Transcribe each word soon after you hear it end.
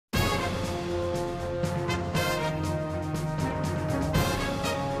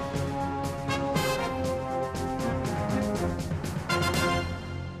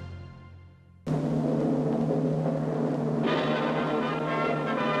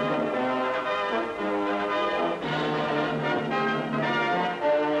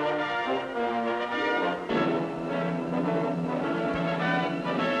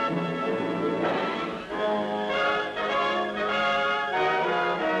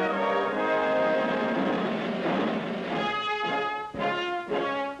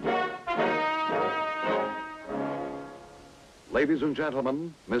Ladies and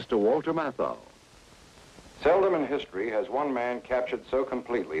gentlemen, Mr. Walter Matthau. Seldom in history has one man captured so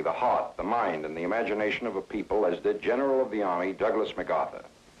completely the heart, the mind, and the imagination of a people as did General of the Army Douglas MacArthur.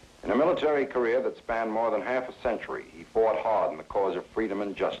 In a military career that spanned more than half a century, he fought hard in the cause of freedom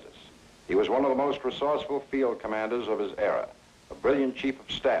and justice. He was one of the most resourceful field commanders of his era, a brilliant chief of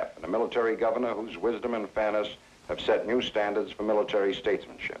staff and a military governor whose wisdom and fairness have set new standards for military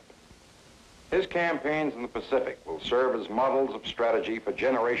statesmanship. His campaigns in the Pacific will serve as models of strategy for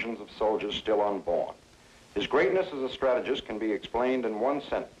generations of soldiers still unborn. His greatness as a strategist can be explained in one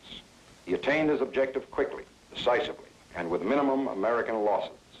sentence. He attained his objective quickly, decisively, and with minimum American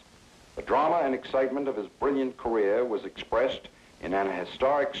losses. The drama and excitement of his brilliant career was expressed in an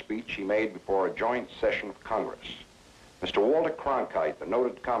historic speech he made before a joint session of Congress. Mr. Walter Cronkite, the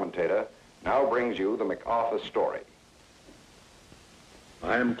noted commentator, now brings you the MacArthur story.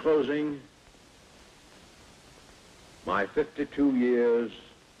 I am closing my 52 years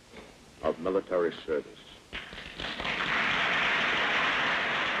of military service.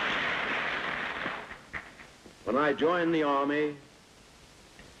 When I joined the Army,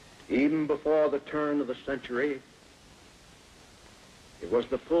 even before the turn of the century, it was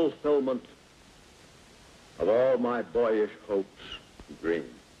the fulfillment of all my boyish hopes and dreams.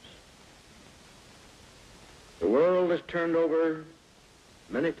 The world has turned over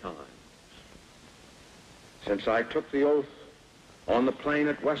many times since I took the oath on the plain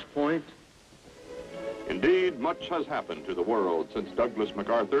at West Point. Indeed, much has happened to the world since Douglas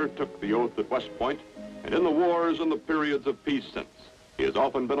MacArthur took the oath at West Point, and in the wars and the periods of peace since, he has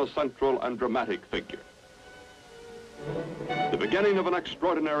often been a central and dramatic figure. The beginning of an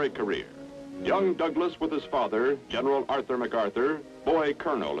extraordinary career. Young Douglas with his father, General Arthur MacArthur, boy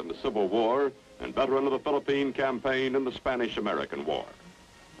colonel in the Civil War, and veteran of the Philippine campaign in the Spanish-American War.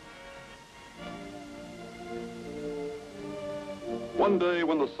 One day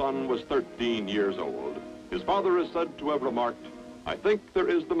when the son was 13 years old, his father is said to have remarked, "I think there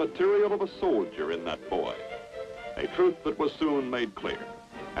is the material of a soldier in that boy." A truth that was soon made clear.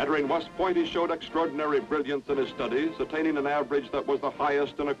 Entering West Point, he showed extraordinary brilliance in his studies, attaining an average that was the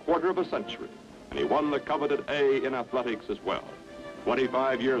highest in a quarter of a century. And he won the coveted A in athletics as well.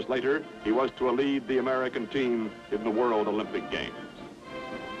 25 years later, he was to lead the American team in the World Olympic Games.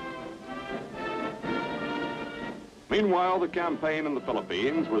 Meanwhile, the campaign in the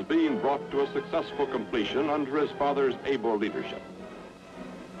Philippines was being brought to a successful completion under his father's able leadership.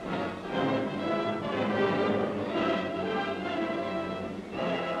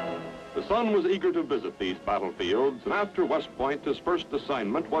 The son was eager to visit these battlefields, and after West Point, his first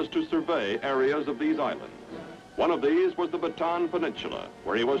assignment was to survey areas of these islands. One of these was the Bataan Peninsula,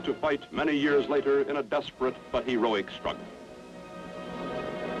 where he was to fight many years later in a desperate but heroic struggle.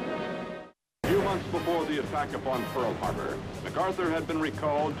 A few months before the attack upon Pearl Harbor, MacArthur had been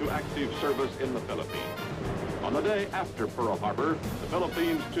recalled to active service in the Philippines. On the day after Pearl Harbor, the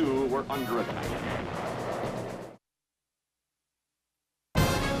Philippines, too, were under attack.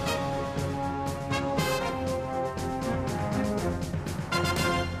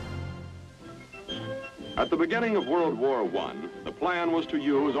 At the beginning of World War I, the plan was to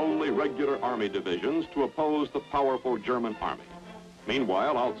use only regular Army divisions to oppose the powerful German Army.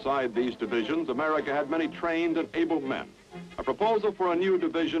 Meanwhile, outside these divisions, America had many trained and able men. A proposal for a new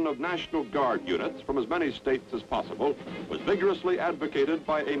division of National Guard units from as many states as possible was vigorously advocated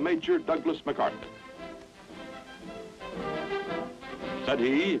by a Major Douglas MacArthur. Said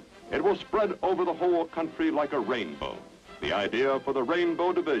he, "It will spread over the whole country like a rainbow." The idea for the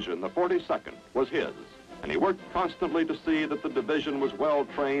Rainbow Division, the 42nd, was his, and he worked constantly to see that the division was well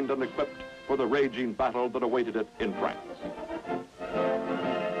trained and equipped for the raging battle that awaited it in France.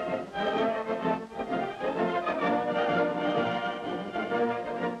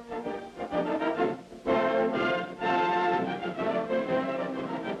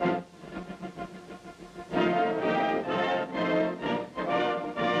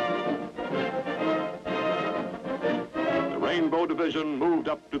 The Rainbow Division moved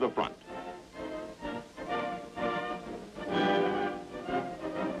up to the front.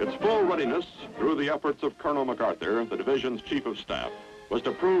 Its full readiness, through the efforts of Colonel MacArthur, the division's chief of staff, was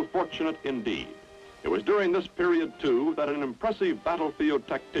to prove fortunate indeed. It was during this period, too, that an impressive battlefield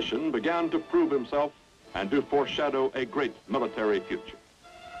tactician began to prove himself and to foreshadow a great military future.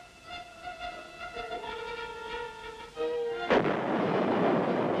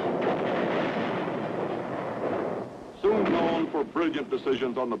 Soon known for brilliant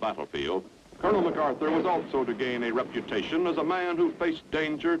decisions on the battlefield, Colonel MacArthur was also to gain a reputation as a man who faced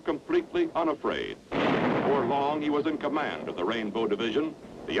danger completely unafraid. Before long, he was in command of the Rainbow Division,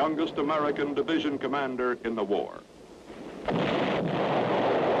 the youngest American division commander in the war.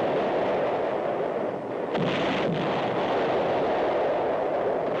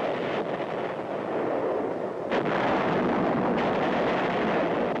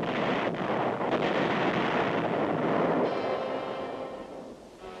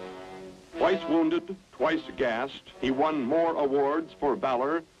 Twice wounded, twice gassed, he won more awards for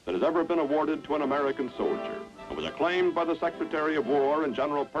valor than has ever been awarded to an American soldier, and was acclaimed by the Secretary of War and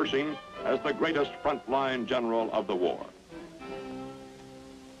General Pershing as the greatest frontline general of the war.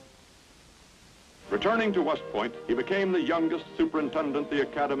 Returning to West Point, he became the youngest superintendent the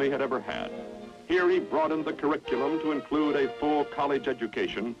Academy had ever had. Here he broadened the curriculum to include a full college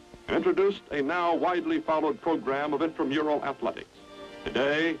education and introduced a now widely followed program of intramural athletics.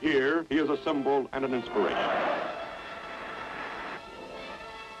 Today, here, he is a symbol and an inspiration.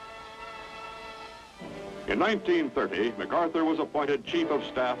 In 1930, MacArthur was appointed Chief of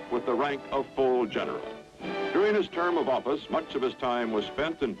Staff with the rank of full general. During his term of office, much of his time was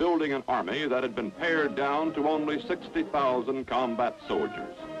spent in building an army that had been pared down to only 60,000 combat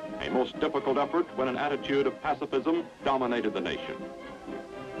soldiers, a most difficult effort when an attitude of pacifism dominated the nation.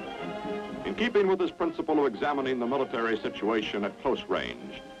 In keeping with his principle of examining the military situation at close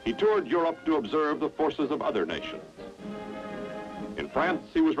range, he toured Europe to observe the forces of other nations. In France,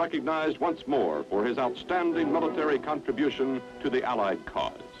 he was recognized once more for his outstanding military contribution to the Allied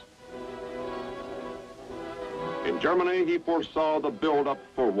cause. In Germany, he foresaw the build-up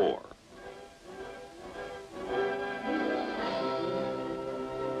for war.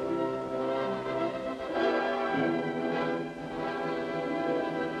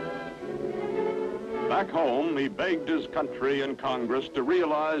 Back home, he begged his country and Congress to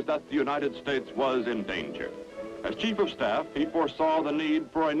realize that the United States was in danger. As Chief of Staff, he foresaw the need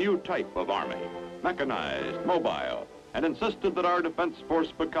for a new type of army, mechanized, mobile, and insisted that our defense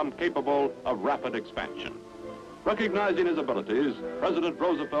force become capable of rapid expansion. Recognizing his abilities, President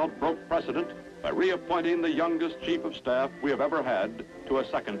Roosevelt broke precedent by reappointing the youngest Chief of Staff we have ever had to a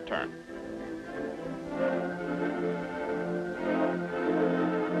second term.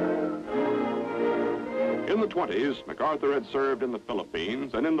 In the 20s, MacArthur had served in the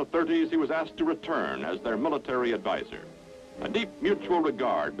Philippines, and in the 30s he was asked to return as their military advisor. A deep mutual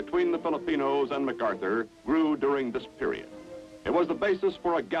regard between the Filipinos and MacArthur grew during this period. It was the basis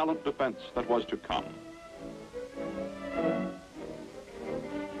for a gallant defense that was to come.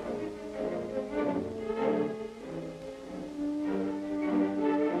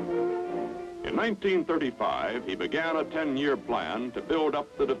 In 1935, he began a 10-year plan to build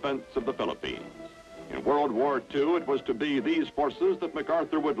up the defense of the Philippines. In World War II, it was to be these forces that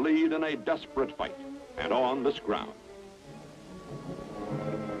MacArthur would lead in a desperate fight, and on this ground.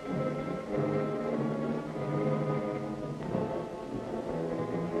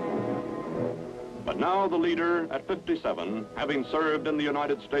 But now the leader, at 57, having served in the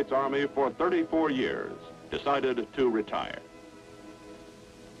United States Army for 34 years, decided to retire.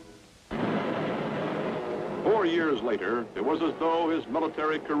 4 years later, it was as though his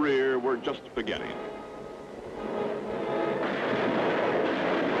military career were just beginning.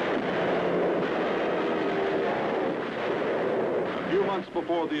 A few months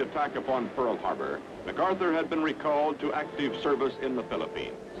before the attack upon Pearl Harbor, MacArthur had been recalled to active service in the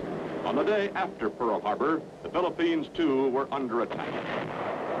Philippines. On the day after Pearl Harbor, the Philippines, too, were under attack.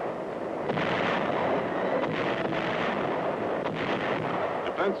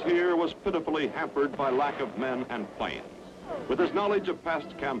 Defense here was pitifully hampered by lack of men and planes. With his knowledge of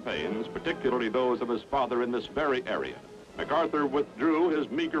past campaigns, particularly those of his father in this very area, MacArthur withdrew his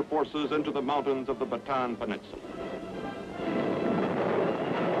meager forces into the mountains of the Bataan Peninsula.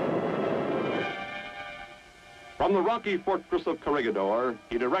 From the rocky fortress of Corregidor,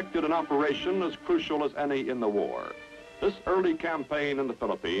 he directed an operation as crucial as any in the war. This early campaign in the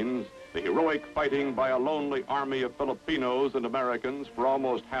Philippines, the heroic fighting by a lonely army of Filipinos and Americans for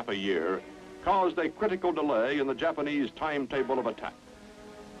almost half a year, caused a critical delay in the Japanese timetable of attack.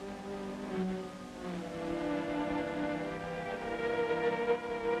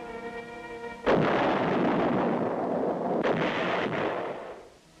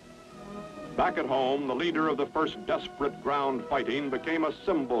 Back at home, the leader of the first desperate ground fighting became a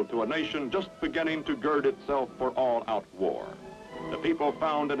symbol to a nation just beginning to gird itself for all-out war. The people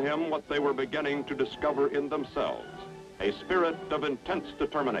found in him what they were beginning to discover in themselves, a spirit of intense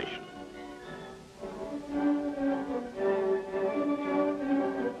determination.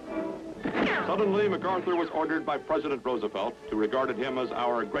 Suddenly, MacArthur was ordered by President Roosevelt, who regarded him as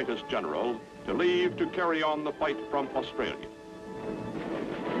our greatest general, to leave to carry on the fight from Australia.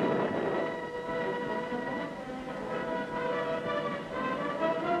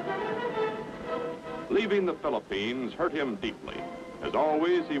 Leaving the Philippines hurt him deeply. As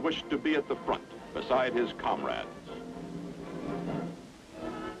always, he wished to be at the front, beside his comrades.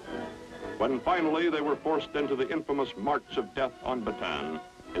 When finally they were forced into the infamous March of Death on Bataan,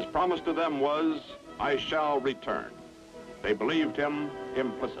 his promise to them was, "I shall return." They believed him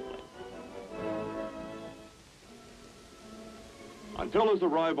implicitly. Until his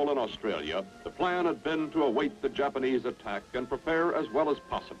arrival in Australia, the plan had been to await the Japanese attack and prepare as well as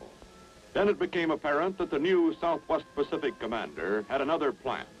possible. Then it became apparent that the new Southwest Pacific commander had another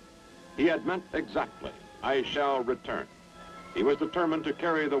plan. He had meant exactly, "I shall return." He was determined to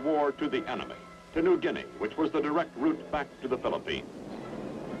carry the war to the enemy, to New Guinea, which was the direct route back to the Philippines.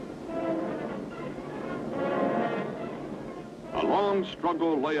 A long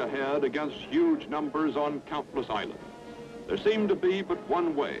struggle lay ahead against huge numbers on countless islands. There seemed to be but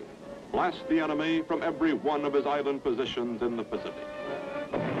one way: blast the enemy from every one of his island positions in the Pacific.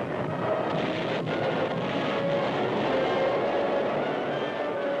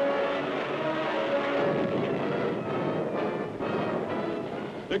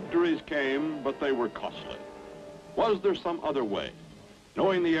 Victories came, but they were costly. Was there some other way?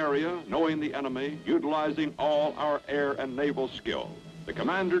 Knowing the area, knowing the enemy, utilizing all our air and naval skill, the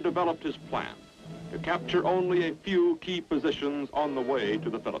commander developed his plan to capture only a few key positions on the way to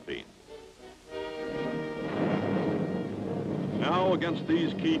the Philippines. Now, against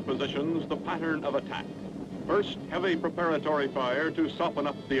these key positions, the pattern of attack. First, heavy preparatory fire to soften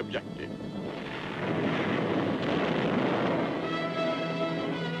up the objective.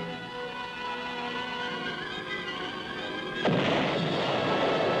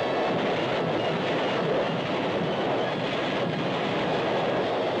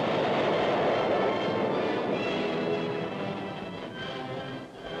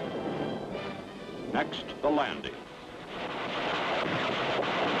 Next, the landing.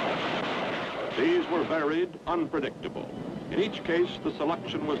 These were varied, unpredictable. In each case, the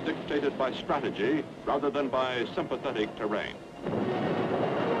selection was dictated by strategy rather than by sympathetic terrain.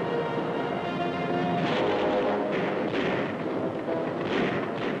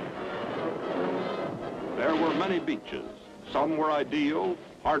 There were many beaches. Some were ideal,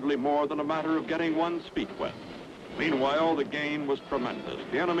 hardly more than a matter of getting one's feet wet. Meanwhile, the gain was tremendous,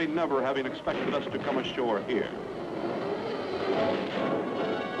 the enemy never having expected us to come ashore here.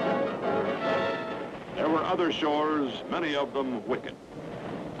 There were other shores, many of them wicked.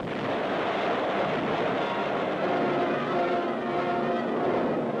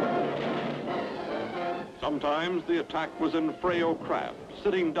 Sometimes the attack was in frail craft,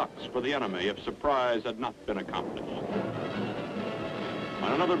 sitting ducks for the enemy if surprise had not been accomplished.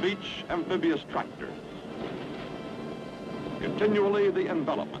 On another beach, amphibious tractors. Continually the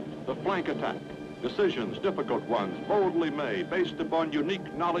envelopment, the flank attack, decisions, difficult ones, boldly made, based upon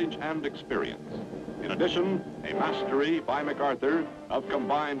unique knowledge and experience. In addition, a mastery by MacArthur of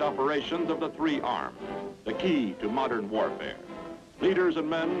combined operations of the three arms, the key to modern warfare. Leaders and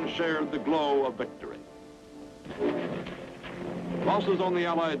men shared the glow of victory. Losses on the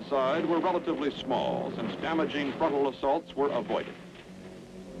Allied side were relatively small, since damaging frontal assaults were avoided.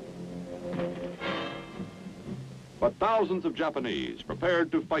 But thousands of Japanese,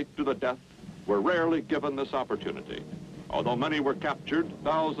 prepared to fight to the death, were rarely given this opportunity. Although many were captured,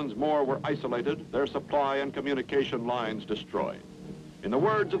 thousands more were isolated, their supply and communication lines destroyed. In the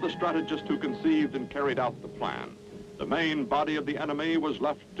words of the strategist who conceived and carried out the plan, the main body of the enemy was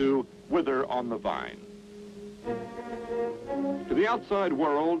left to wither on the vine. To the outside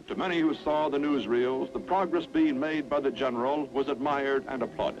world, to many who saw the newsreels, the progress being made by the general was admired and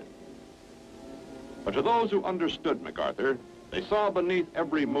applauded. But to those who understood MacArthur, they saw beneath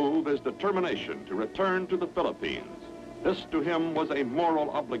every move his determination to return to the Philippines. This to him was a moral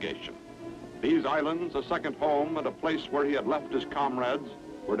obligation. These islands, a second home and a place where he had left his comrades,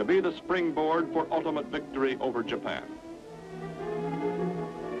 were to be the springboard for ultimate victory over Japan.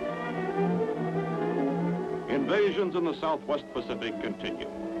 Invasions in the Southwest Pacific continued.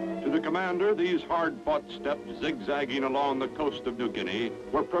 To the commander, these hard-fought steps zigzagging along the coast of New Guinea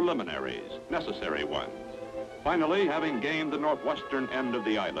were preliminaries, necessary ones. Finally, having gained the northwestern end of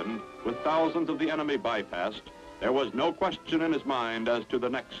the island, with thousands of the enemy bypassed, there was no question in his mind as to the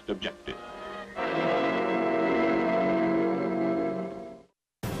next objective.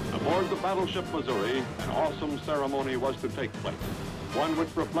 Aboard the battleship Missouri, an awesome ceremony was to take place, one which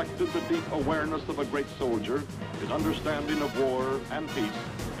reflected the deep awareness of a great soldier, his understanding of war and peace,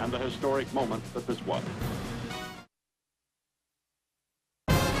 and the historic moment that this was.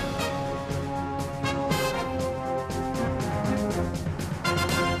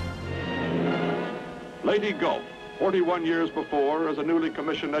 Lady Gulf, 41 years before, as a newly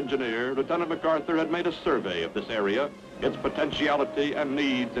commissioned engineer, Lieutenant MacArthur had made a survey of this area, its potentiality and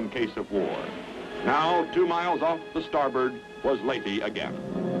needs in case of war. Now, 2 miles off the starboard, was Leyte again.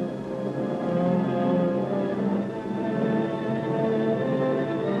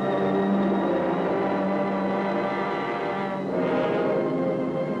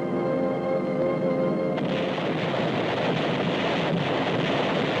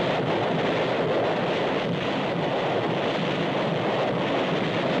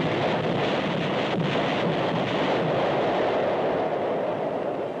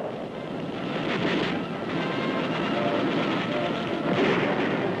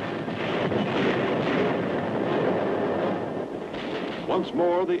 Once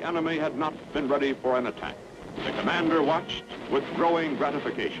more, the enemy had not been ready for an attack. The commander watched with growing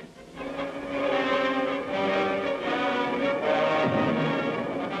gratification.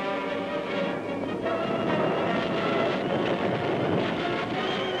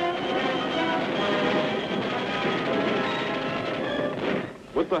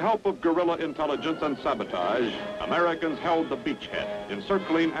 With the help of guerrilla intelligence and sabotage, Americans held the beachhead,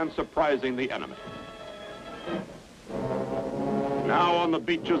 encircling and surprising the enemy. Now on the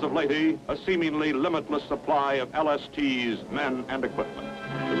beaches of Leyte, a seemingly limitless supply of LSTs, men, and equipment,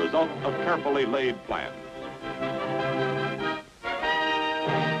 the result of carefully laid plans.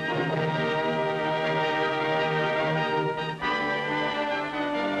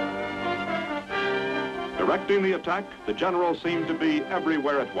 Directing the attack, the general seemed to be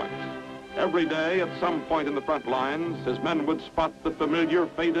everywhere at once. Every day, at some point in the front lines, his men would spot the familiar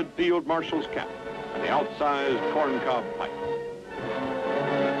faded field marshal's cap and the outsized corncob pipe.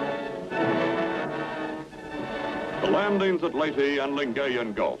 The landings at Leyte and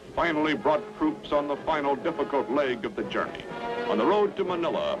Lingayen Gulf finally brought troops on the final difficult leg of the journey, on the road to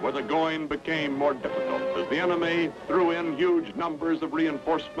Manila, where the going became more difficult as the enemy threw in huge numbers of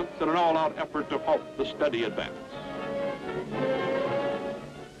reinforcements in an all-out effort to halt the steady advance.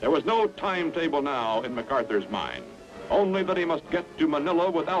 There was no timetable now in MacArthur's mind, only that he must get to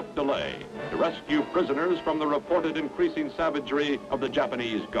Manila without delay to rescue prisoners from the reported increasing savagery of the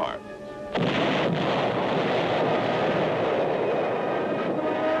Japanese guards.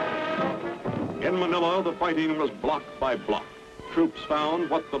 In Manila, the fighting was block by block. Troops found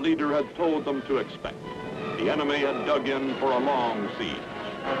what the leader had told them to expect. The enemy had dug in for a long siege.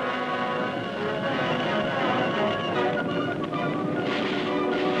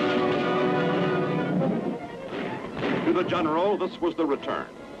 To the general, this was the return.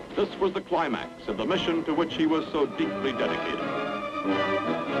 This was the climax of the mission to which he was so deeply dedicated.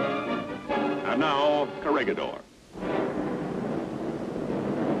 And now, Corregidor.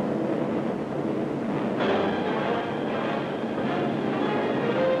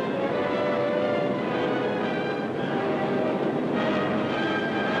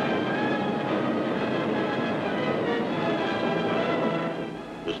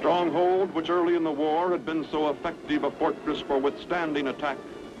 Stronghold, which early in the war had been so effective a fortress for withstanding attack,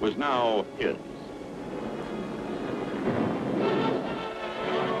 was now his.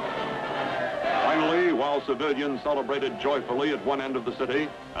 Finally, while civilians celebrated joyfully at one end of the city,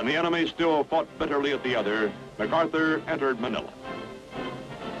 and the enemy still fought bitterly at the other, MacArthur entered Manila.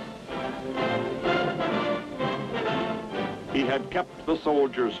 He had kept the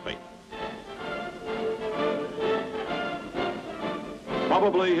soldiers' faith.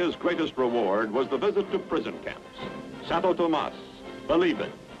 Probably his greatest reward was the visit to prison camps. Santo Tomas,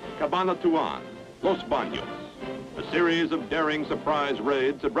 Bilibid, Cabanatuan, Los Baños. A series of daring surprise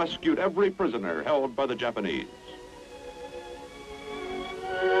raids had rescued every prisoner held by the Japanese.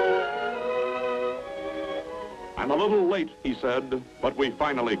 I'm a little late, he said, but we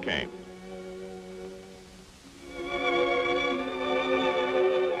finally came.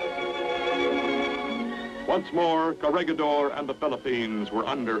 Once more, Corregidor and the Philippines were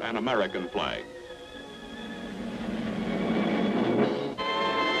under an American flag.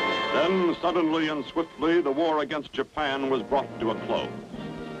 Then, suddenly and swiftly, the war against Japan was brought to a close.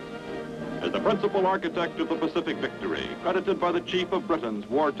 As the principal architect of the Pacific victory, credited by the Chief of Britain's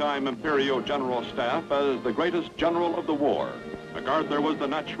wartime Imperial General Staff as the greatest general of the war, MacArthur was the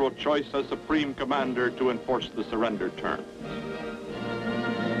natural choice as Supreme Commander to enforce the surrender terms.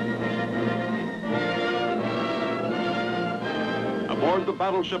 Aboard the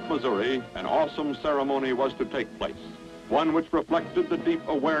battleship Missouri, an awesome ceremony was to take place, one which reflected the deep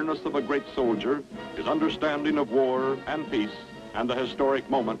awareness of a great soldier, his understanding of war and peace, and the historic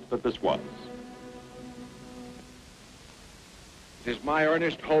moment that this was. It is my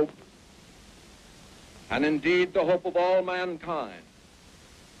earnest hope, and indeed the hope of all mankind,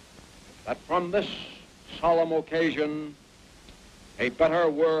 that from this solemn occasion, a better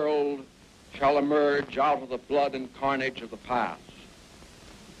world shall emerge out of the blood and carnage of the past.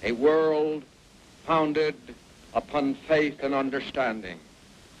 A world founded upon faith and understanding.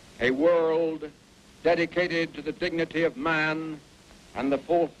 A world dedicated to the dignity of man and the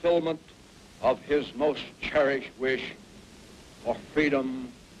fulfillment of his most cherished wish for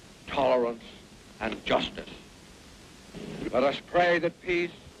freedom, tolerance, and justice. Let us pray that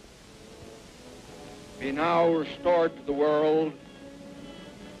peace be now restored to the world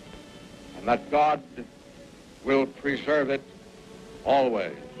and that God will preserve it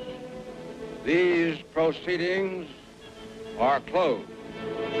always. These proceedings are closed.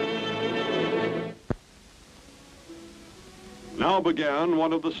 Now began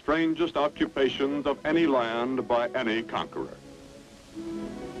one of the strangest occupations of any land by any conqueror.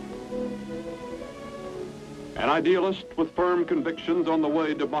 An idealist with firm convictions on the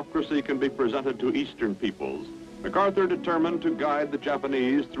way democracy can be presented to Eastern peoples, MacArthur determined to guide the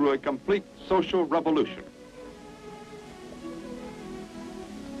Japanese through a complete social revolution.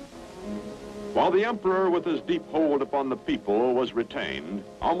 While the emperor with his deep hold upon the people was retained,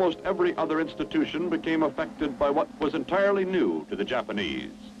 almost every other institution became affected by what was entirely new to the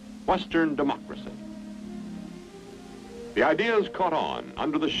Japanese, Western democracy. The ideas caught on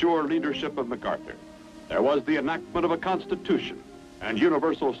under the sure leadership of MacArthur. There was the enactment of a constitution and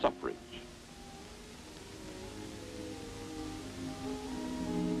universal suffrage.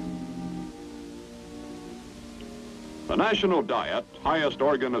 The National Diet, highest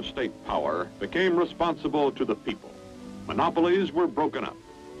organ of state power, became responsible to the people. Monopolies were broken up.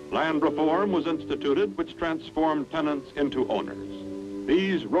 Land reform was instituted, which transformed tenants into owners.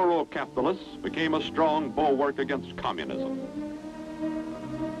 These rural capitalists became a strong bulwark against communism.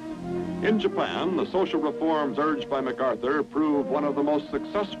 In Japan, the social reforms urged by MacArthur proved one of the most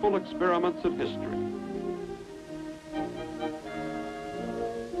successful experiments in history.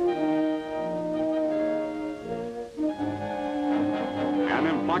 An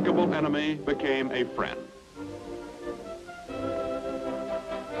implacable enemy became a friend.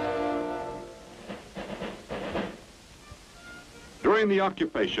 During the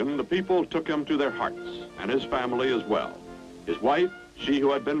occupation, the people took him to their hearts, and his family as well. His wife, she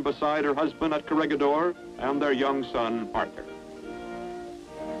who had been beside her husband at Corregidor, and their young son, Arthur.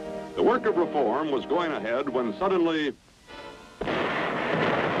 The work of reform was going ahead when suddenly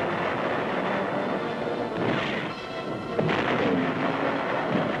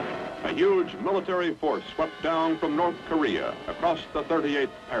a huge military force swept down from North Korea across the 38th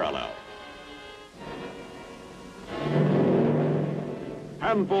parallel.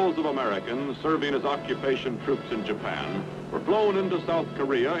 Handfuls of Americans serving as occupation troops in Japan were flown into South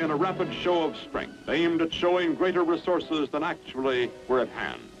Korea in a rapid show of strength aimed at showing greater resources than actually were at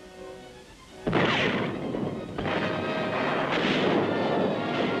hand.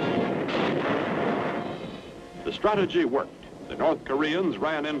 The strategy worked. The North Koreans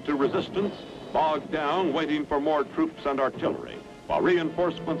ran into resistance, bogged down, waiting for more troops and artillery, while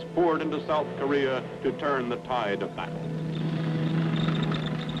reinforcements poured into South Korea to turn the tide of battle.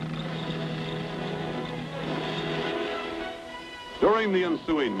 During the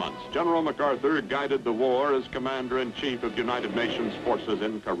ensuing months, General MacArthur guided the war as Commander-in-Chief of United Nations forces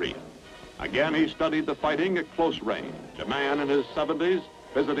in Korea. Again, he studied the fighting at close range, a man in his 70s,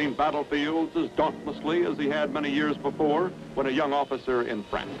 visiting battlefields as dauntlessly as he had many years before when a young officer in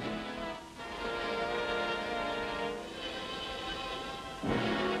France.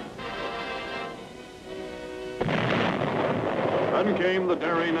 Then came the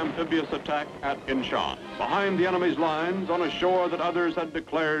daring amphibious attack at Incheon, behind the enemy's lines on a shore that others had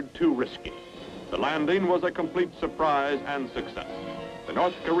declared too risky. The landing was a complete surprise and success. The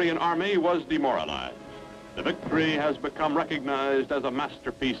North Korean army was demoralized. The victory has become recognized as a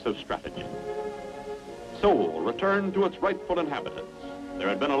masterpiece of strategy. Seoul returned to its rightful inhabitants. There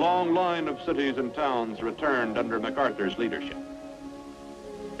had been a long line of cities and towns returned under MacArthur's leadership.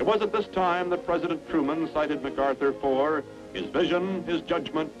 It was at this time that President Truman cited MacArthur for his vision, his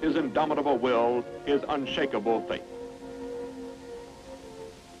judgment, his indomitable will, his unshakable faith.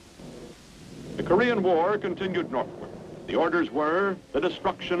 The Korean War continued northward. The orders were the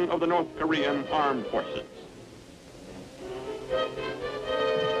destruction of the North Korean armed forces.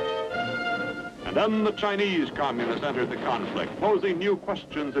 And then the Chinese communists entered the conflict, posing new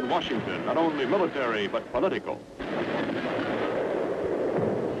questions in Washington, not only military but political.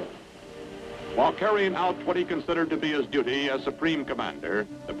 While carrying out what he considered to be his duty as Supreme Commander,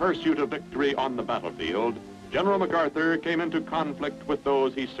 the pursuit of victory on the battlefield, General MacArthur came into conflict with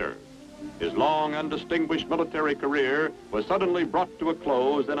those he served. His long and distinguished military career was suddenly brought to a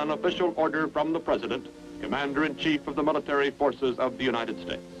close in an official order from the President, Commander-in-Chief of the Military Forces of the United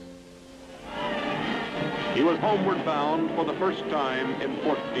States. He was homeward bound for the first time in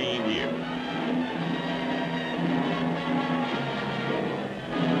 14 years.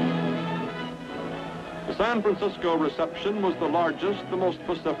 The San Francisco reception was the largest, the most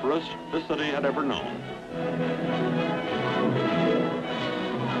vociferous the city had ever known.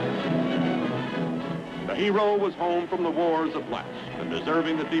 The hero was home from the wars at last and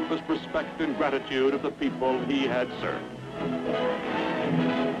deserving the deepest respect and gratitude of the people he had served.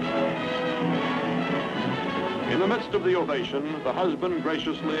 In the midst of the ovation, the husband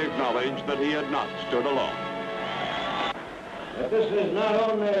graciously acknowledged that he had not stood alone. That this is not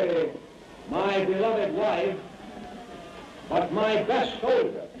only my beloved wife, but my best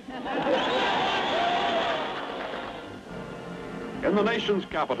soldier. In the nation's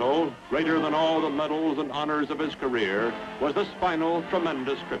capital, greater than all the medals and honors of his career, was this final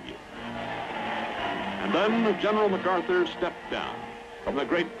tremendous tribute. And then General MacArthur stepped down from the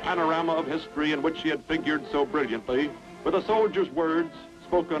great panorama of history in which he had figured so brilliantly, with a soldier's words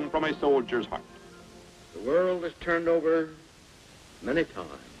spoken from a soldier's heart. The world has turned over many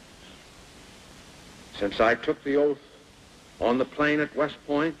times since I took the oath on the plain at West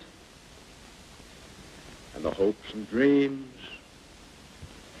Point, and the hopes and dreams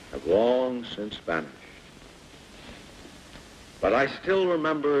have long since vanished. But I still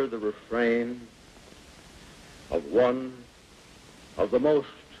remember the refrain of one of the most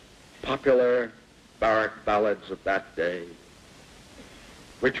popular barrack ballads of that day,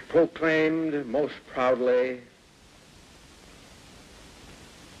 which proclaimed most proudly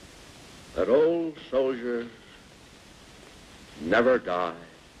that old soldiers never die.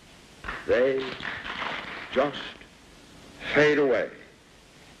 They just fade away.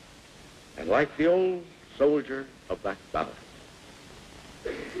 And like the old soldier of that ballad,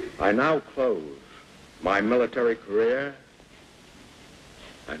 I now close my military career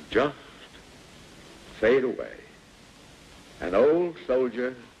and just fade away. An old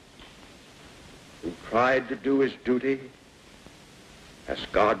soldier who tried to do his duty as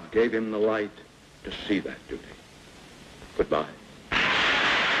God gave him the light to see that duty. Goodbye.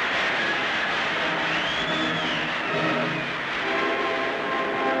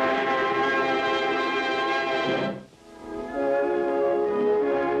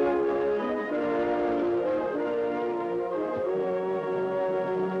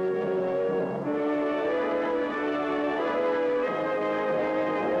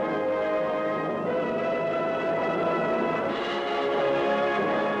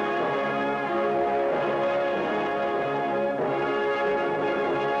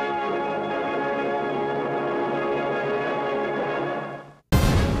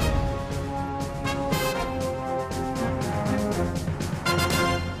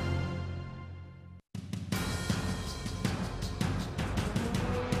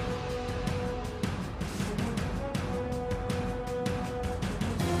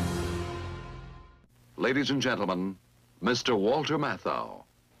 Ladies and gentlemen, Mr. Walter Matthau.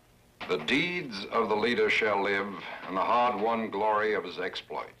 The deeds of the leader shall live, and the hard-won glory of his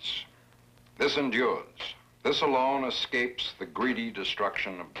exploits. This endures. This alone escapes the greedy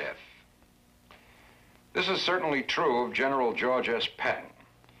destruction of death. This is certainly true of General George S. Patton.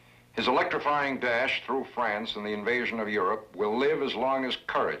 His electrifying dash through France and the invasion of Europe will live as long as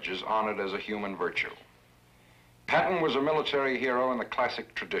courage is honored as a human virtue. Patton was a military hero in the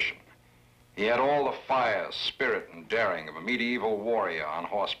classic tradition. He had all the fire, spirit, and daring of a medieval warrior on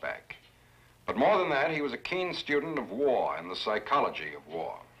horseback. But more than that, he was a keen student of war and the psychology of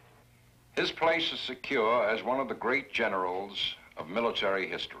war. His place is secure as one of the great generals of military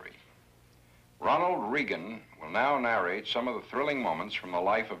history. Ronald Reagan will now narrate some of the thrilling moments from the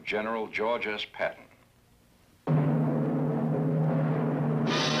life of General George S. Patton.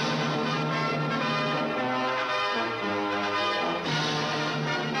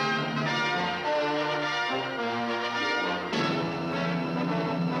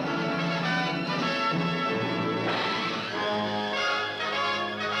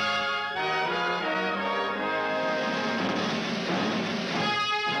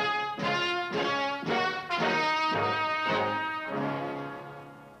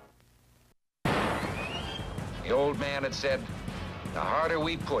 The old man had said, the harder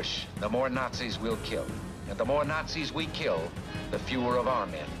we push, the more Nazis we'll kill. And the more Nazis we kill, the fewer of our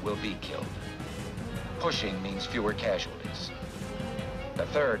men will be killed. Pushing means fewer casualties. The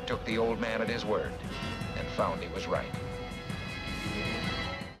Third took the old man at his word and found he was right.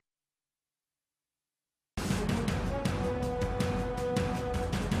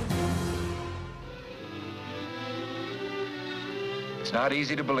 It's not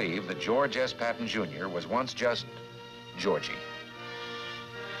easy to believe that George S. Patton Jr. was once just Georgie.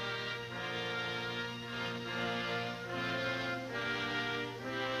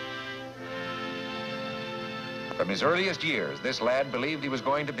 From his earliest years, this lad believed he was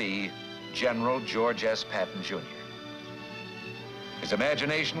going to be General George S. Patton Jr. His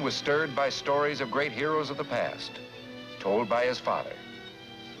imagination was stirred by stories of great heroes of the past, told by his father.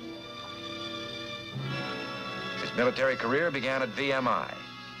 His military career began at VMI.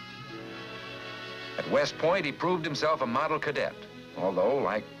 At West Point, he proved himself a model cadet, although,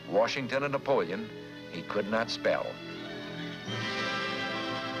 like Washington and Napoleon, he could not spell.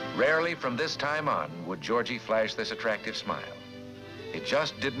 Rarely from this time on would Georgie flash this attractive smile. It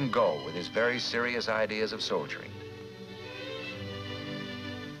just didn't go with his very serious ideas of soldiering.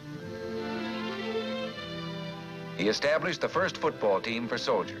 He established the first football team for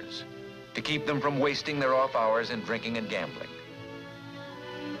soldiers to keep them from wasting their off hours in drinking and gambling.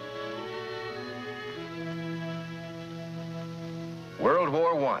 World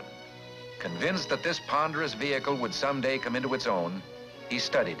War I. Convinced that this ponderous vehicle would someday come into its own, he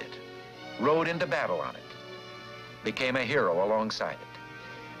studied it, rode into battle on it, became a hero alongside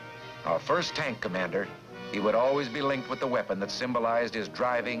it. Our first tank commander, he would always be linked with the weapon that symbolized his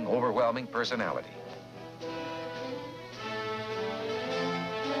driving, overwhelming personality.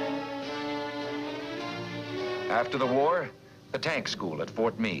 After the war, the tank school at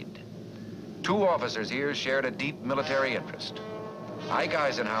Fort Meade. Two officers here shared a deep military interest, Ike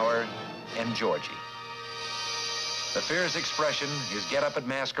Eisenhower and Georgie. The fierce expression, his get-up at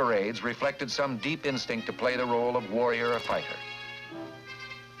masquerades, reflected some deep instinct to play the role of warrior or fighter.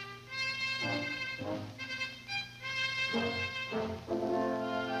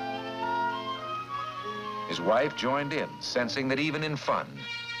 His wife joined in, sensing that even in fun,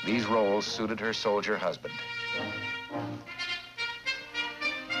 these roles suited her soldier husband.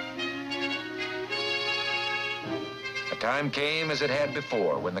 A time came, as it had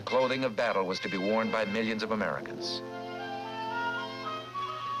before, when the clothing of battle was to be worn by millions of Americans.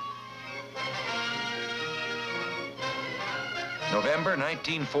 November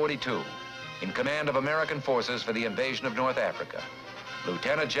 1942, in command of American forces for the invasion of North Africa,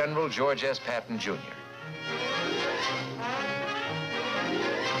 Lieutenant General George S. Patton Jr.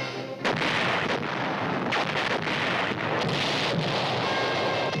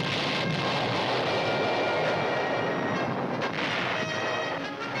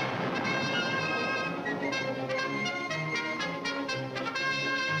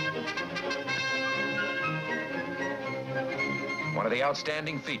 One of the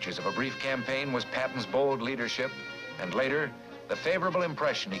outstanding features of a brief campaign was Patton's bold leadership, and later, the favorable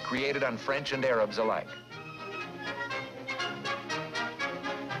impression he created on French and Arabs alike.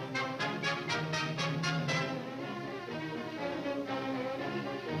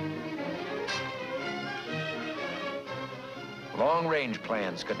 Long-range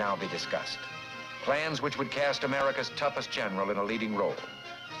plans could now be discussed. Plans which would cast America's toughest general in a leading role.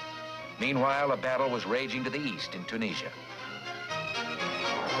 Meanwhile, a battle was raging to the east in Tunisia.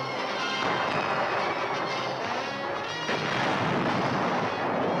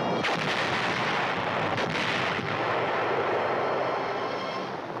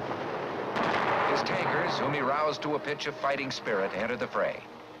 His tankers, whom he roused to a pitch of fighting spirit, entered the fray.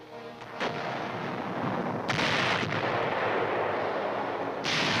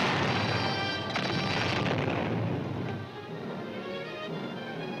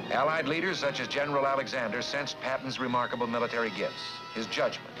 Allied leaders such as General Alexander sensed Patton's remarkable military gifts, his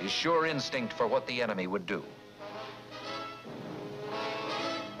judgment, his sure instinct for what the enemy would do.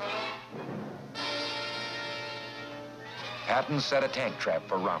 Patton set a tank trap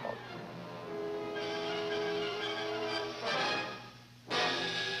for Rommel.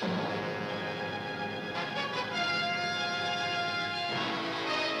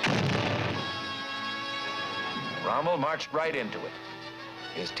 Rommel marched right into it.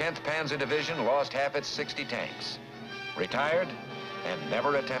 His 10th Panzer Division lost half its 60 tanks, retired, and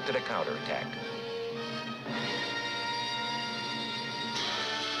never attempted a counterattack.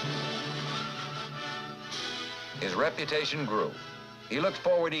 His reputation grew. He looked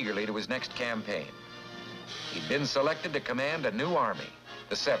forward eagerly to his next campaign. He'd been selected to command a new army,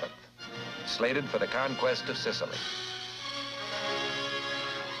 the 7th, slated for the conquest of Sicily.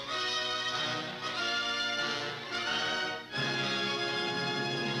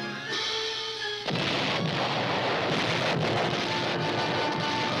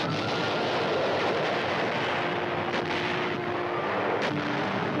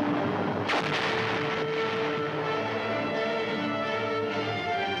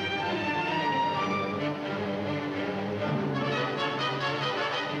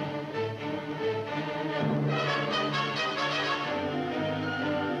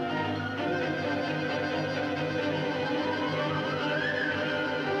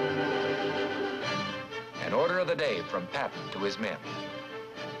 the day from Patton to his men.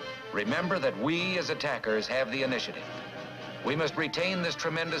 Remember that we as attackers have the initiative. We must retain this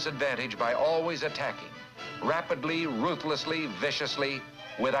tremendous advantage by always attacking, rapidly, ruthlessly, viciously,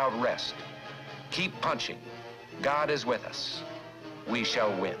 without rest. Keep punching. God is with us. We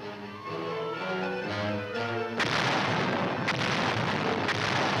shall win.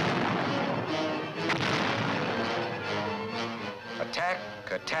 Attack,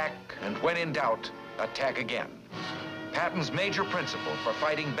 attack, and when in doubt, attack again. Patton's major principle for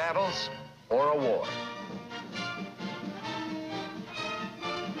fighting battles or a war.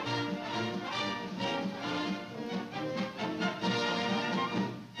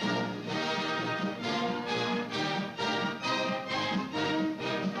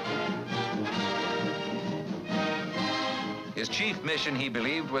 His chief mission, he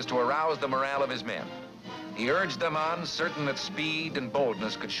believed, was to arouse the morale of his men. He urged them on, certain that speed and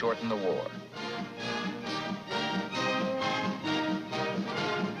boldness could shorten the war.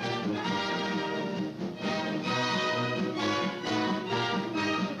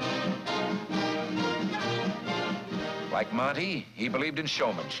 Like Monty, he believed in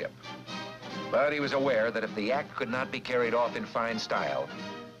showmanship. But he was aware that if the act could not be carried off in fine style,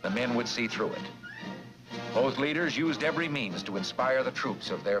 the men would see through it. Both leaders used every means to inspire the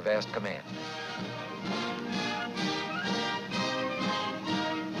troops of their vast command.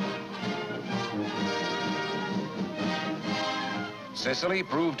 Sicily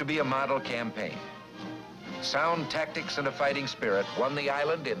proved to be a model campaign. Sound tactics and a fighting spirit won the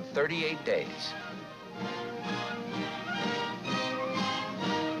island in 38 days.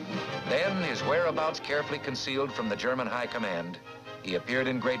 Then, his whereabouts carefully concealed from the German high command, he appeared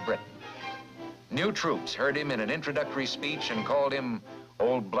in Great Britain. New troops heard him in an introductory speech and called him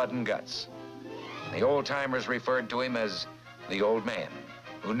Old Blood and Guts. The old-timers referred to him as the Old Man,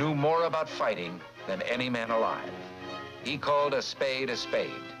 who knew more about fighting than any man alive. He called a spade a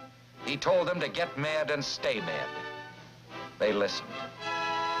spade. He told them to get mad and stay mad. They listened.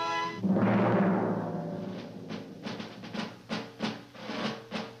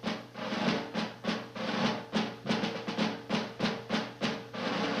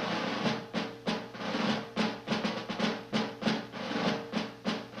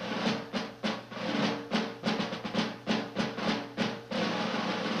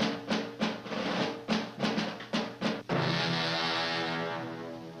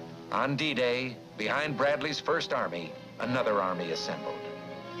 On D-Day, behind Bradley's First Army, another army assembled.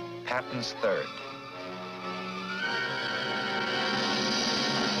 Patton's Third.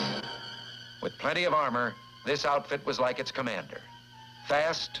 With plenty of armor, this outfit was like its commander.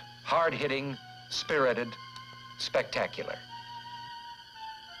 Fast, hard-hitting, spirited, spectacular.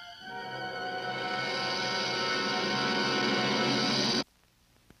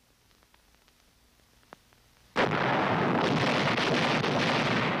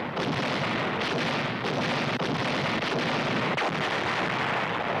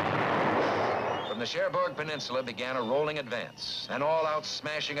 The Cherbourg Peninsula began a rolling advance, an all-out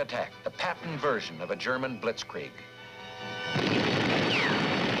smashing attack, the Patton version of a German blitzkrieg.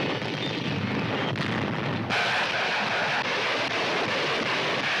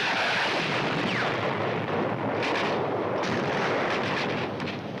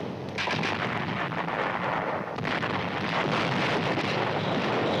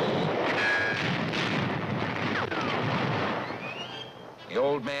 The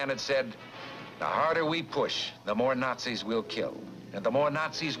old man had said, "The harder we push, the more Nazis we'll kill. And the more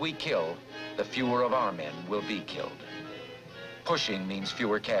Nazis we kill, the fewer of our men will be killed. Pushing means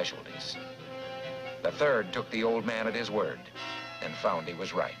fewer casualties." The Third took the old man at his word and found he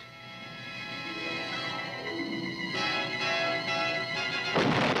was right.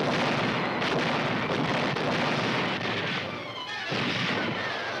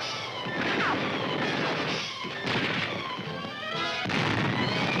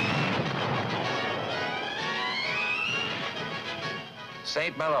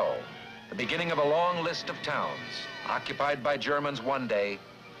 Saint-Malo, the beginning of a long list of towns, occupied by Germans one day,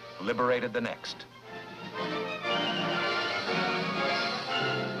 liberated the next.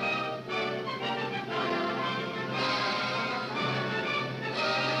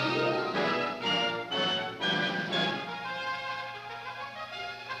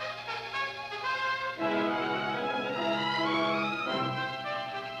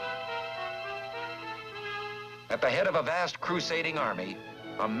 At the head of a vast crusading army,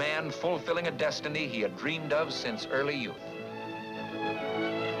 a man fulfilling a destiny he had dreamed of since early youth.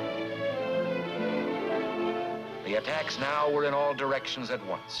 The attacks now were in all directions at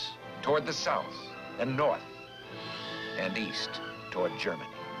once, toward the south and north and east toward Germany.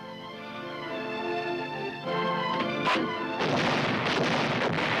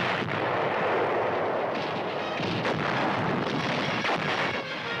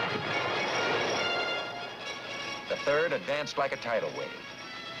 Third advanced like a tidal wave,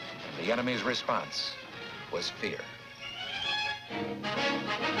 and the enemy's response was fear.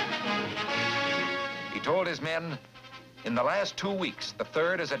 He told his men, in the last 2 weeks, the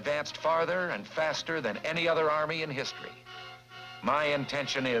Third has advanced farther and faster than any other army in history. My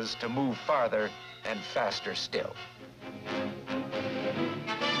intention is to move farther and faster still.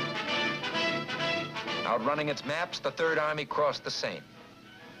 Outrunning its maps, the Third Army crossed the Seine.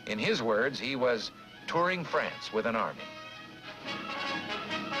 In his words, he was touring France with an army.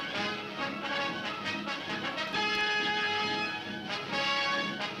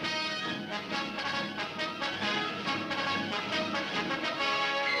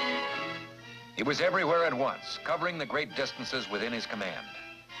 He was everywhere at once, covering the great distances within his command.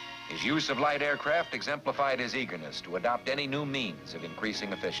 His use of light aircraft exemplified his eagerness to adopt any new means of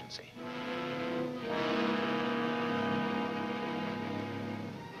increasing efficiency.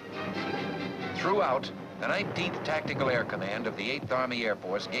 Throughout, the 19th Tactical Air Command of the 8th Army Air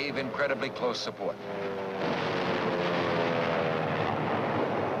Force gave incredibly close support.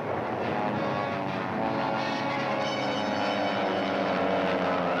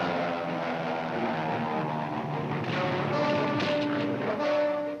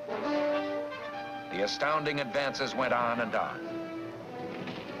 The astounding advances went on and on.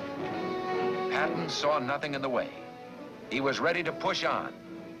 Patton saw nothing in the way. He was ready to push on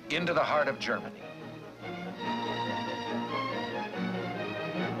into the heart of Germany.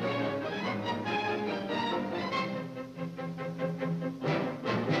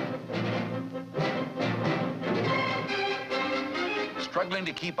 Struggling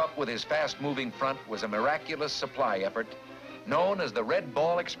to keep up with his fast-moving front was a miraculous supply effort known as the Red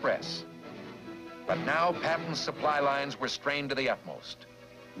Ball Express. But now Patton's supply lines were strained to the utmost.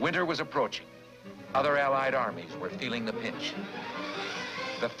 Winter was approaching. Other Allied armies were feeling the pinch.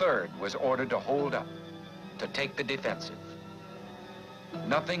 The Third was ordered to hold up, to take the defensive.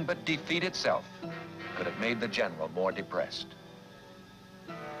 Nothing but defeat itself could have made the general more depressed.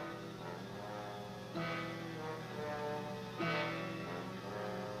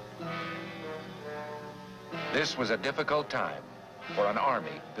 This was a difficult time for an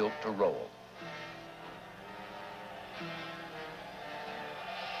army built to roll.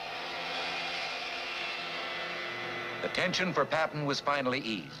 The tension for Patton was finally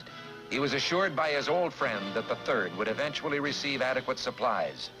eased. He was assured by his old friend that the Third would eventually receive adequate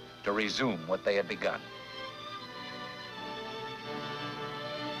supplies to resume what they had begun.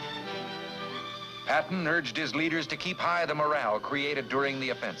 Patton urged his leaders to keep high the morale created during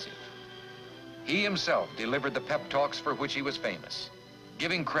the offensive. He himself delivered the pep talks for which he was famous,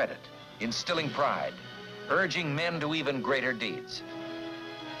 giving credit, instilling pride, urging men to even greater deeds.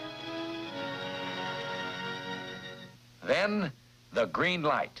 Then, the green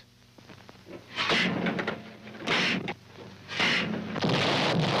light.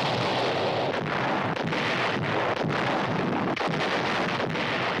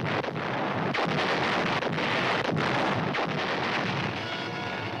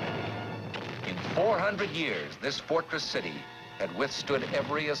 In 400 years, this fortress city had withstood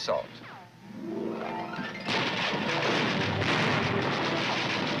every assault.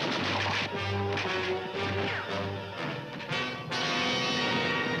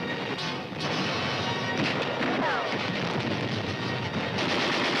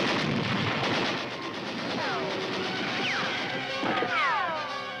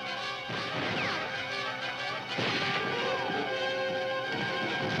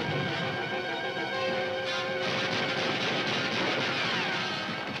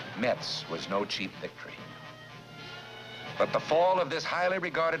 Metz was no cheap victory. But the fall of this highly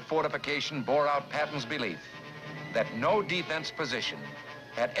regarded fortification bore out Patton's belief that no defense position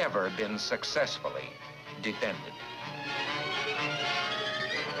had ever been successfully defended.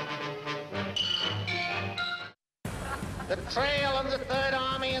 The trail of the Third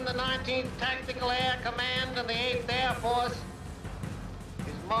Army and the 19th Tactical Air Command and the 8th Air Force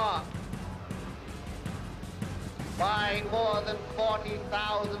is marked by more than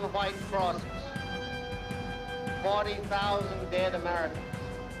 40,000 white crosses, 40,000 dead Americans.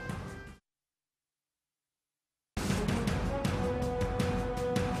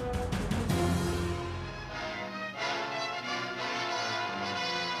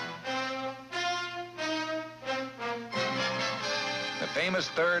 The famous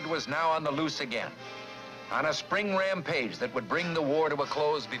Third was now on the loose again, on a spring rampage that would bring the war to a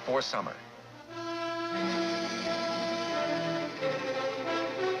close before summer.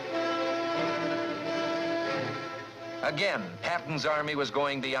 Again, Patton's army was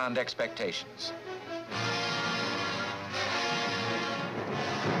going beyond expectations.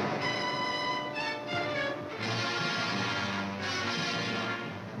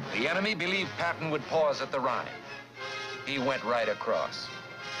 The enemy believed Patton would pause at the Rhine. He went right across.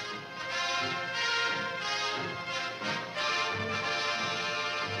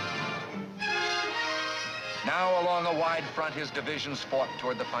 Now, along a wide front, his divisions fought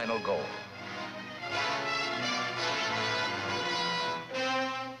toward the final goal.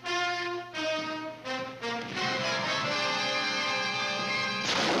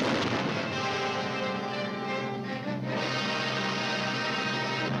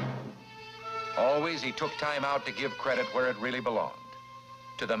 Always, he took time out to give credit where it really belonged,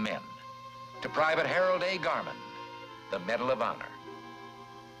 to the men, to Private Harold A. Garman, the Medal of Honor.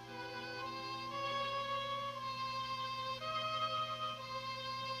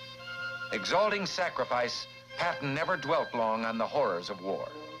 Exalting sacrifice, Patton never dwelt long on the horrors of war.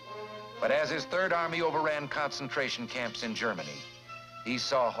 But as his Third Army overran concentration camps in Germany, he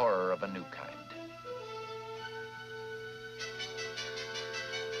saw horror of a new kind.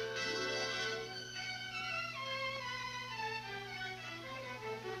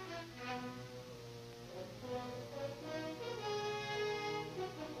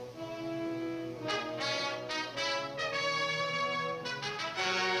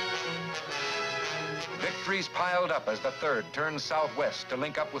 Victories piled up as the Third turned southwest to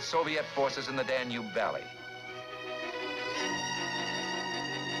link up with Soviet forces in the Danube Valley.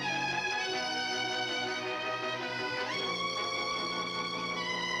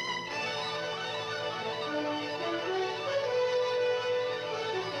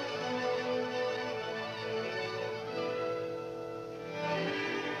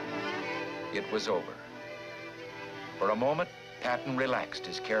 It was over. For a moment, Patton relaxed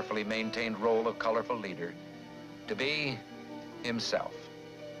his carefully maintained role of colorful leader to be himself.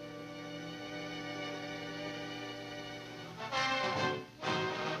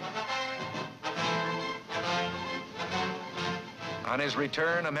 On his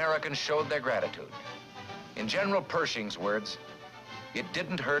return, Americans showed their gratitude. In General Pershing's words, it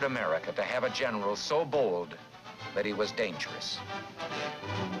didn't hurt America to have a general so bold that he was dangerous.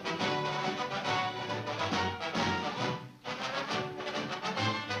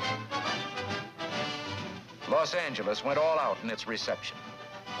 Los Angeles went all out in its reception.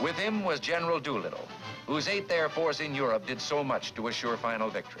 With him was General Doolittle, whose 8th Air Force in Europe did so much to assure final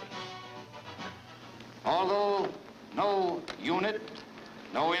victory. Although no unit,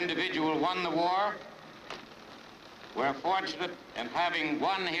 no individual won the war, we're fortunate in having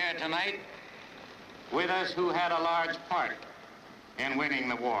one here tonight with us who had a large part in winning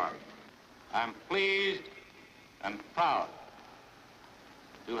the war. I'm pleased and proud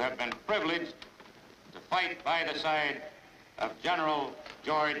to have been privileged to fight by the side of General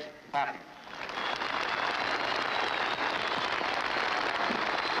George Patton.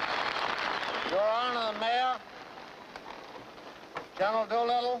 Your Honor, the Mayor, General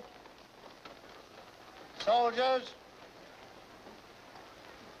Doolittle, soldiers,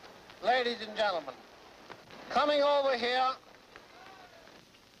 ladies and gentlemen, coming over here,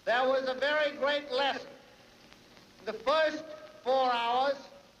 there was a very great lesson. The first 4 hours,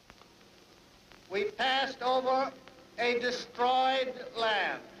 we passed over a destroyed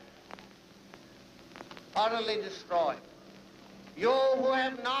land, utterly destroyed. You who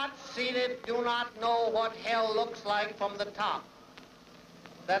have not seen it do not know what hell looks like from the top.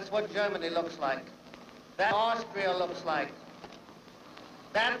 That's what Germany looks like. That's what Austria looks like.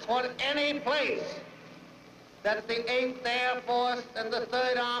 That's what any place that the 8th Air Force and the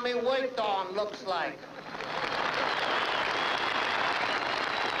 3rd Army worked on looks like.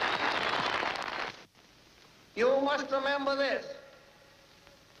 You must remember this,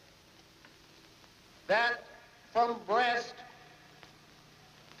 that from Brest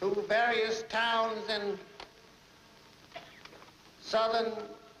to various towns in southern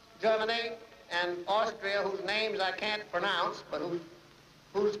Germany and Austria, whose names I can't pronounce, but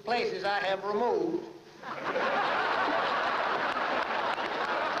whose places I have removed,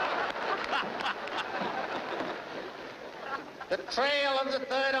 the trail of the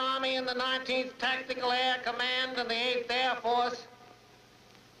 3rd Army and the 19th Tactical Air Command and the 8th Air Force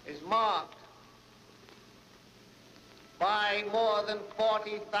is marked by more than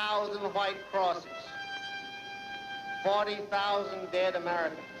 40,000 white crosses, 40,000 dead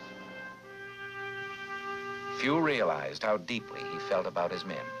Americans. Few realized how deeply he felt about his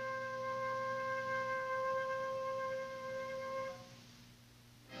men.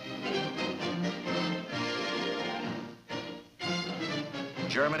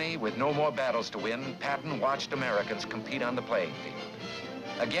 Germany, with no more battles to win, Patton watched Americans compete on the playing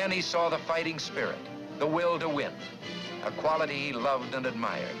field. Again, he saw the fighting spirit, the will to win, a quality he loved and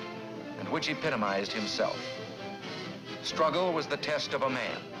admired, and which epitomized himself. Struggle was the test of a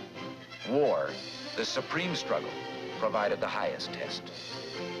man, War, the supreme struggle, provided the highest test.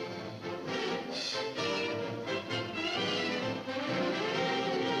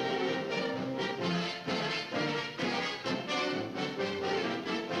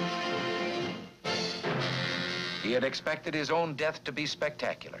 He had expected his own death to be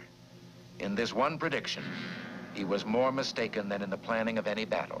spectacular. In this one prediction, he was more mistaken than in the planning of any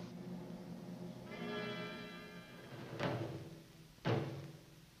battle.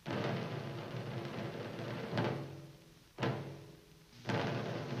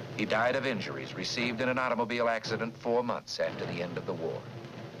 He died of injuries received in an automobile accident 4 months after the end of the war.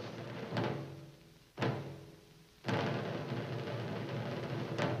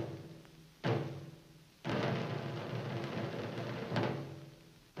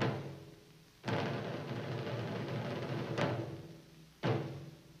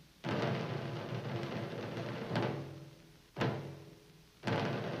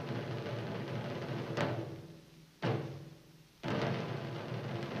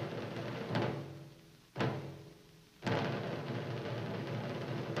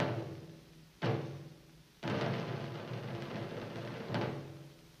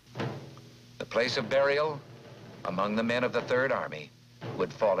 Place of burial among the men of the Third Army who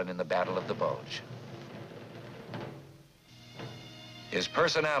had fallen in the Battle of the Bulge. His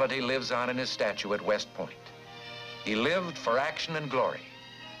personality lives on in his statue at West Point. He lived for action and glory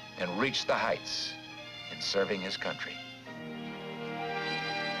and reached the heights in serving his country.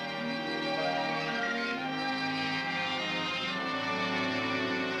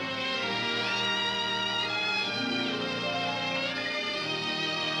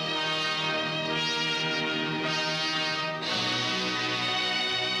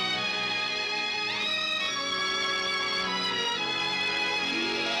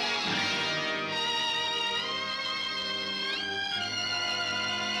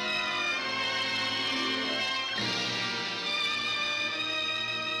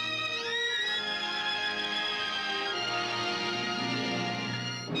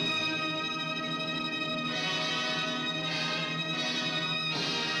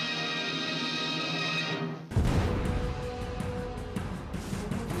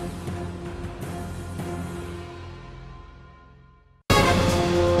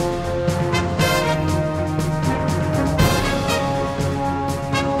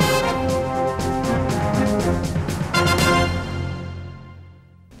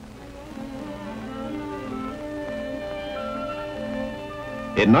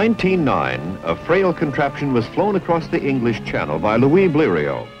 In 1909, a frail contraption was flown across the English Channel by Louis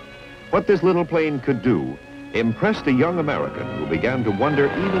Blériot. What this little plane could do impressed a young American who began to wonder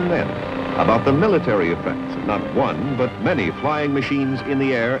even then about the military effects of not one, but many flying machines in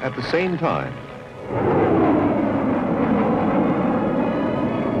the air at the same time.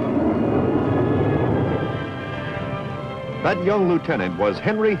 That young lieutenant was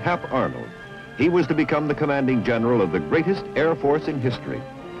Henry Hap Arnold. He was to become the commanding general of the greatest air force in history.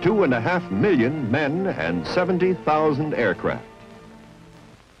 2.5 million men and 70,000 aircraft.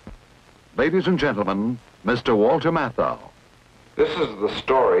 Ladies and gentlemen, Mr. Walter Matthau. This is the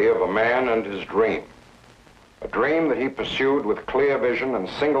story of a man and his dream. A dream that he pursued with clear vision and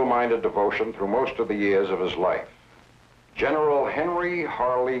single-minded devotion through most of the years of his life. General Henry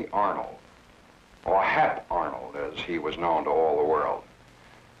Harley Arnold, or Hap Arnold as he was known to all the world,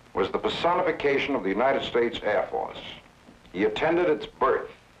 was the personification of the United States Air Force. He attended its birth.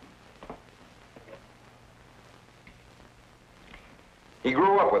 He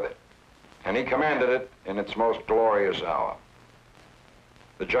grew up with it, and he commanded it in its most glorious hour.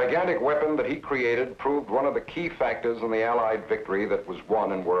 The gigantic weapon that he created proved one of the key factors in the Allied victory that was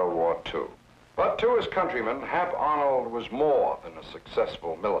won in World War II. But to his countrymen, Hap Arnold was more than a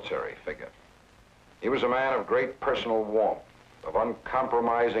successful military figure. He was a man of great personal warmth, of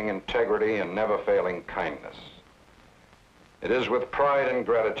uncompromising integrity and never-failing kindness. It is with pride and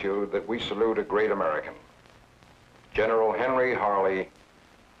gratitude that we salute a great American, General Henry Harley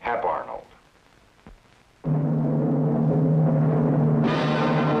Hap Arnold.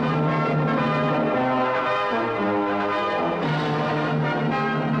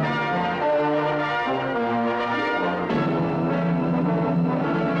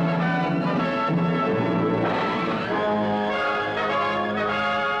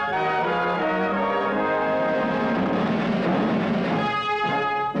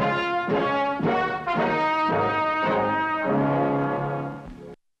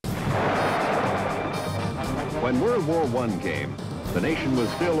 When World War I came, the nation was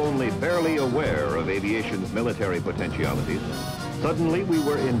still only barely aware of aviation's military potentialities. Suddenly, we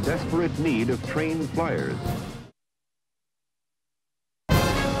were in desperate need of trained flyers.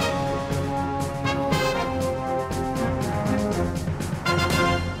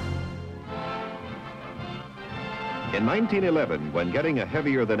 In 1911, when getting a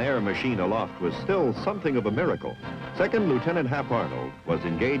heavier-than-air machine aloft was still something of a miracle, Second Lieutenant Hap Arnold was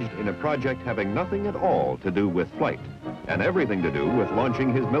engaged in a project having nothing at all to do with flight and everything to do with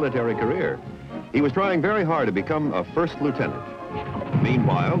launching his military career. He was trying very hard to become a first lieutenant.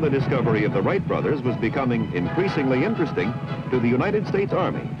 Meanwhile, the discovery of the Wright brothers was becoming increasingly interesting to the United States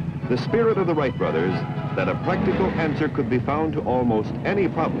Army. The spirit of the Wright brothers, that a practical answer could be found to almost any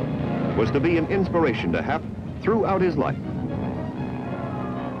problem, was to be an inspiration to Hap throughout his life.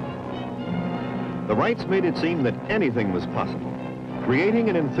 The Wrights made it seem that anything was possible, creating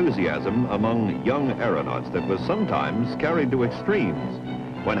an enthusiasm among young aeronauts that was sometimes carried to extremes.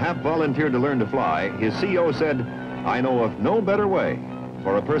 When Hap volunteered to learn to fly, his CO said, "I know of no better way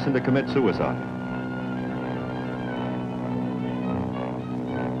for a person to commit suicide."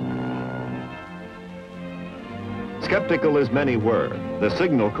 Skeptical as many were, the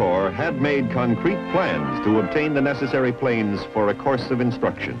Signal Corps had made concrete plans to obtain the necessary planes for a course of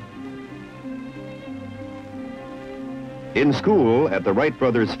instruction. In school at the Wright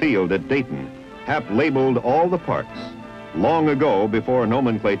Brothers Field at Dayton, Hap labeled all the parts. Long ago, before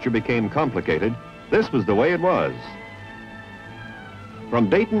nomenclature became complicated, this was the way it was. From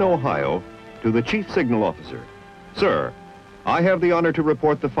Dayton, Ohio, to the Chief Signal Officer. "Sir, I have the honor to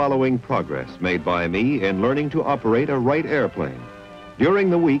report the following progress made by me in learning to operate a Wright airplane. During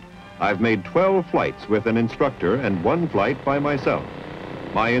the week, I've made 12 flights with an instructor and 1 flight by myself.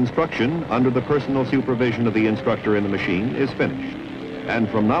 My instruction, under the personal supervision of the instructor in the machine, is finished. And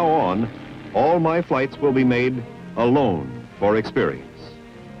from now on, all my flights will be made alone for experience.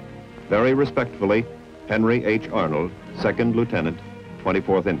 Very respectfully, Henry H. Arnold, 2nd Lieutenant,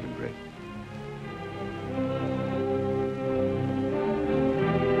 24th Infantry."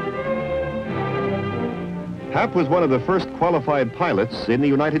 Hap was one of the first qualified pilots in the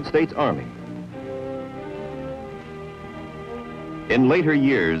United States Army. In later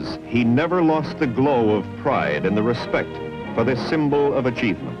years, he never lost the glow of pride and the respect for this symbol of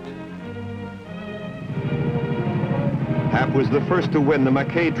achievement. Hap was the first to win the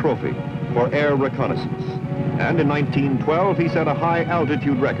Mackay Trophy for air reconnaissance. And in 1912, he set a high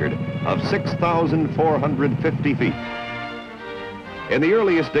altitude record of 6,450 feet. In the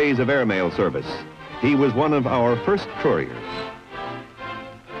earliest days of airmail service, he was one of our first couriers.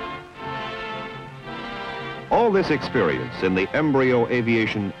 All this experience in the embryo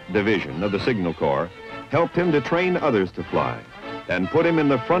aviation division of the Signal Corps helped him to train others to fly and put him in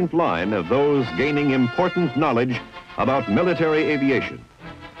the front line of those gaining important knowledge about military aviation.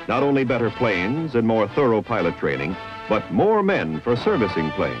 Not only better planes and more thorough pilot training, but more men for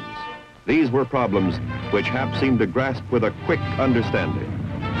servicing planes. These were problems which Hap seemed to grasp with a quick understanding.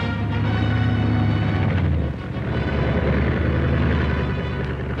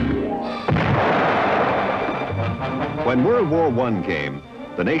 When World War I came,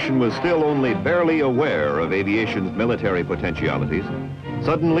 the nation was still only barely aware of aviation's military potentialities.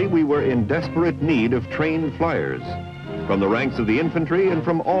 Suddenly, we were in desperate need of trained flyers. From the ranks of the infantry and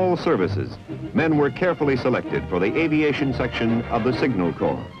from all services, men were carefully selected for the aviation section of the Signal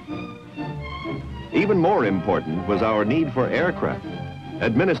Corps. Even more important was our need for aircraft.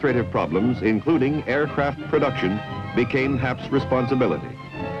 Administrative problems, including aircraft production, became Hap's responsibility.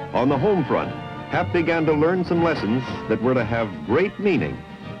 On the home front, Hap began to learn some lessons that were to have great meaning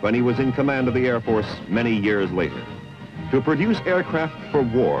when he was in command of the Air Force many years later. To produce aircraft for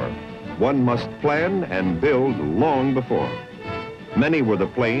war, one must plan and build long before. Many were the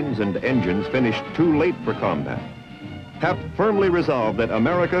planes and engines finished too late for combat. Hap firmly resolved that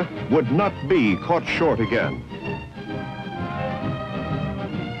America would not be caught short again.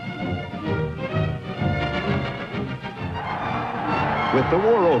 With the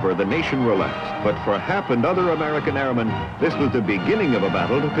war over, the nation relaxed, but for Hap and other American airmen, this was the beginning of a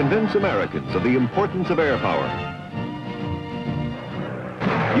battle to convince Americans of the importance of air power.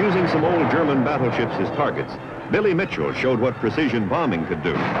 Using some old German battleships as targets, Billy Mitchell showed what precision bombing could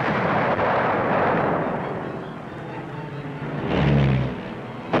do.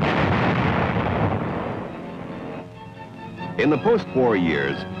 In the post-war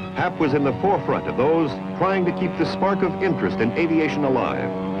years, Hap was in the forefront of those trying to keep the spark of interest in aviation alive.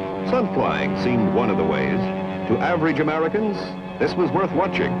 Stunt flying seemed one of the ways. To average Americans, this was worth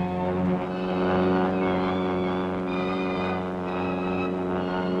watching.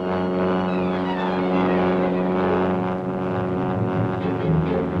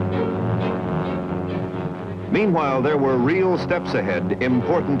 Meanwhile, there were real steps ahead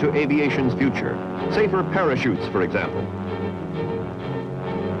important to aviation's future. Safer parachutes, for example.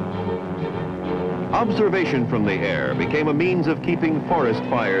 Observation from the air became a means of keeping forest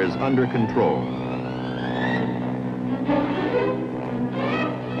fires under control.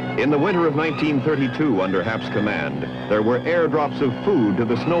 In the winter of 1932, under Hap's command, there were airdrops of food to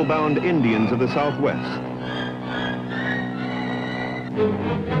the snowbound Indians of the Southwest.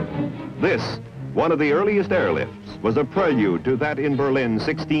 This, one of the earliest airlifts, was a prelude to that in Berlin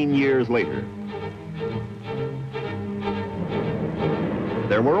 16 years later.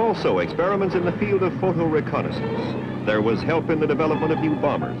 There were also experiments in the field of photo reconnaissance. There was help in the development of new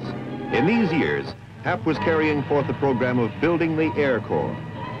bombers. In these years, Hap was carrying forth the program of building the Air Corps.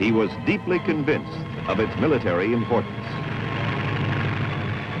 He was deeply convinced of its military importance.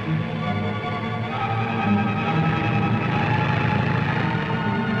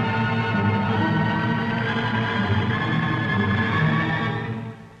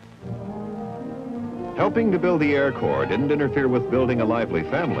 Helping to build the Air Corps didn't interfere with building a lively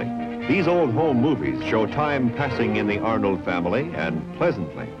family. These old home movies show time passing in the Arnold family, and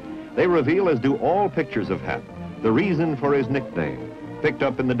pleasantly. They reveal, as do all pictures of Hap, the reason for his nickname, picked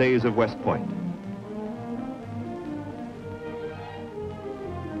up in the days of West Point.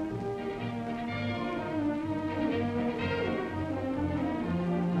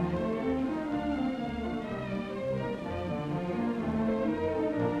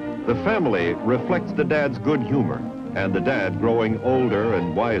 The family reflects the dad's good humor, and the dad, growing older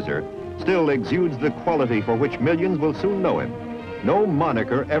and wiser, still exudes the quality for which millions will soon know him. No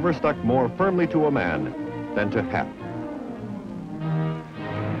moniker ever stuck more firmly to a man than to Hap.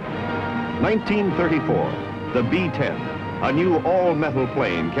 1934, the B-10, a new all-metal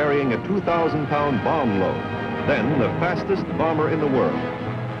plane carrying a 2,000-pound bomb load, then the fastest bomber in the world.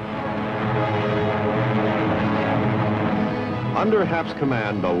 Under Hap's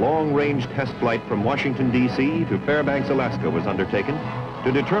command, a long-range test flight from Washington, D.C. to Fairbanks, Alaska was undertaken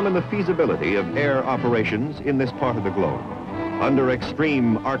to determine the feasibility of air operations in this part of the globe. Under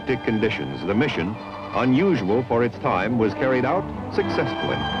extreme Arctic conditions, the mission, unusual for its time, was carried out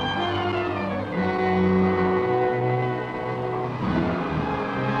successfully.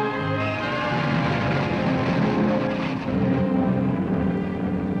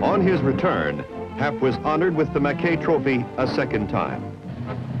 On his return, Hap was honored with the Mackay Trophy a second time.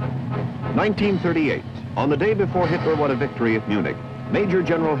 1938, on the day before Hitler won a victory at Munich, Major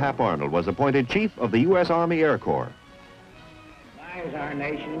General Hap Arnold was appointed Chief of the U.S. Army Air Corps. Advise our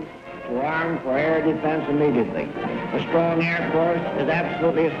nation to arm for air defense immediately. A strong Air Force is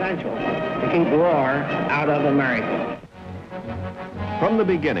absolutely essential to keep war out of America. From the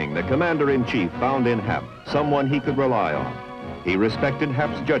beginning, the Commander-in-Chief found in Hap someone he could rely on. He respected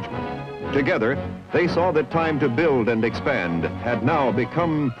Hap's judgment. Together, they saw that time to build and expand had now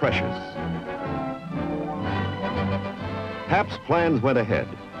become precious. Hap's plans went ahead.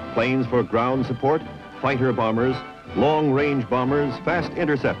 Planes for ground support, fighter bombers, long-range bombers, fast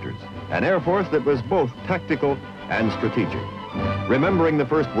interceptors, an Air Force that was both tactical and strategic. Remembering the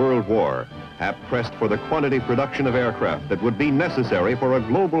First World War, Hap pressed for the quantity production of aircraft that would be necessary for a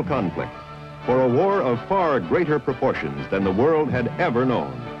global conflict, for a war of far greater proportions than the world had ever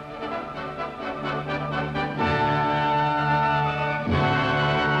known.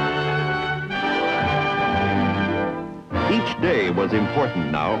 Each day was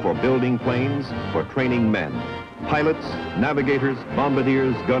important now for building planes, for training men, pilots, navigators,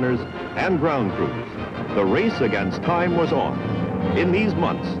 bombardiers, gunners, and ground crews. The race against time was on. In these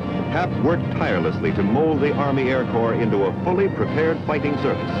months, Hap worked tirelessly to mold the Army Air Corps into a fully prepared fighting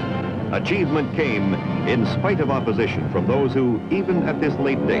service. Achievement came in spite of opposition from those who, even at this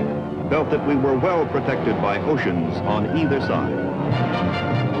late date, felt that we were well protected by oceans on either side.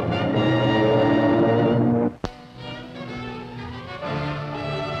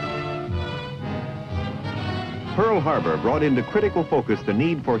 Pearl Harbor brought into critical focus the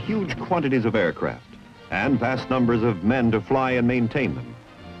need for huge quantities of aircraft and vast numbers of men to fly and maintain them.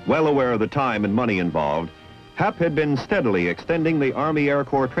 Well aware of the time and money involved, Hap had been steadily extending the Army Air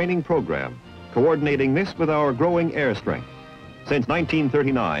Corps training program, coordinating this with our growing air strength. Since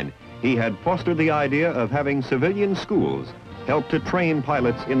 1939, he had fostered the idea of having civilian schools help to train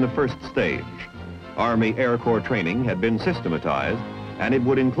pilots in the first stage. Army Air Corps training had been systematized, and it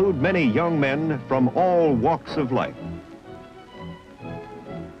would include many young men from all walks of life.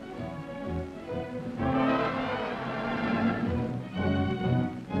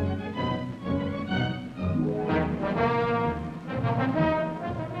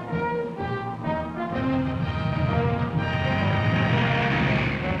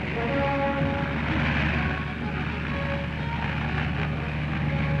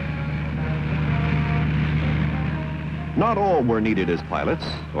 Not all were needed as pilots,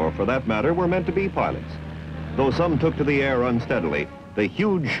 or for that matter, were meant to be pilots. Though some took to the air unsteadily, the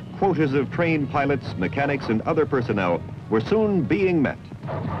huge quotas of trained pilots, mechanics, and other personnel were soon being met.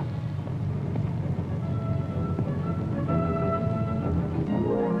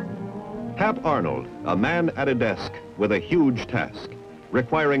 Hap Arnold, a man at a desk with a huge task,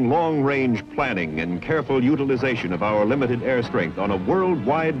 requiring long-range planning and careful utilization of our limited air strength on a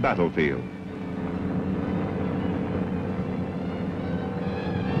worldwide battlefield.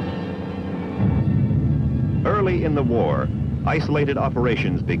 Early in the war, isolated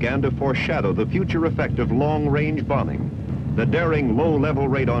operations began to foreshadow the future effect of long-range bombing. The daring low-level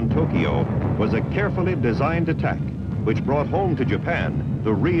raid on Tokyo was a carefully designed attack which brought home to Japan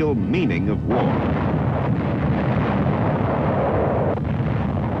the real meaning of war.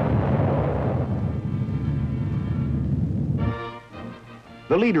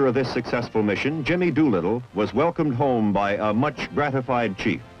 The leader of this successful mission, Jimmy Doolittle, was welcomed home by a much gratified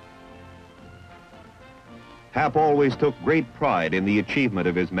chief. Hap always took great pride in the achievement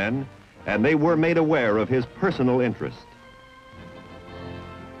of his men, and they were made aware of his personal interest.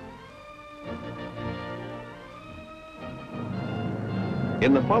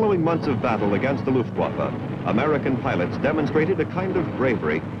 In the following months of battle against the Luftwaffe, American pilots demonstrated a kind of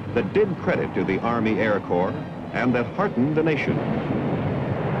bravery that did credit to the Army Air Corps and that heartened the nation.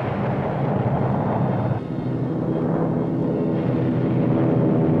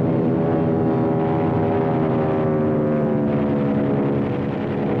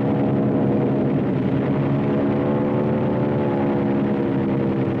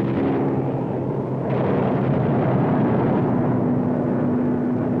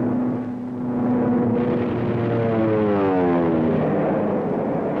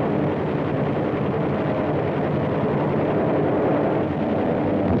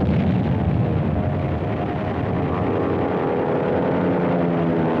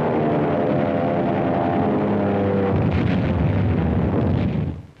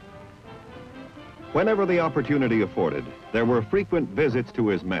 Whenever the opportunity afforded, there were frequent visits to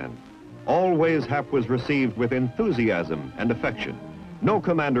his men. Always Hap was received with enthusiasm and affection. No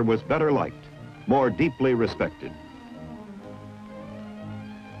commander was better liked, more deeply respected.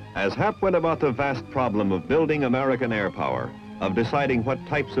 As Hap went about the vast problem of building American air power, of deciding what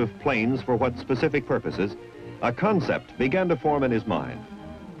types of planes for what specific purposes, a concept began to form in his mind.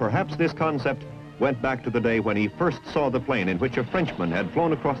 Perhaps this concept went back to the day when he first saw the plane in which a Frenchman had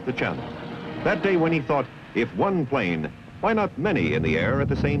flown across the channel. That day when he thought, if one plane, why not many in the air at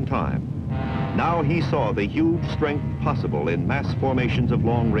the same time? Now he saw the huge strength possible in mass formations of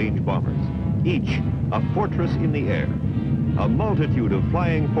long-range bombers, each a fortress in the air, a multitude of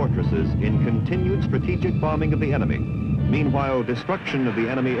flying fortresses in continued strategic bombing of the enemy. Meanwhile, destruction of the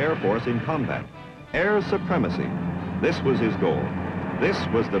enemy air force in combat, air supremacy. This was his goal. This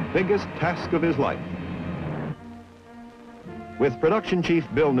was the biggest task of his life. With production chief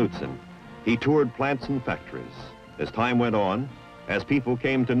Bill Knutson, he toured plants and factories. As time went on, as people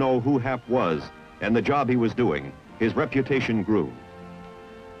came to know who Hap was and the job he was doing, his reputation grew.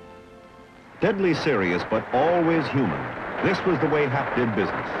 Deadly serious, but always human. This was the way Hap did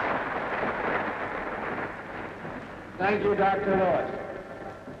business. Thank you, Dr. Lewis.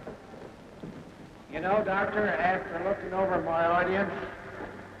 You know, Doctor, after looking over my audience,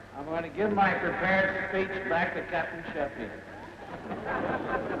 I'm going to give my prepared speech back to Captain Sheffield.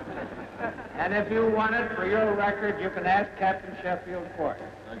 And if you want it for your record, you can ask Captain Sheffield for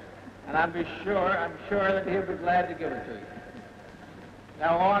it. And I'm sure that he'll be glad to give it to you.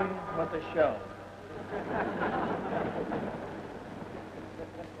 Now on with the show.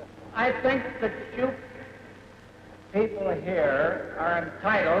 I think that you people here are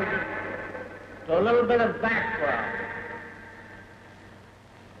entitled to a little bit of background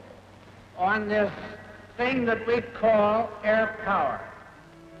on this thing that we call air power.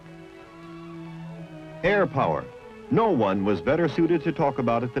 Air power. No one was better suited to talk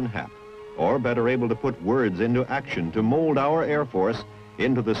about it than Hap, or better able to put words into action to mold our Air Force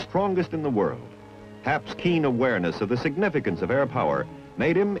into the strongest in the world. Hap's keen awareness of the significance of air power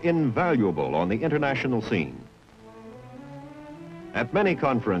made him invaluable on the international scene. At many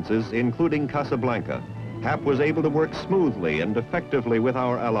conferences, including Casablanca, Hap was able to work smoothly and effectively with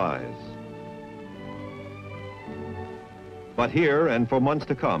our allies. But here, and for months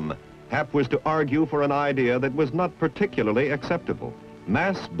to come, Hap was to argue for an idea that was not particularly acceptable: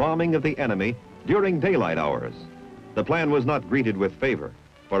 mass bombing of the enemy during daylight hours. The plan was not greeted with favor,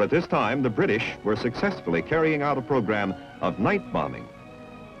 for at this time the British were successfully carrying out a program of night bombing.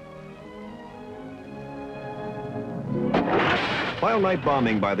 While night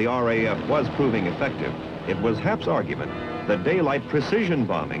bombing by the RAF was proving effective, it was Hap's argument that daylight precision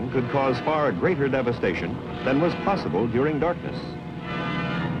bombing could cause far greater devastation than was possible during darkness.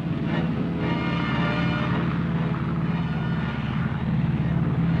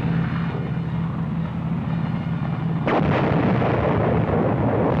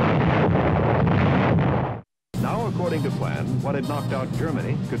 had knocked out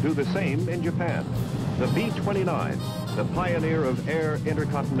Germany could do the same in Japan. The B-29, the pioneer of air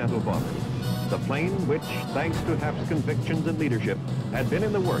intercontinental bombers, the plane which, thanks to Hap's convictions and leadership, had been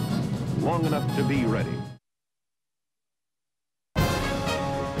in the works long enough to be ready.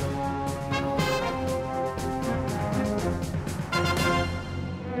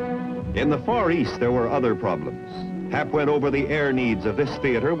 In the Far East, there were other problems. Hap went over the air needs of this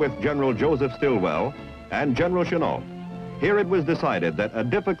theater with General Joseph Stilwell and General Chennault. Here it was decided that a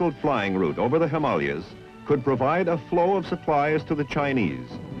difficult flying route over the Himalayas could provide a flow of supplies to the Chinese.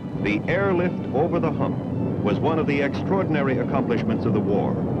 The airlift over the hump was one of the extraordinary accomplishments of the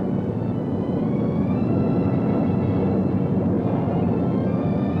war.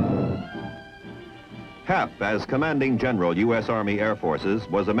 Hap, as commanding general, U.S. Army Air Forces,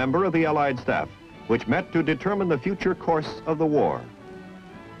 was a member of the Allied staff, which met to determine the future course of the war.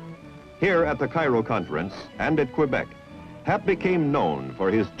 Here at the Cairo Conference and at Quebec, Hap became known for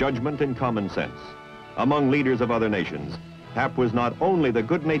his judgment and common sense. Among leaders of other nations, Hap was not only the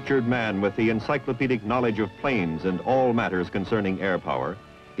good-natured man with the encyclopedic knowledge of planes and all matters concerning air power,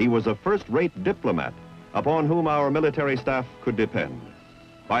 he was a first-rate diplomat upon whom our military staff could depend.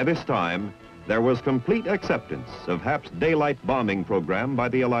 By this time, there was complete acceptance of Hap's daylight bombing program by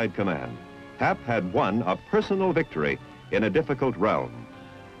the Allied command. Hap had won a personal victory in a difficult realm.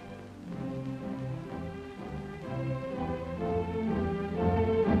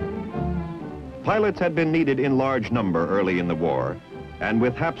 Pilots had been needed in large number early in the war, and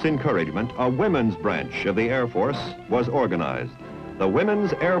with Hap's encouragement, a women's branch of the Air Force was organized. The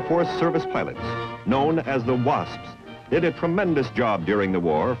Women's Air Force Service Pilots, known as the WASPs, did a tremendous job during the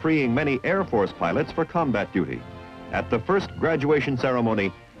war, freeing many Air Force pilots for combat duty. At the first graduation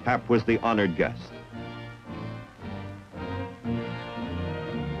ceremony, Hap was the honored guest.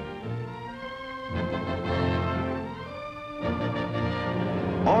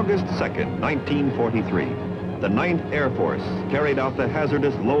 August 2nd, 1943, the 9th Air Force carried out the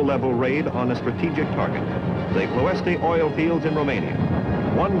hazardous low-level raid on a strategic target, the Ploiești oil fields in Romania.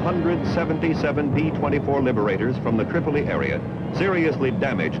 177 P-24 Liberators from the Tripoli area seriously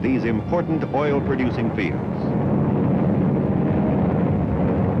damaged these important oil-producing fields.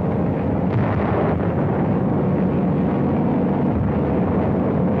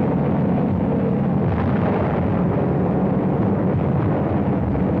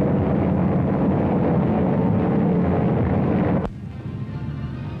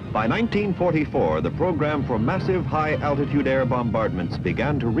 By 1944, the program for massive high-altitude air bombardments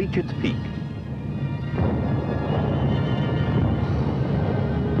began to reach its peak.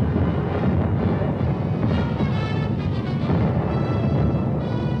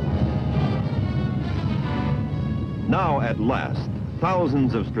 Now, at last,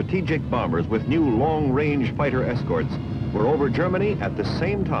 thousands of strategic bombers with new long-range fighter escorts were over Germany at the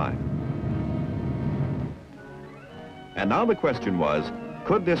same time. And now the question was,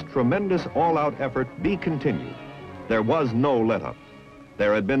 could this tremendous all-out effort be continued? There was no let-up.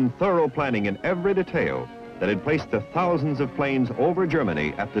 There had been thorough planning in every detail that had placed the thousands of planes over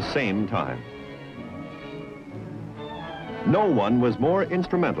Germany at the same time. No one was more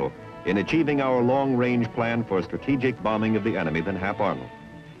instrumental in achieving our long-range plan for strategic bombing of the enemy than Hap Arnold.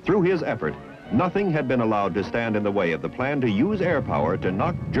 Through his effort, nothing had been allowed to stand in the way of the plan to use air power to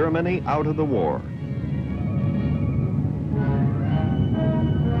knock Germany out of the war.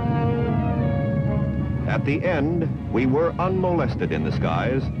 At the end, we were unmolested in the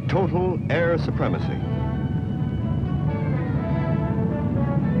skies, total air supremacy.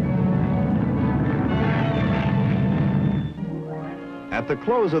 At the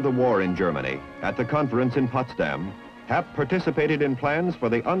close of the war in Germany, at the conference in Potsdam, Hap participated in plans for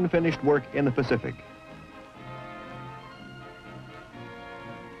the unfinished work in the Pacific.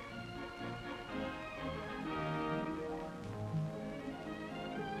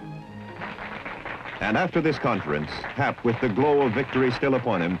 And after this conference, Hap, with the glow of victory still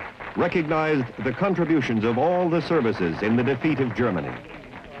upon him, recognized the contributions of all the services in the defeat of Germany.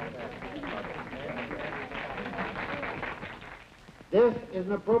 This is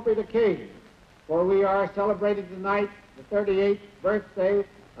an appropriate occasion, for we are celebrating tonight the 38th birthday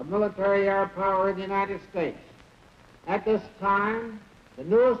of military air power in the United States. At this time, the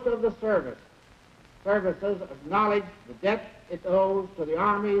newest of the services acknowledge the debt it owes to the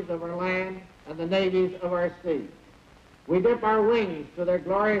armies of our land and the navies of our sea. We dip our wings to their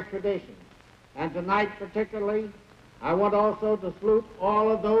glorious traditions, and tonight particularly, I want also to salute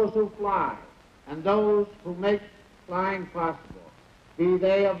all of those who fly and those who make flying possible, be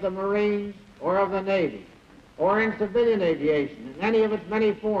they of the Marines or of the Navy, or in civilian aviation in any of its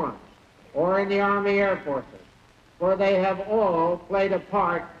many forms, or in the Army Air Forces, for they have all played a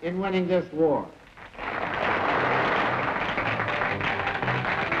part in winning this war.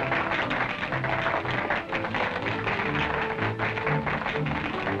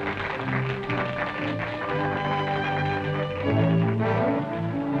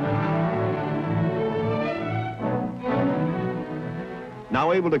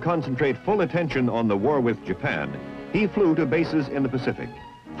 Now able to concentrate full attention on the war with Japan, he flew to bases in the Pacific.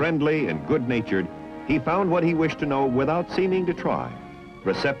 Friendly and good-natured, he found what he wished to know without seeming to try.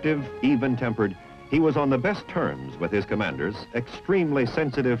 Receptive, even-tempered, he was on the best terms with his commanders, extremely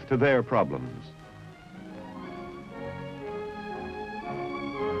sensitive to their problems.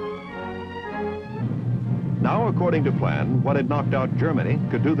 Now, according to plan, what had knocked out Germany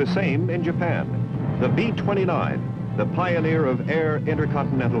could do the same in Japan. The B-29, the pioneer of air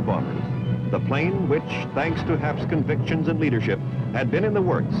intercontinental bombers. The plane which, thanks to Hap's convictions and leadership, had been in the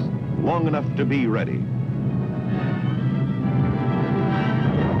works long enough to be ready.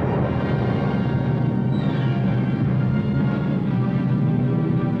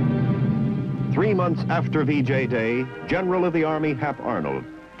 Three months after VJ Day, General of the Army Hap Arnold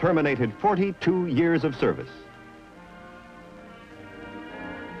terminated 42 years of service.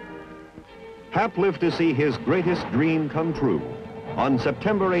 Hap lived to see his greatest dream come true. On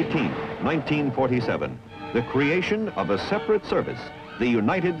September 18, 1947, the creation of a separate service, the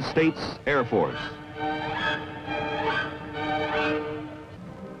United States Air Force.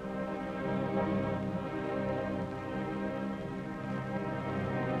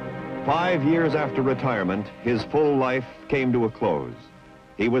 Five years after retirement, his full life came to a close.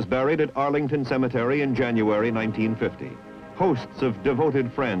 He was buried at Arlington Cemetery in January 1950. Hosts of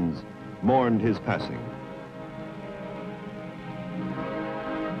devoted friends mourned his passing.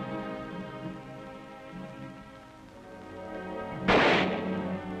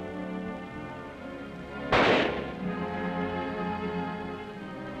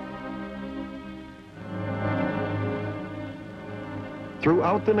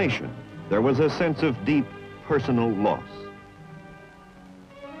 Throughout the nation, there was a sense of deep personal loss.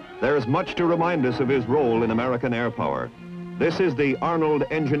 There is much to remind us of his role in American air power. This is the Arnold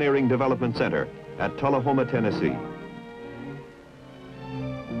Engineering Development Center at Tullahoma, Tennessee.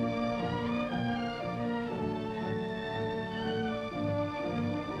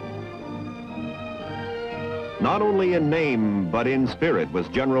 Not only in name, but in spirit was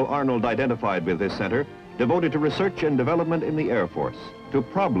General Arnold identified with this center, devoted to research and development in the Air Force, to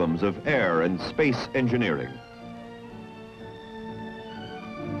problems of air and space engineering.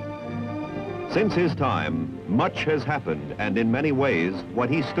 Since his time, much has happened, and in many ways, what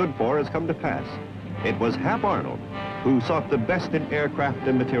he stood for has come to pass. It was Hap Arnold who sought the best in aircraft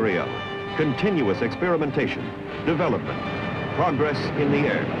and materiel, continuous experimentation, development, progress in the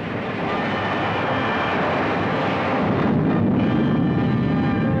air.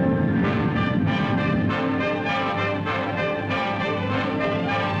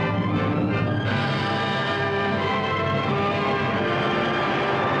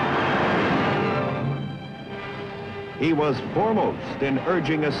 He was foremost in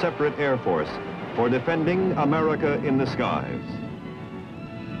urging a separate Air Force for defending America in the skies.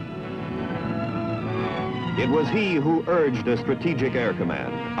 It was he who urged a strategic air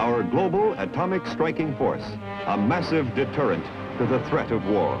command, our global atomic striking force, a massive deterrent to the threat of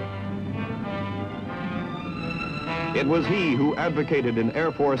war. It was he who advocated an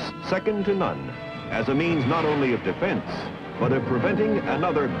Air Force second to none as a means not only of defense, but of preventing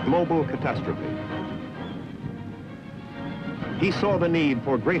another global catastrophe. He saw the need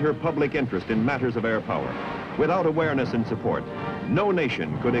for greater public interest in matters of air power. Without awareness and support, no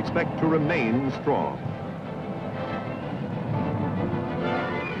nation could expect to remain strong.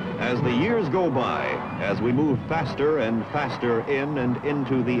 As the years go by, as we move faster and faster in and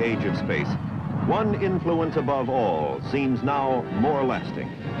into the age of space, one influence above all seems now more lasting.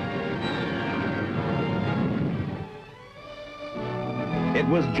 It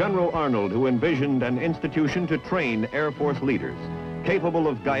was General Arnold who envisioned an institution to train Air Force leaders, capable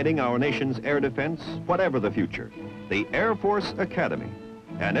of guiding our nation's air defense, whatever the future, the Air Force Academy.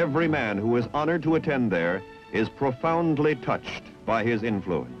 And every man who is honored to attend there is profoundly touched by his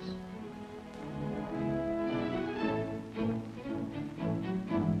influence.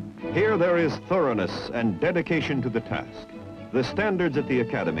 Here there is thoroughness and dedication to the task. The standards at the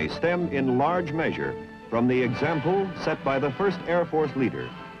Academy stem in large measure from the example set by the first Air Force leader,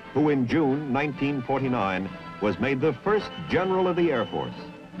 who in June 1949 was made the first General of the Air Force.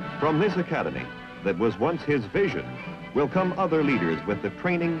 From this academy, that was once his vision, will come other leaders with the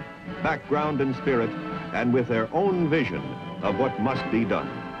training, background, and spirit, and with their own vision of what must be done.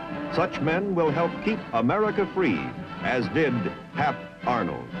 Such men will help keep America free, as did Hap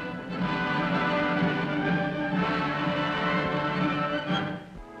Arnold.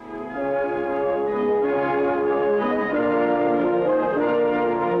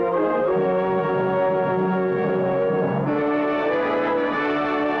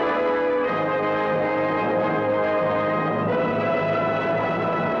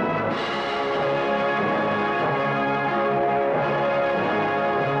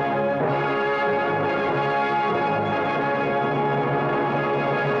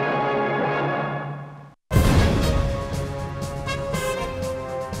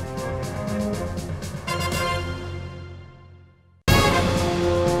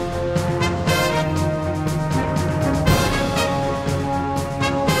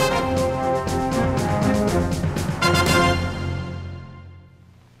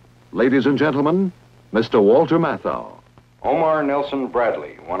 Ladies and gentlemen, Mr. Walter Matthau. Omar Nelson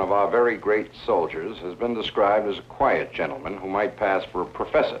Bradley, one of our very great soldiers, has been described as a quiet gentleman who might pass for a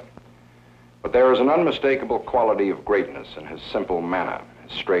professor. But there is an unmistakable quality of greatness in his simple manner,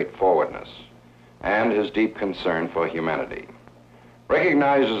 his straightforwardness, and his deep concern for humanity.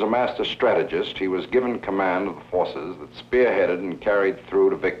 Recognized as a master strategist, he was given command of the forces that spearheaded and carried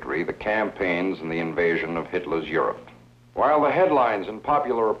through to victory the campaigns and the invasion of Hitler's Europe. While the headlines and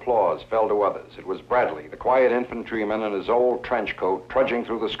popular applause fell to others, it was Bradley, the quiet infantryman in his old trench coat, trudging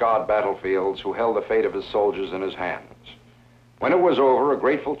through the scarred battlefields, who held the fate of his soldiers in his hands. When it was over, a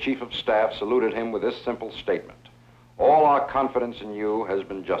grateful chief of staff saluted him with this simple statement: "All our confidence in you has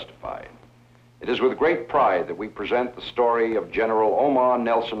been justified." It is with great pride that we present the story of General Omar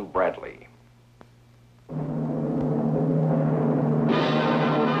Nelson Bradley.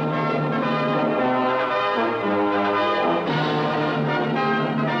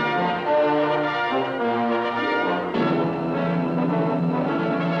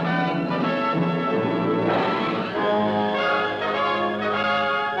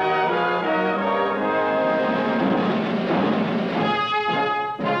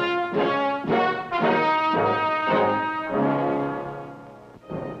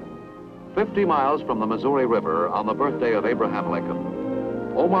 "50 miles from the Missouri River on the birthday of Abraham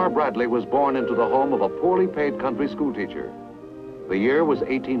Lincoln, Omar Bradley was born into the home of a poorly paid country schoolteacher. The year was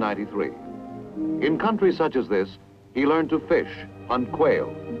 1893. In country such as this, he learned to fish, hunt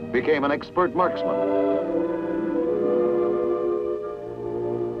quail, became an expert marksman.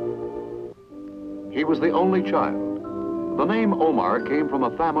 He was the only child. The name Omar came from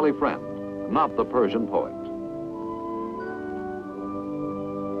a family friend, not the Persian poet.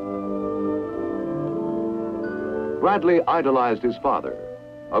 Bradley idolized his father,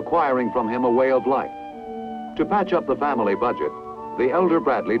 acquiring from him a way of life. To patch up the family budget, the elder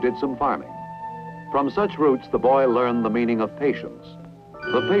Bradley did some farming. From such roots, the boy learned the meaning of patience,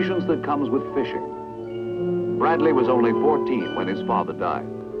 the patience that comes with fishing. Bradley was only 14 when his father died.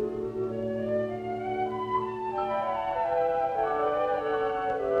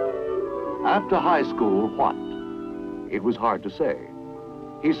 After high school, what? It was hard to say.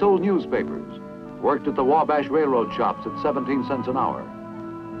 He sold newspapers, worked at the Wabash Railroad shops at 17 cents an hour.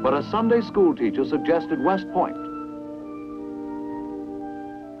 But a Sunday school teacher suggested West Point.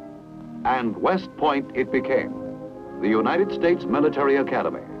 And West Point it became, the United States Military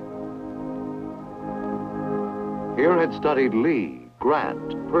Academy. Here had studied Lee,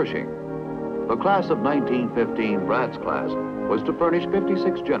 Grant, Pershing. The class of 1915, Brad's class, was to furnish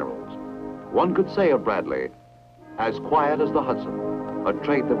 56 generals. One could say of Bradley, as quiet as the Hudson, a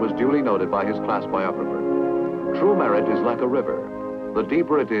trait that was duly noted by his class biographer. True merit is like a river. The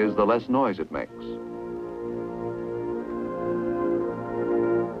deeper it is, the less noise it makes.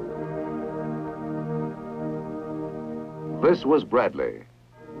 This was Bradley.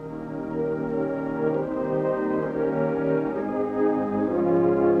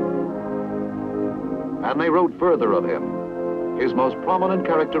 And they wrote further of him. His most prominent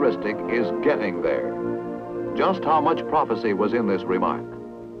characteristic is getting there. Just how much prophecy was in this remark?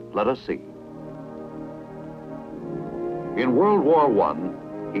 Let us see. In World War I,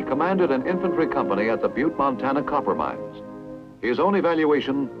 he commanded an infantry company at the Butte, Montana copper mines. His own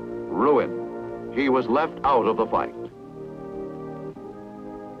evaluation, ruin. He was left out of the fight.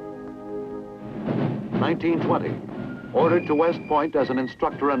 1920, ordered to West Point as an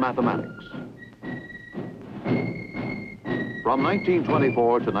instructor in mathematics. From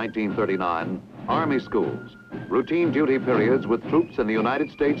 1924 to 1939, Army schools, routine duty periods with troops in the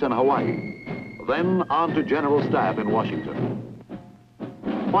United States and Hawaii, then on to General Staff in Washington.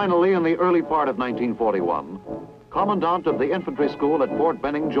 Finally, in the early part of 1941, Commandant of the Infantry School at Fort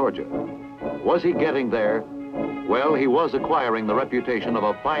Benning, Georgia. Was he getting there? Well, he was acquiring the reputation of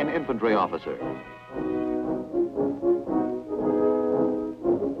a fine infantry officer.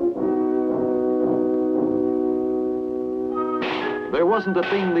 There wasn't a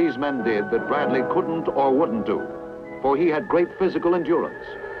thing these men did that Bradley couldn't or wouldn't do, for he had great physical endurance.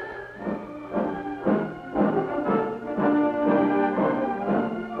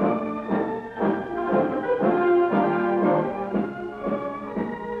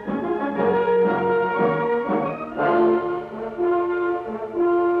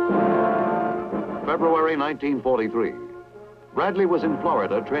 February 1943. Bradley was in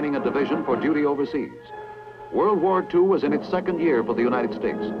Florida training a division for duty overseas. World War II was in its second year for the United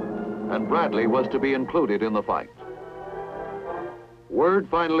States, and Bradley was to be included in the fight. Word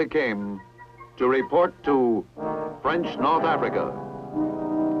finally came to report to French North Africa.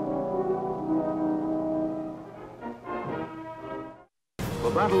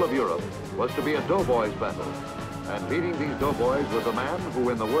 The Battle of Europe was to be a doughboys battle, and leading these doughboys was a man who,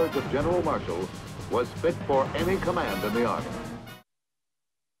 in the words of General Marshall, was fit for any command in the Army.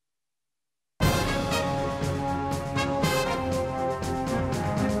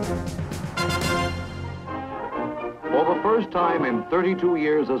 For the first time in 32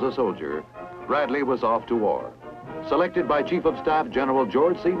 years as a soldier, Bradley was off to war, selected by Chief of Staff General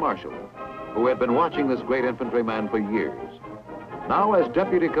George C. Marshall, who had been watching this great infantryman for years. Now, as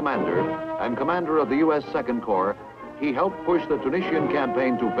Deputy Commander and Commander of the U.S. Second Corps, he helped push the Tunisian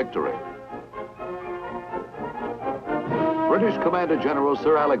campaign to victory. British Commander General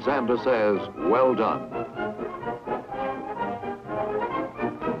Sir Alexander says, "Well done."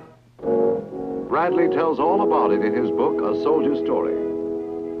 Bradley tells all about it in his book, A Soldier's Story.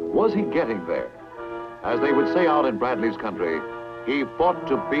 Was he getting there? As they would say out in Bradley's country, he fought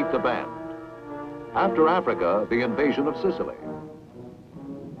to beat the band. After Africa, the invasion of Sicily.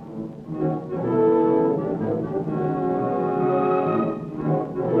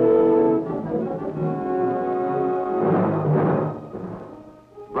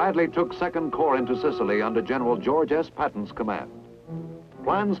 Bradley took Second Corps into Sicily under General George S. Patton's command.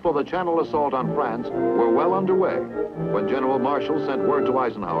 Plans for the Channel assault on France were well underway when General Marshall sent word to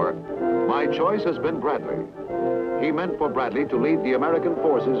Eisenhower, "My choice has been Bradley." He meant for Bradley to lead the American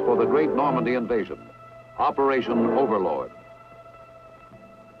forces for the great Normandy invasion, Operation Overlord.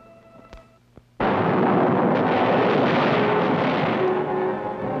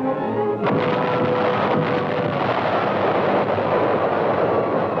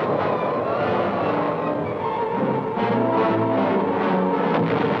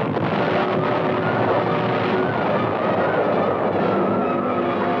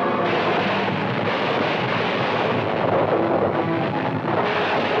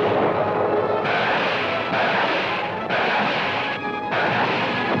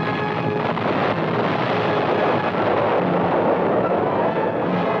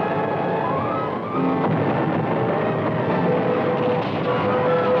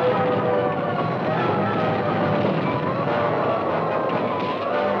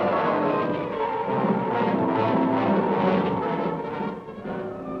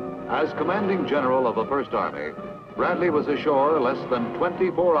 As commanding general of the First Army, Bradley was ashore less than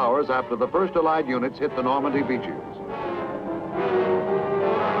 24 hours after the first Allied units hit the Normandy beaches.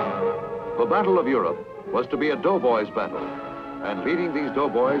 The Battle of Europe was to be a doughboys battle, and leading these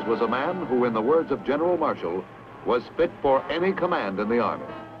doughboys was a man who, in the words of General Marshall, was fit for any command in the Army.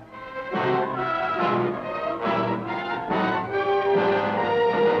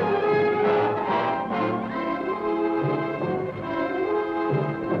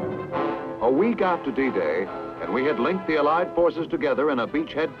 A week after D-Day, and we had linked the Allied forces together in a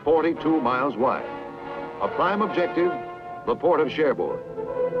beachhead 42 miles wide. A prime objective, the port of Cherbourg.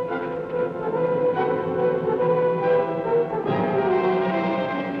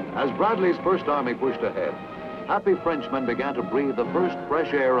 As Bradley's First Army pushed ahead, happy Frenchmen began to breathe the first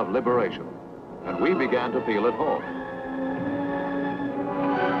fresh air of liberation, and we began to feel at home.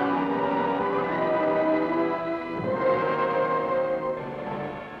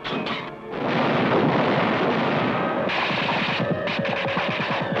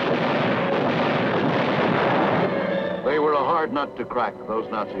 They were a hard nut to crack, those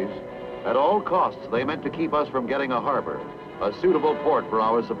Nazis. At all costs, they meant to keep us from getting a harbor, a suitable port for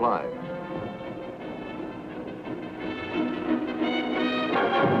our supplies.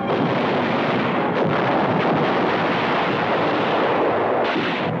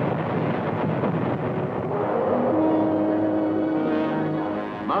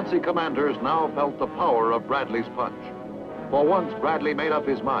 Nazi commanders now felt the power of Bradley's punch. For once Bradley made up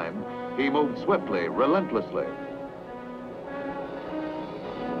his mind, he moved swiftly, relentlessly.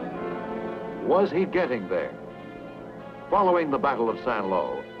 Was he getting there? Following the Battle of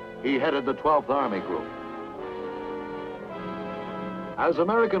Saint-Lô, he headed the 12th Army Group. As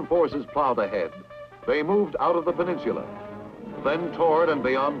American forces plowed ahead, they moved out of the peninsula, then toward and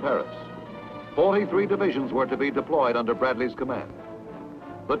beyond Paris. 43 divisions were to be deployed under Bradley's command.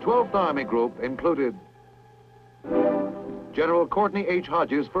 The 12th Army Group included General Courtney H.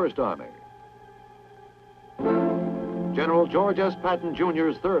 Hodges' 1st Army, General George S. Patton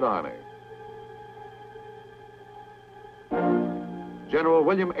Jr.'s 3rd Army, General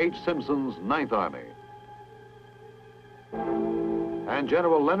William H. Simpson's 9th Army, and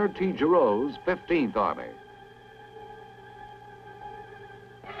General Leonard T. Giroux' 15th Army.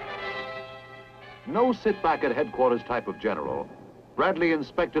 No sit-back at headquarters type of general, Bradley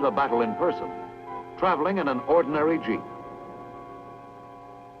inspected a battle in person, traveling in an ordinary Jeep.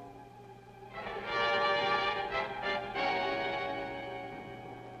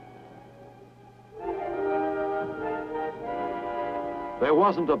 There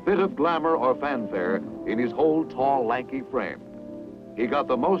wasn't a bit of glamour or fanfare in his whole tall, lanky frame. He got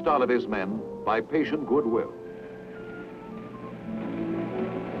the most out of his men by patient goodwill.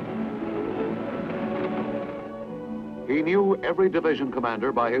 He knew every division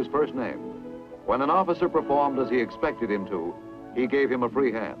commander by his first name. When an officer performed as he expected him to, he gave him a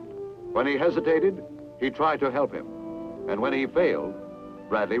free hand. When he hesitated, he tried to help him. And when he failed,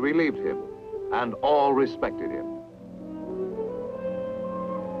 Bradley relieved him, and all respected him.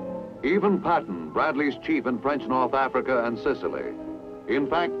 Even Patton, Bradley's chief in French North Africa and Sicily. In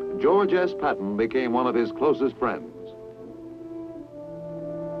fact, George S. Patton became one of his closest friends.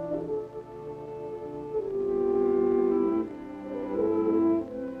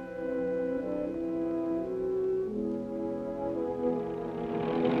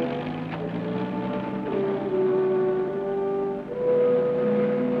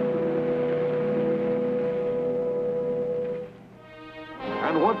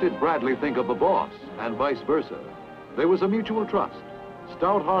 And what did Bradley think of the boss, and vice versa? There was a mutual trust.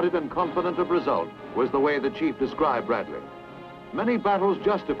 Stout-hearted and confident of result was the way the chief described Bradley. Many battles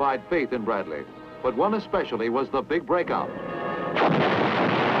justified faith in Bradley, but one especially was the big breakout.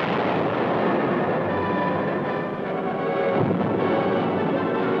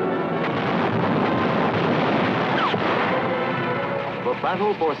 The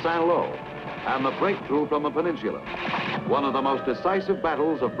battle for Saint-Lô and the breakthrough from the peninsula, one of the most decisive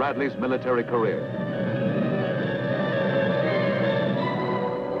battles of Bradley's military career.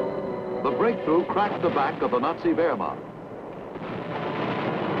 The breakthrough cracked the back of the Nazi Wehrmacht.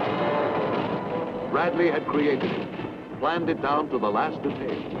 Bradley had created it, planned it down to the last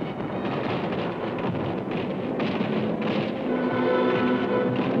detail.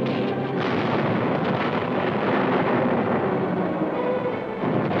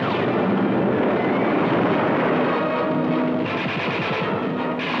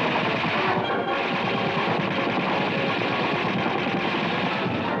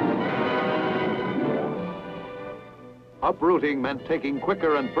 Uprooting meant taking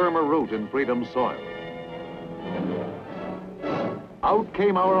quicker and firmer root in freedom's soil. Out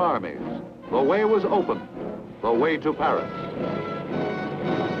came our armies. The way was open, the way to Paris.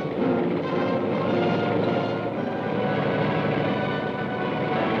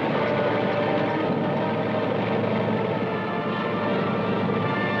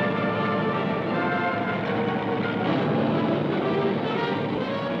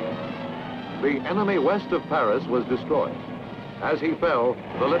 The enemy west of Paris was destroyed. As he fell,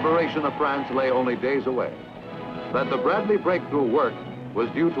 the liberation of France lay only days away. That the Bradley breakthrough worked was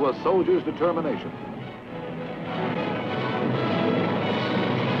due to a soldier's determination.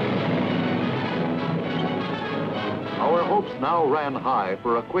 Our hopes now ran high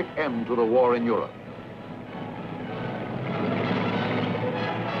for a quick end to the war in Europe.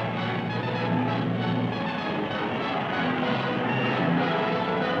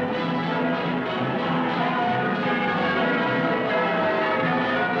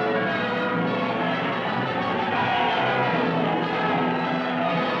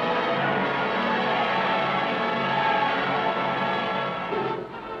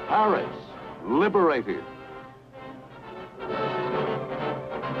 Paris, liberated.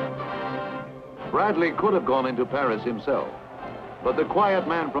 Bradley could have gone into Paris himself, but the quiet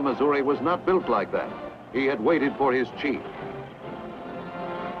man from Missouri was not built like that. He had waited for his chief.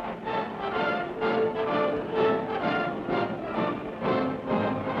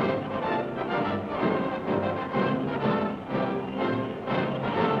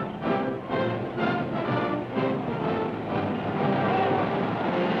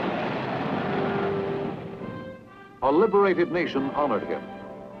 A liberated nation honored him.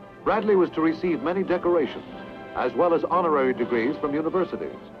 Bradley was to receive many decorations, as well as honorary degrees from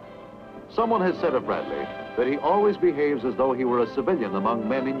universities. Someone has said of Bradley that he always behaves as though he were a civilian among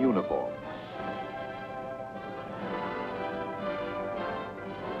men in uniform.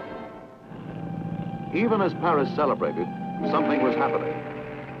 Even as Paris celebrated, something was happening.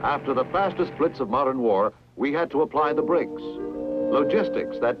 After the fastest blitz of modern war, we had to apply the brakes.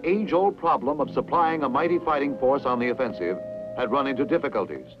 Logistics, that age-old problem of supplying a mighty fighting force on the offensive, had run into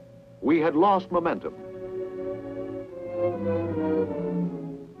difficulties. We had lost momentum.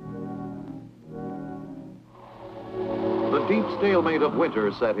 The deep stalemate of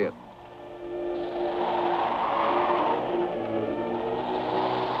winter set in.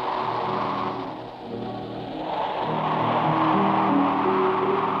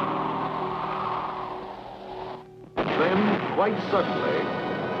 Then, quite suddenly,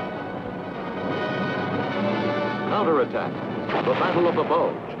 counterattack, the Battle of the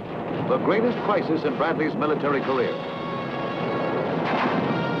Bulge, the greatest crisis in Bradley's military career.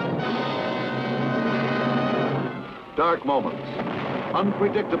 Dark moments,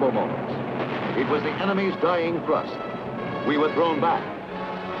 unpredictable moments. It was the enemy's dying thrust. We were thrown back.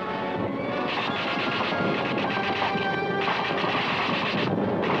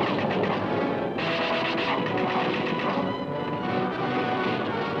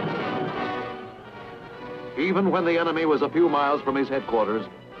 Even when the enemy was a few miles from his headquarters,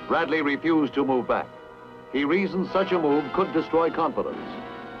 Bradley refused to move back. He reasoned such a move could destroy confidence.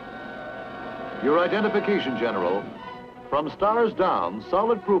 Your identification, General. From stars down,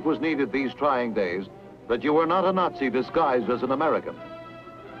 solid proof was needed these trying days that you were not a Nazi disguised as an American.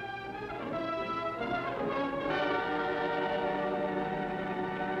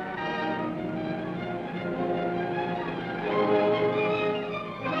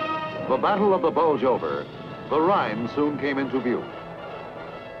 The Battle of the Bulge over, the Rhine soon came into view.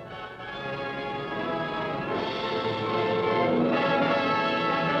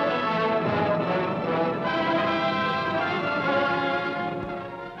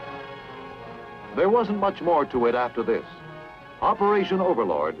 There wasn't much more to it after this. Operation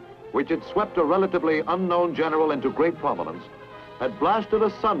Overlord, which had swept a relatively unknown general into great prominence, had blasted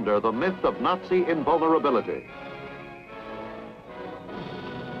asunder the myth of Nazi invulnerability.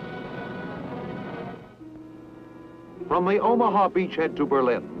 From the Omaha beachhead to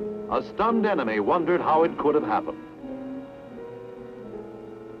Berlin, a stunned enemy wondered how it could have happened.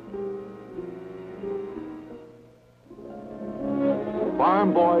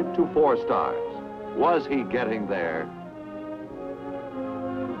 Farm boy to 4 stars. Was he getting there?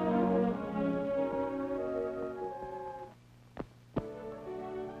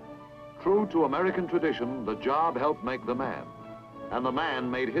 True to American tradition, the job helped make the man, and the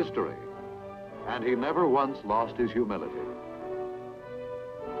man made history. And he never once lost his humility.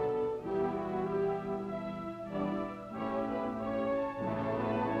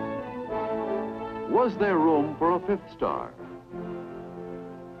 Was there room for a 5th star?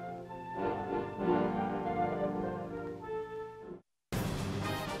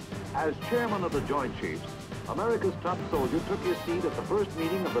 As chairman of the Joint Chiefs, America's top soldier took his seat at the first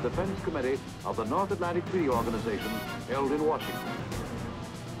meeting of the Defense Committee of the North Atlantic Treaty Organization held in Washington.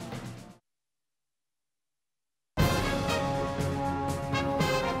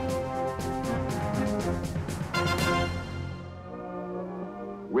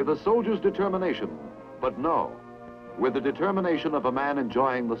 With a soldier's determination, but no, with the determination of a man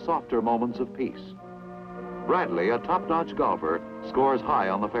enjoying the softer moments of peace. Bradley, a top-notch golfer, scores high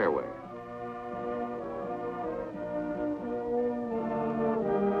on the fairway.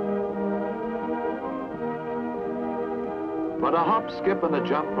 But a hop, skip, and a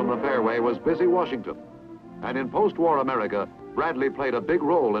jump from the fairway was busy Washington. And in post-war America, Bradley played a big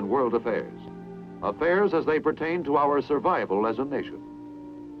role in world affairs. Affairs as they pertain to our survival as a nation.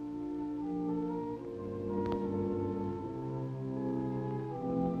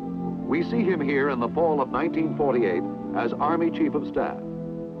 We see him here in the fall of 1948 as Army Chief of Staff.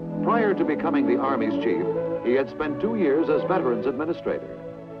 Prior to becoming the Army's chief, he had spent 2 years as Veterans Administrator.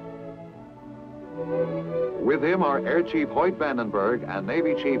 With him are Air Chief Hoyt Vandenberg and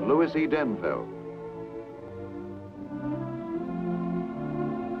Navy Chief Louis E. Denfeld.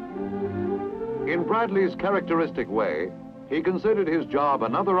 In Bradley's characteristic way, he considered his job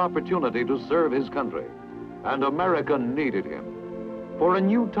another opportunity to serve his country, and America needed him. For a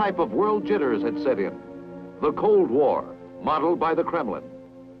new type of world jitters had set in, the Cold War, modeled by the Kremlin.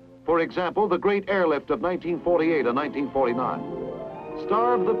 For example, the great airlift of 1948 and 1949.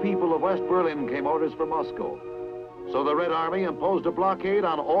 Starved the people of West Berlin came orders from Moscow. So the Red Army imposed a blockade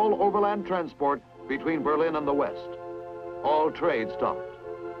on all overland transport between Berlin and the West. All trade stopped.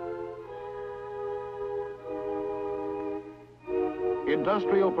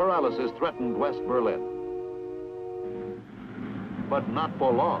 industrial paralysis threatened West Berlin. But not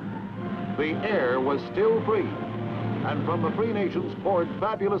for long. The air was still free, and from the free nations poured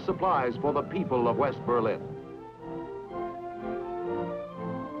fabulous supplies for the people of West Berlin.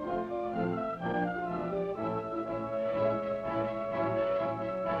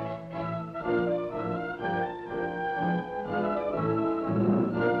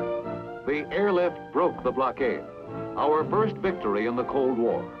 The airlift broke the blockade, our first victory in the Cold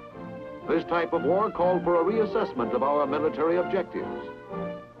War. This type of war called for a reassessment of our military objectives.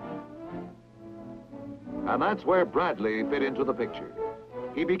 And that's where Bradley fit into the picture.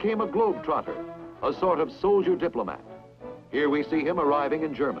 He became a globetrotter, a sort of soldier diplomat. Here we see him arriving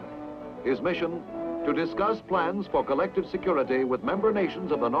in Germany. His mission, to discuss plans for collective security with member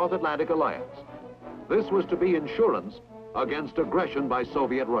nations of the North Atlantic Alliance. This was to be insurance against aggression by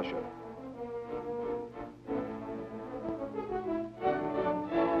Soviet Russia.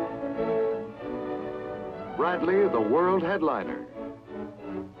 Bradley, the world headliner.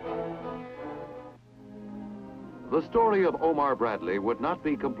 The story of Omar Bradley would not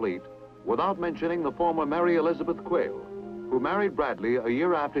be complete without mentioning the former Mary Elizabeth Quayle, who married Bradley a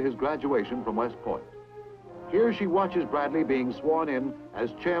year after his graduation from West Point. Here she watches Bradley being sworn in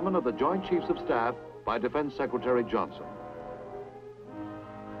as chairman of the Joint Chiefs of Staff by Defense Secretary Johnson.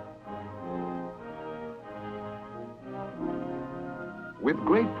 With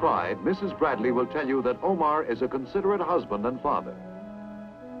great pride, Mrs. Bradley will tell you that Omar is a considerate husband and father.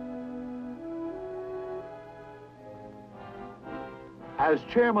 As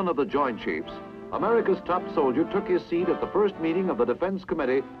chairman of the Joint Chiefs, America's top soldier took his seat at the first meeting of the Defense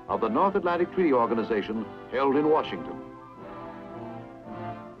Committee of the North Atlantic Treaty Organization held in Washington.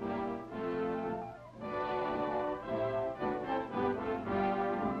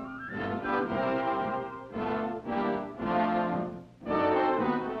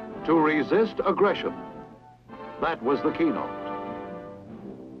 To resist aggression. That was the keynote.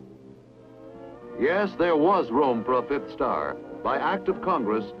 Yes, there was room for a fifth star by act of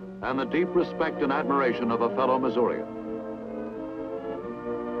Congress and the deep respect and admiration of a fellow Missourian.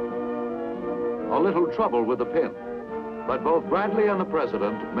 A little trouble with the pin, but both Bradley and the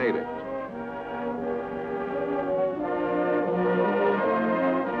president made it.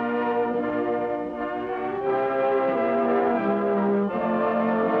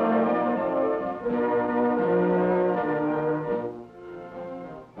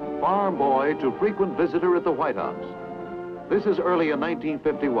 Farm boy to frequent visitor at the White House. This is early in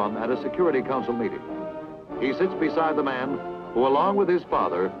 1951 at a Security Council meeting. He sits beside the man who, along with his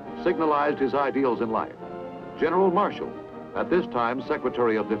father, signalized his ideals in life, General Marshall, at this time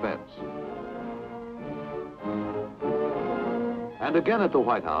Secretary of Defense. And again at the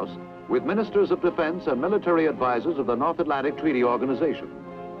White House, with ministers of defense and military advisors of the North Atlantic Treaty Organization.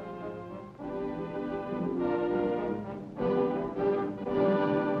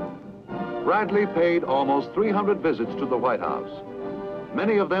 Bradley paid almost 300 visits to the White House,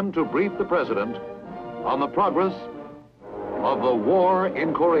 many of them to brief the president on the progress of the war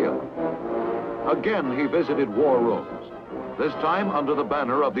in Korea. Again, he visited war rooms, this time under the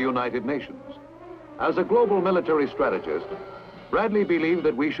banner of the United Nations. As a global military strategist, Bradley believed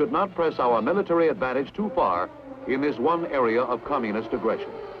that we should not press our military advantage too far in this one area of communist aggression.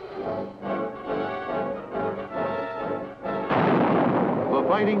 The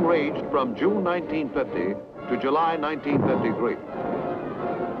fighting raged from June 1950 to July 1953.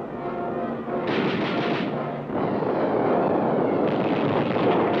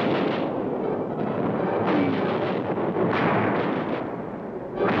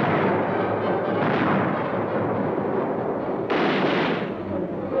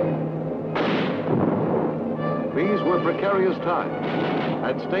 These were precarious times.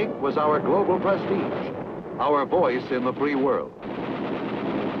 At stake was our global prestige, our voice in the free world.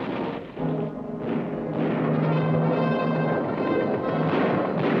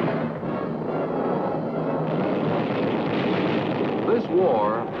 This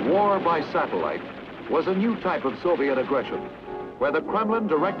war by satellite, was a new type of Soviet aggression, where the Kremlin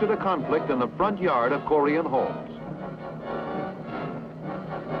directed a conflict in the front yard of Korean homes.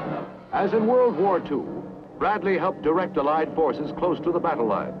 As in World War II, Bradley helped direct Allied forces close to the battle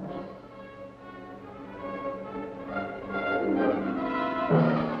lines.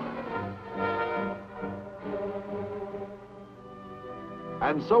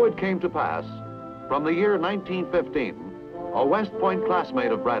 And so it came to pass, from the year 1915, a West Point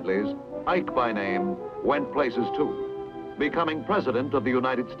classmate of Bradley's, Ike by name, went places too, becoming President of the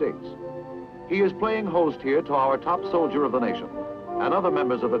United States. He is playing host here to our top soldier of the nation and other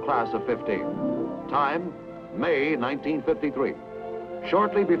members of the class of 15. Time, May 1953.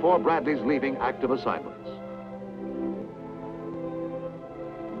 shortly before Bradley's leaving active assignments.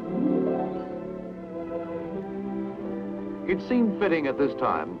 It seemed fitting at this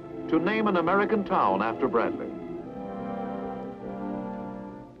time to name an American town after Bradley.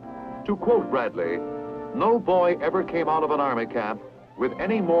 To quote Bradley, "No boy ever came out of an army camp with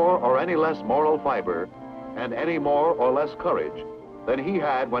any more or any less moral fiber and any more or less courage than he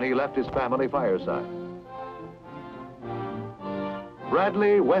had when he left his family fireside."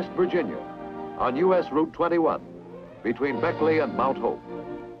 Bradley, West Virginia, on U.S. Route 21, between Beckley and Mount Hope.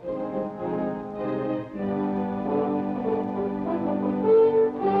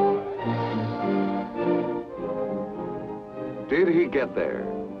 Did he get there?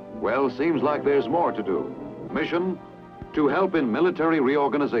 Well, seems like there's more to do. Mission, to help in military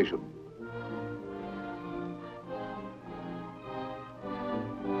reorganization.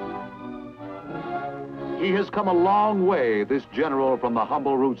 He has come a long way, this general from the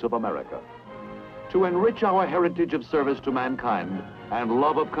humble roots of America, to enrich our heritage of service to mankind and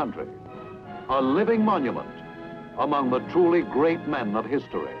love of country, a living monument among the truly great men of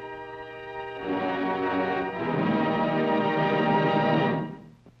history.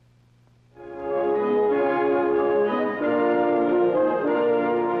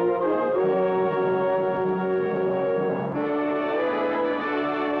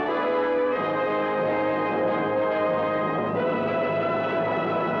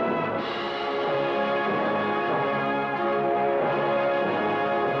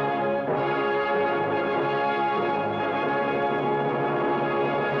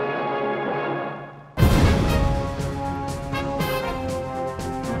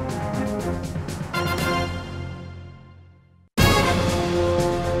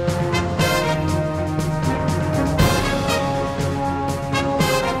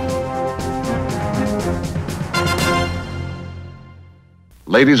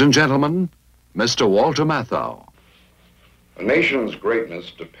 Ladies and gentlemen, Mr. Walter Matthau. A nation's greatness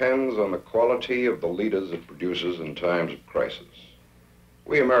depends on the quality of the leaders it produces in times of crisis.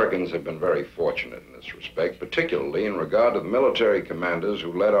 We Americans have been very fortunate in this respect, particularly in regard to the military commanders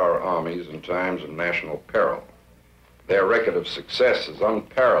who led our armies in times of national peril. Their record of success is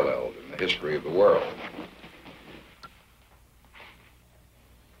unparalleled in the history of the world.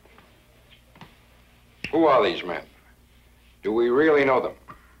 Who are these men? Do we really know them?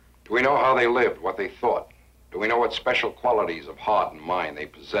 Do we know how they lived, what they thought? Do we know what special qualities of heart and mind they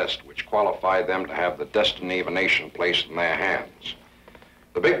possessed which qualified them to have the destiny of a nation placed in their hands?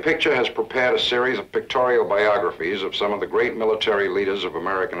 The Big Picture has prepared a series of pictorial biographies of some of the great military leaders of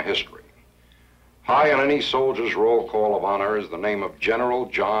American history. High on any soldier's roll call of honor is the name of General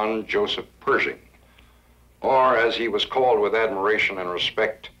John Joseph Pershing, or as he was called with admiration and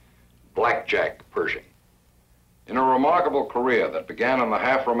respect, Blackjack Pershing. In a remarkable career that began in the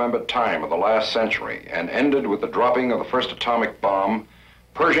half-remembered time of the last century and ended with the dropping of the first atomic bomb,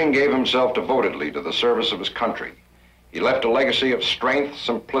 Pershing gave himself devotedly to the service of his country. He left a legacy of strength,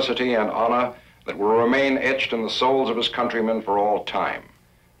 simplicity, and honor that will remain etched in the souls of his countrymen for all time.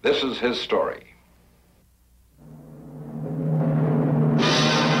 This is his story.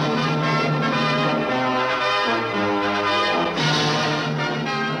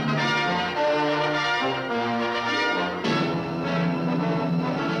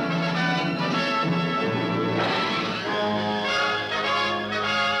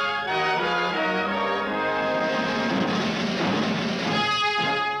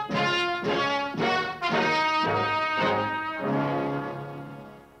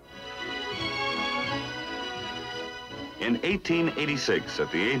 In 1886,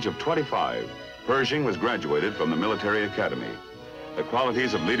 at the age of 25, Pershing was graduated from the military academy. The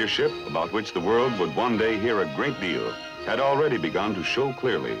qualities of leadership about which the world would one day hear a great deal had already begun to show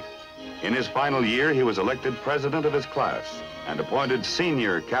clearly. In his final year, he was elected president of his class and appointed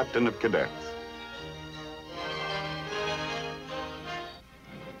senior captain of cadets.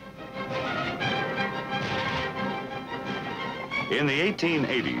 In the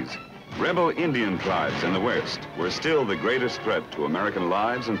 1880s, rebel Indian tribes in the West were still the greatest threat to American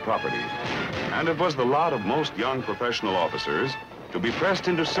lives and property. And it was the lot of most young professional officers to be pressed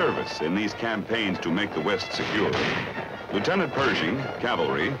into service in these campaigns to make the West secure. Lieutenant Pershing,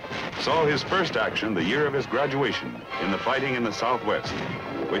 cavalry, saw his first action the year of his graduation in the fighting in the Southwest,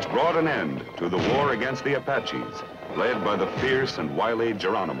 which brought an end to the war against the Apaches, led by the fierce and wily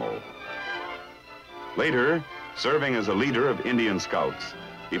Geronimo. Later, serving as a leader of Indian Scouts,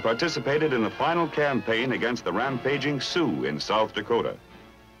 he participated in the final campaign against the rampaging Sioux in South Dakota.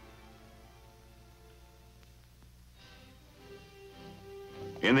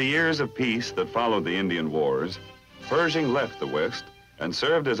 In the years of peace that followed the Indian Wars, Pershing left the West and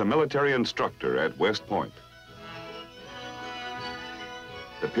served as a military instructor at West Point.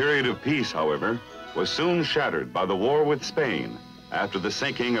 The period of peace, however, was soon shattered by the war with Spain after the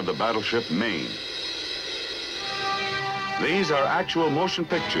sinking of the battleship Maine. These are actual motion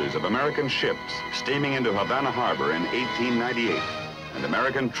pictures of American ships steaming into Havana Harbor in 1898 and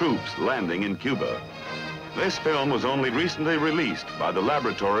American troops landing in Cuba. This film was only recently released by the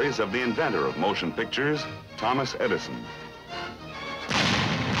laboratories of the inventor of motion pictures, Thomas Edison.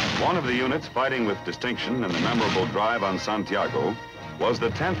 One of the units fighting with distinction in the memorable drive on Santiago was the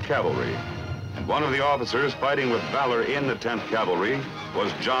 10th Cavalry, and one of the officers fighting with valor in the 10th Cavalry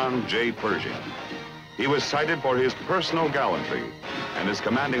was John J. Pershing. He was cited for his personal gallantry, and his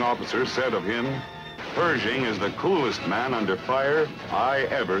commanding officer said of him, "Pershing is the coolest man under fire I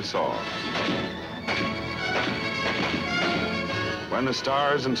ever saw." When the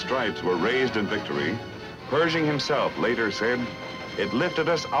stars and stripes were raised in victory, Pershing himself later said, "It lifted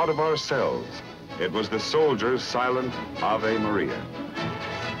us out of ourselves. It was the soldiers' silent Ave Maria."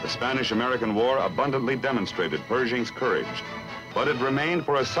 The Spanish-American War abundantly demonstrated Pershing's courage, but it remained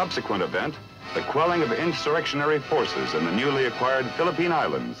for a subsequent event, the quelling of insurrectionary forces in the newly acquired Philippine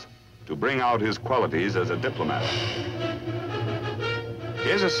Islands, to bring out his qualities as a diplomat.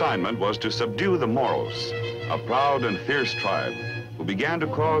 His assignment was to subdue the Moros, a proud and fierce tribe who began to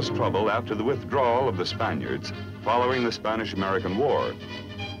cause trouble after the withdrawal of the Spaniards following the Spanish-American War.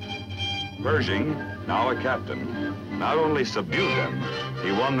 Pershing, now a captain, not only subdued them,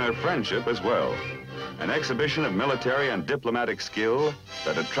 he won their friendship as well. An exhibition of military and diplomatic skill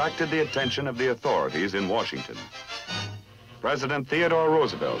that attracted the attention of the authorities in Washington. President Theodore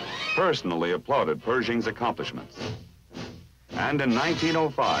Roosevelt personally applauded Pershing's accomplishments. And in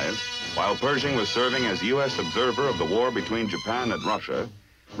 1905, while Pershing was serving as U.S. observer of the war between Japan and Russia,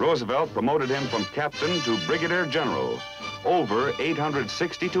 Roosevelt promoted him from captain to brigadier general, over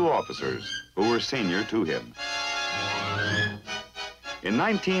 862 officers who were senior to him. In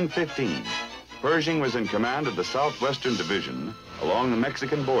 1915, Pershing was in command of the Southwestern Division along the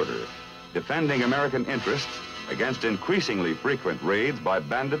Mexican border, defending American interests against increasingly frequent raids by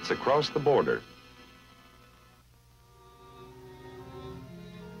bandits across the border.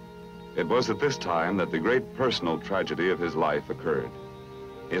 It was at this time that the great personal tragedy of his life occurred.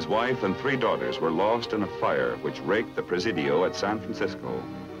 His wife and 3 daughters were lost in a fire which raked the Presidio at San Francisco,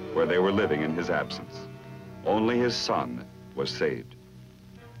 where they were living in his absence. Only his son was saved.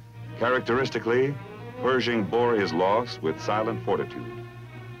 Characteristically, Pershing bore his loss with silent fortitude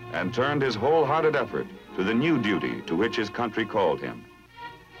and turned his wholehearted effort to the new duty to which his country called him.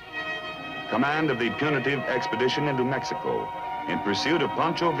 Command of the punitive expedition into Mexico in pursuit of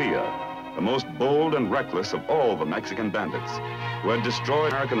Pancho Villa, the most bold and reckless of all the Mexican bandits, who had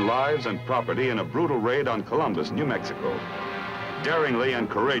destroyed American lives and property in a brutal raid on Columbus, New Mexico. Daringly and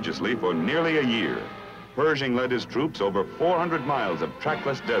courageously for nearly a year, Pershing led his troops over 400 miles of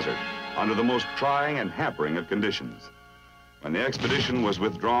trackless desert under the most trying and hampering of conditions. When the expedition was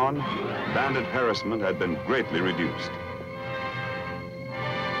withdrawn, bandit harassment had been greatly reduced.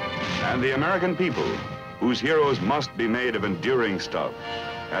 And the American people, whose heroes must be made of enduring stuff,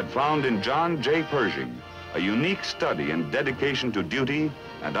 had found in John J. Pershing a unique study in dedication to duty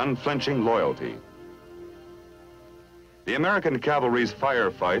and unflinching loyalty. The American cavalry's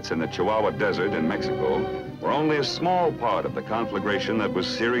firefights in the Chihuahua Desert in Mexico were only a small part of the conflagration that was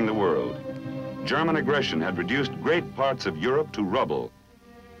searing the world. German aggression had reduced great parts of Europe to rubble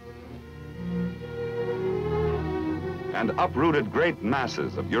and uprooted great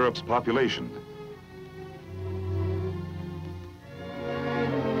masses of Europe's population.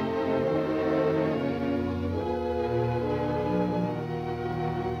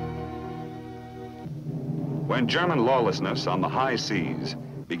 When German lawlessness on the high seas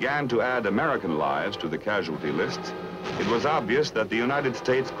began to add American lives to the casualty lists, it was obvious that the United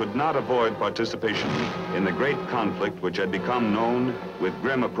States could not avoid participation in the great conflict which had become known with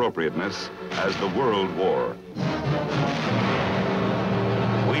grim appropriateness as the World War.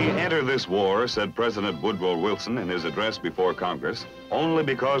 We enter this war, said President Woodrow Wilson in his address before Congress, only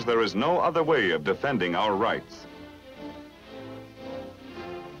because there is no other way of defending our rights.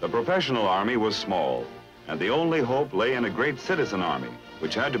 The professional army was small, and the only hope lay in a great citizen army,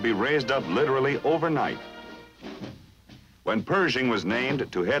 which had to be raised up literally overnight. When Pershing was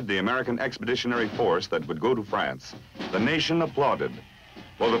named to head the American Expeditionary Force that would go to France, the nation applauded.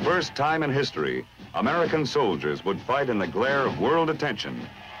 For the first time in history, American soldiers would fight in the glare of world attention,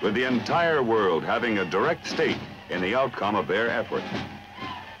 with the entire world having a direct stake in the outcome of their effort.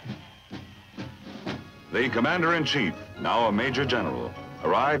 The commander-in-chief, now a major general,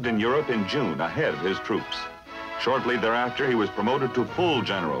 arrived in Europe in June ahead of his troops. Shortly thereafter, he was promoted to full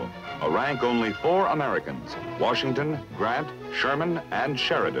general, a rank only 4 Americans, Washington, Grant, Sherman, and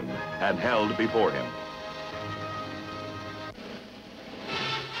Sheridan, had held before him.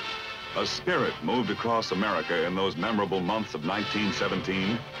 A spirit moved across America in those memorable months of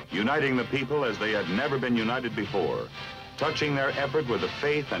 1917, uniting the people as they had never been united before, touching their effort with a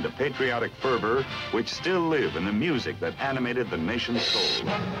faith and a patriotic fervor which still live in the music that animated the nation's soul.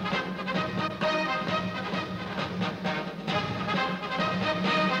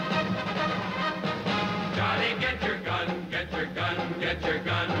 Johnny, get your gun, get your gun, get your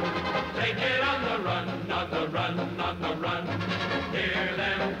gun. Take it on the run, on the run, on the run. Hear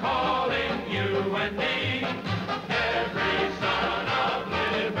them calling you and me, every son of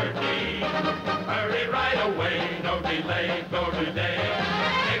liberty. Hurry right away, no delay, go today.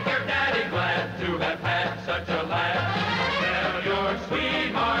 Make your daddy glad to have had such a lad. Tell your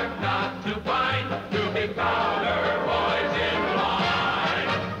sweetheart not to pine, to be powder boys in line.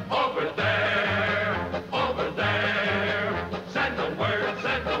 Over there, send the word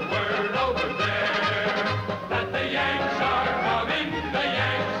over there, that the Yanks are coming, the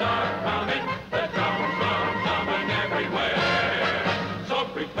Yanks are coming, the drums are coming everywhere. So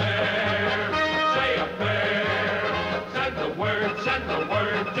prepare, say a prayer, send the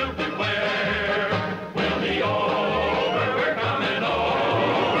word to beware. We'll be over, we're coming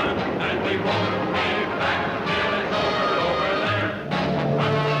over, and we won't be back till it's over there.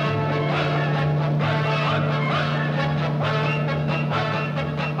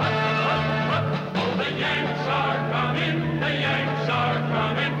 Oh, the Yanks are coming, the Yanks are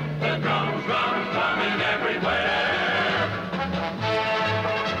coming, the drums coming everywhere.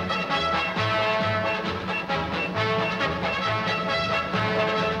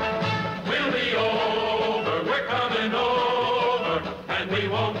 We'll be over, we're coming over, and we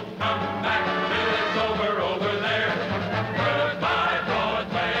won't come back till it's over there. Goodbye,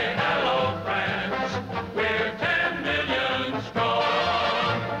 Broadway, hello, France, we're 10 million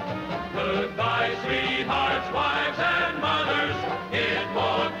strong. Goodbye, sweethearts, wives, and mothers, it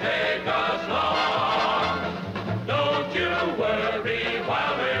won't take us long. Don't you worry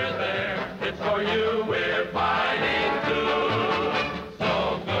while we're there, it's for you we're fighting too.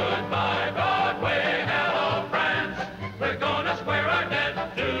 So goodbye, Broadway, hello, France, we're gonna square our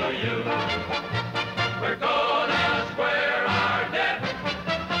debt to you. We're gonna square our debt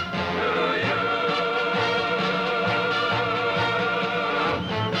to you.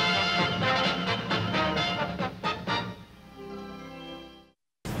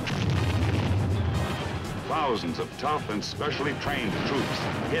 Thousands of tough and specially trained troops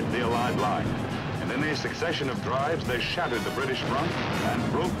hit the Allied line, and in a succession of drives, they shattered the British front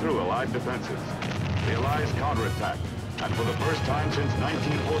and broke through Allied defenses. The Allies counterattacked, and for the first time since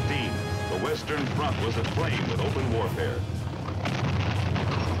 1914, the Western Front was aflame with open warfare.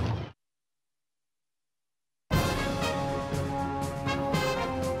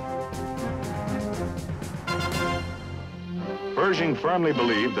 Pershing firmly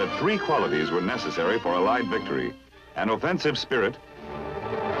believed that 3 qualities were necessary for Allied victory: an offensive spirit,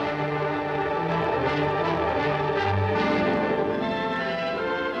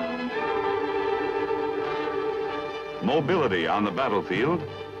 mobility on the battlefield,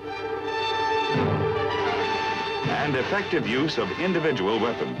 and effective use of individual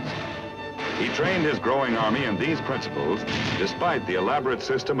weapons. He trained his growing army in these principles, despite the elaborate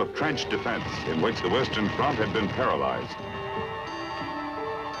system of trench defense in which the Western Front had been paralyzed.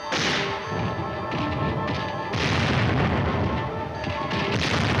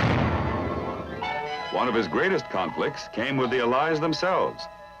 One of his greatest conflicts came with the Allies themselves,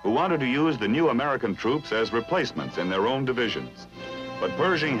 who wanted to use the new American troops as replacements in their own divisions. But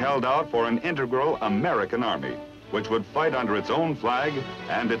Pershing held out for an integral American army, which would fight under its own flag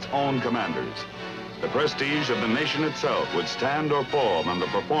and its own commanders. The prestige of the nation itself would stand or fall on the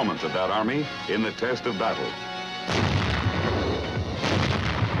performance of that army in the test of battle.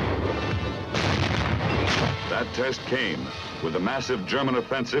 That test came with the massive German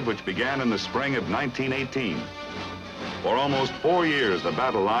offensive which began in the spring of 1918. For almost 4 years, the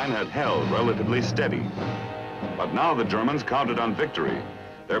battle line had held relatively steady. But now the Germans counted on victory.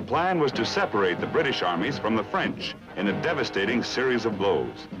 Their plan was to separate the British armies from the French in a devastating series of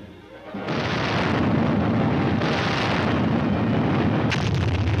blows.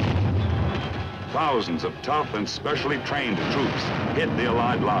 Thousands of tough and specially trained troops hit the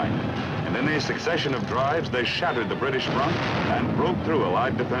Allied line, and in a succession of drives, they shattered the British front and broke through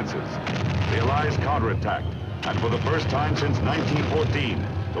Allied defenses. The Allies counterattacked, and for the first time since 1914,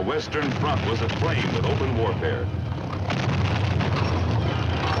 the Western Front was aflame with open warfare.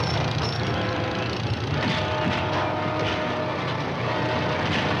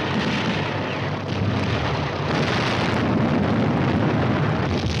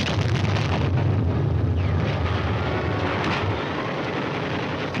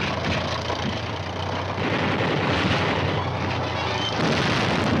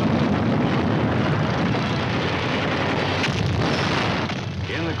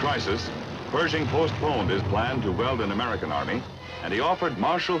 In the crisis, Pershing postponed his plan to weld an American army, and he offered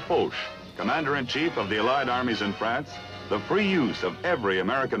Marshal Foch, Commander-in-Chief of the Allied armies in France, the free use of every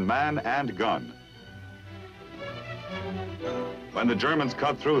American man and gun. When the Germans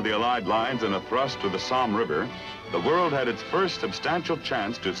cut through the Allied lines in a thrust to the Somme River, the world had its first substantial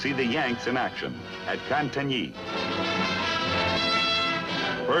chance to see the Yanks in action at Cantigny.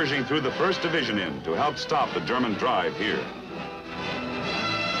 Pershing threw the 1st Division in to help stop the German drive here.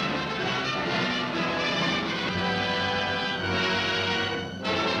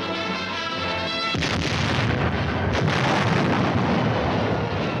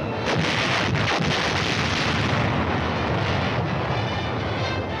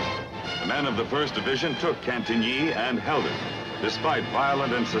 Of the 1st Division took Cantigny and held it, despite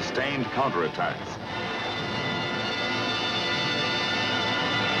violent and sustained counterattacks.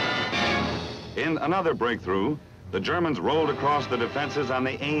 In another breakthrough, the Germans rolled across the defenses on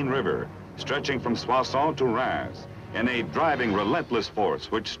the Aisne River, stretching from Soissons to Reims, in a driving, relentless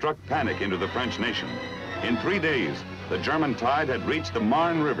force which struck panic into the French nation. In 3 days, the German tide had reached the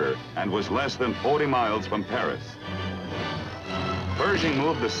Marne River and was less than 40 miles from Paris. Pershing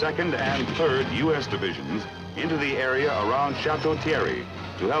moved the 2nd and 3rd U.S. divisions into the area around Chateau Thierry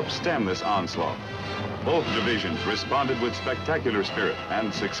to help stem this onslaught. Both divisions responded with spectacular spirit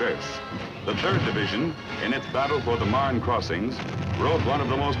and success. The 3rd Division, in its battle for the Marne crossings, wrote one of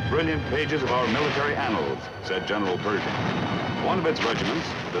the most brilliant pages of our military annals, said General Pershing. One of its regiments,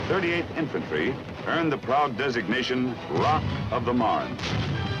 the 38th Infantry, earned the proud designation Rock of the Marne.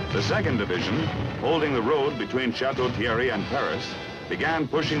 The 2nd Division, holding the road between Chateau Thierry and Paris, began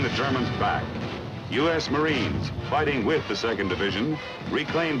pushing the Germans back. U.S. Marines, fighting with the 2nd Division,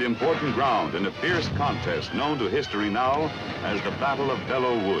 reclaimed important ground in a fierce contest known to history now as the Battle of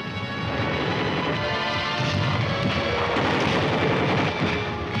Belleau Wood.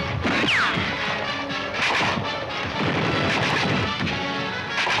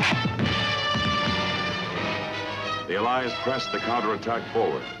 The Allies pressed the counterattack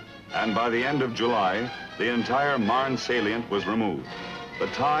forward, and by the end of July, the entire Marne salient was removed. The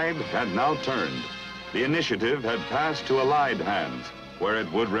tide had now turned. The initiative had passed to Allied hands, where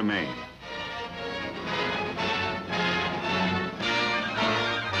it would remain.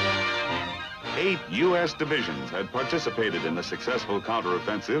 Eight U.S. divisions had participated in the successful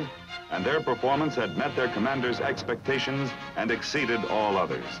counteroffensive, and their performance had met their commanders' expectations and exceeded all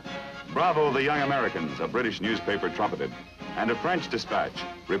others. Bravo, the young Americans, a British newspaper trumpeted, and a French dispatch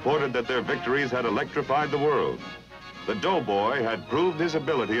reported that their victories had electrified the world. The doughboy had proved his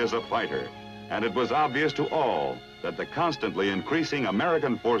ability as a fighter, and it was obvious to all that the constantly increasing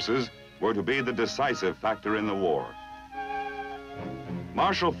American forces were to be the decisive factor in the war.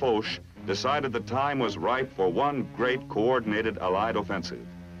 Marshal Foch decided the time was ripe for one great coordinated Allied offensive.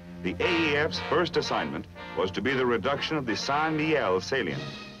 The AEF's first assignment was to be the reduction of the Saint-Mihiel salient,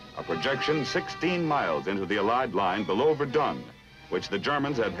 a projection 16 miles into the Allied line below Verdun, which the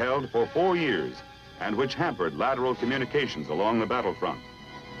Germans had held for 4 years and which hampered lateral communications along the battlefront.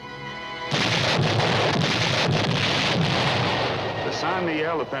 The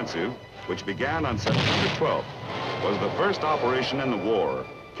Saint-Mihiel offensive, which began on September 12th, was the first operation in the war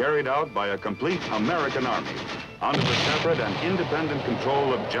carried out by a complete American army under the separate and independent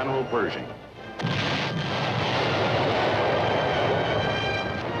control of General Pershing.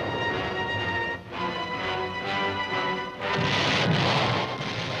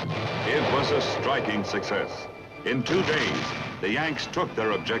 It was a striking success. In 2 days, the Yanks took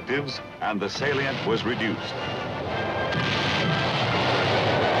their objectives and the salient was reduced.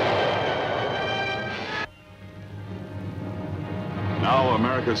 Now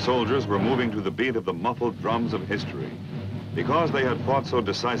America's soldiers were moving to the beat of the muffled drums of history. Because they had fought so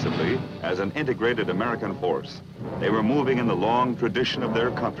decisively as an integrated American force, they were moving in the long tradition of their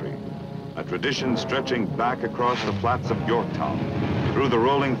country, a tradition stretching back across the flats of Yorktown, through the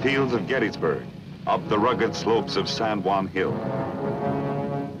rolling fields of Gettysburg, up the rugged slopes of San Juan Hill.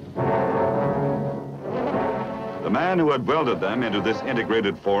 The man who had welded them into this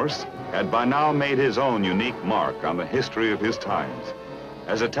integrated force had by now made his own unique mark on the history of his times.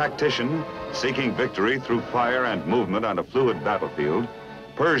 As a tactician, seeking victory through fire and movement on a fluid battlefield,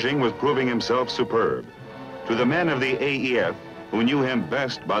 Pershing was proving himself superb. To the men of the AEF, who knew him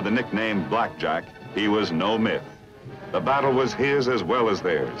best by the nickname Blackjack, he was no myth. The battle was his as well as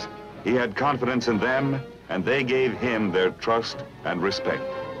theirs. He had confidence in them, and they gave him their trust and respect.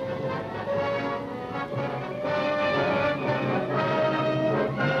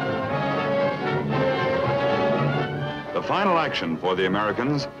 The final action for the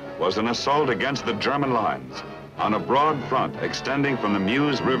Americans was an assault against the German lines. on a broad front extending from the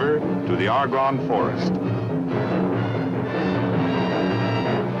Meuse River to the Argonne Forest.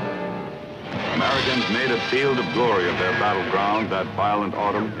 Americans made a field of glory of their battleground that violent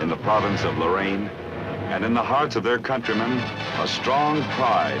autumn in the province of Lorraine, and in the hearts of their countrymen, a strong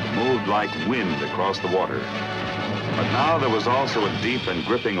pride moved like wind across the water. But now there was also a deep and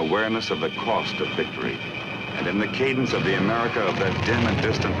gripping awareness of the cost of victory, and in the cadence of the America of that dim and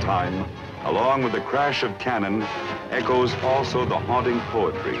distant time, along with the crash of cannon, echoes also the haunting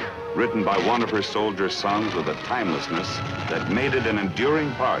poetry written by one of her soldier sons with a timelessness that made it an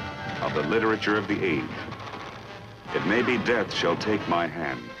enduring part of the literature of the age. It may be death shall take my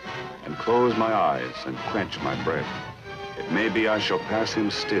hand and close my eyes and quench my breath. It may be I shall pass him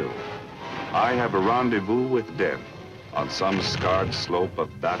still. I have a rendezvous with death on some scarred slope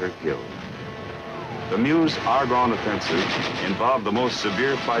of battered hill. The Meuse-Argonne offensive involved the most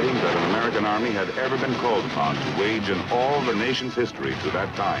severe fighting that an American army had ever been called upon to wage in all the nation's history to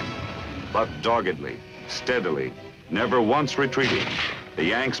that time. But doggedly, steadily, never once retreating, the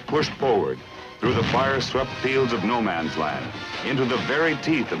Yanks pushed forward through the fire-swept fields of no man's land, into the very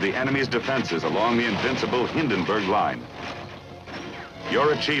teeth of the enemy's defenses along the invincible Hindenburg Line.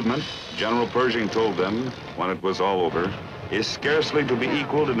 Your achievement, General Pershing told them when it was all over, is scarcely to be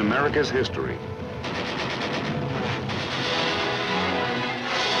equaled in America's history.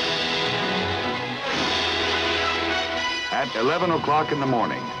 At 11 o'clock in the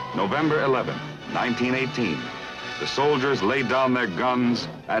morning, November 11, 1918, the soldiers laid down their guns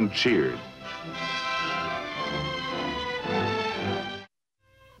and cheered.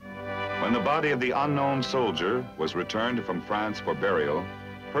 When the body of the unknown soldier was returned from France for burial,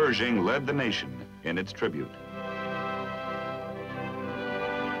 Pershing led the nation in its tribute.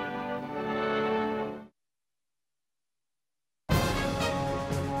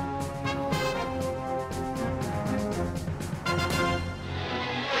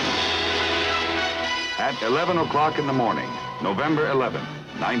 At 11 o'clock in the morning, November 11,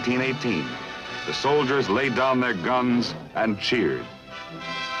 1918, the soldiers laid down their guns and cheered.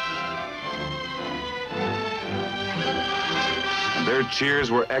 And their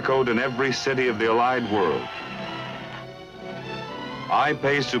cheers were echoed in every city of the Allied world. I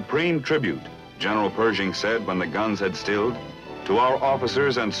pay supreme tribute, General Pershing said when the guns had stilled, to our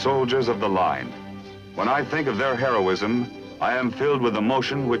officers and soldiers of the line. When I think of their heroism, I am filled with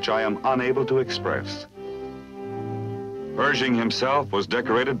emotion which I am unable to express. Pershing himself was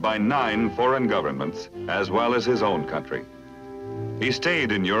decorated by 9 foreign governments, as well as his own country. He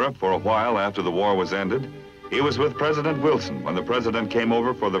stayed in Europe for a while after the war was ended. He was with President Wilson when the president came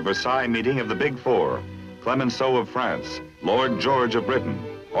over for the Versailles meeting of the Big Four, Clemenceau of France, Lord George of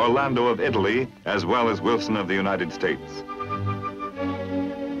Britain, Orlando of Italy, as well as Wilson of the United States.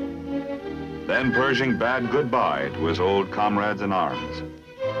 Then Pershing bade goodbye to his old comrades in arms.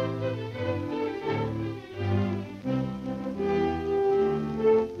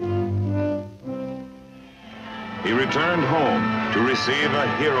 He returned home to receive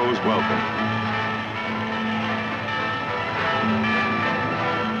a hero's welcome.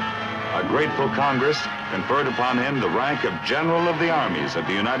 A grateful Congress conferred upon him the rank of General of the Armies of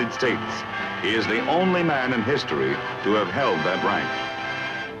the United States. He is the only man in history to have held that rank.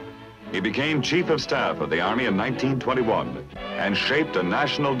 He became Chief of Staff of the Army in 1921 and shaped a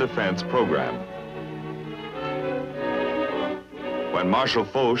national defense program. When Marshal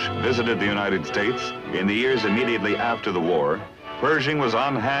Foch visited the United States in the years immediately after the war, Pershing was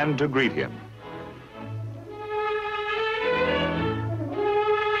on hand to greet him.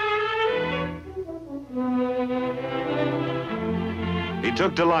 He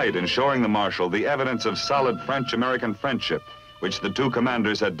took delight in showing the Marshal the evidence of solid French-American friendship, which the two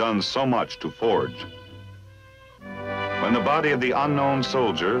commanders had done so much to forge. When the body of the unknown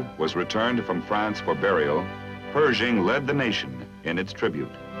soldier was returned from France for burial, Pershing led the nation in its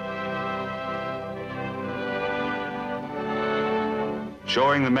tribute.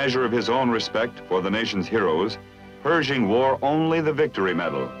 Showing the measure of his own respect for the nation's heroes, Pershing wore only the Victory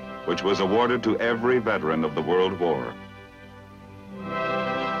Medal, which was awarded to every veteran of the World War.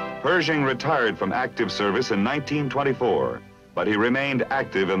 Pershing retired from active service in 1924, but he remained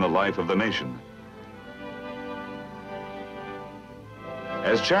active in the life of the nation.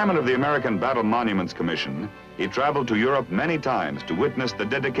 As chairman of the American Battle Monuments Commission, he traveled to Europe many times to witness the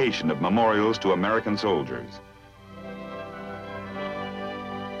dedication of memorials to American soldiers.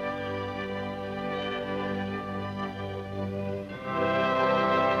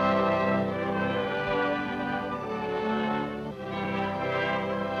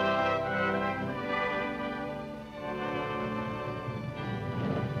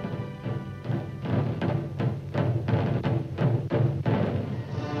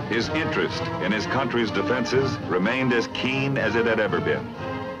 his interest in his country's defenses remained as keen as it had ever been.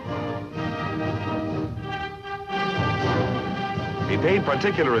 He paid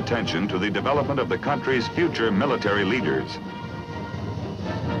particular attention to the development of the country's future military leaders.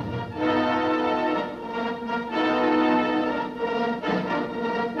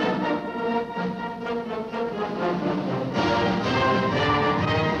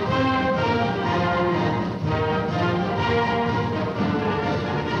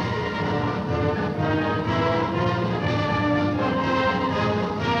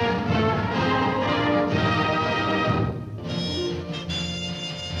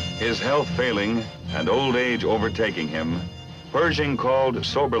 His health failing and old age overtaking him, Pershing called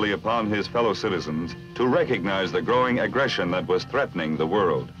soberly upon his fellow citizens to recognize the growing aggression that was threatening the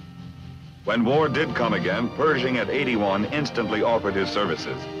world. When war did come again, Pershing at 81 instantly offered his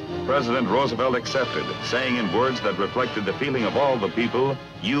services. President Roosevelt accepted, saying in words that reflected the feeling of all the people,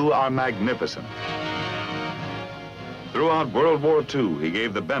 "You are magnificent." Throughout World War II, he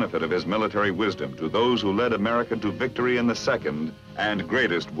gave the benefit of his military wisdom to those who led America to victory in the Second and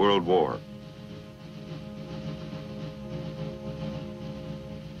greatest World War.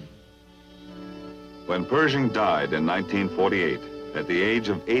 When Pershing died in 1948, at the age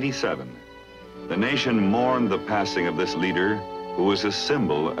of 87, the nation mourned the passing of this leader who was a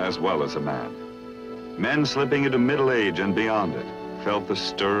symbol as well as a man. Men slipping into middle age and beyond it felt the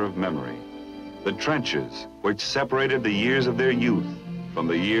stir of memory. The trenches which separated the years of their youth from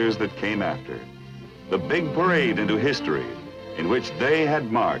the years that came after. The big parade into history in which they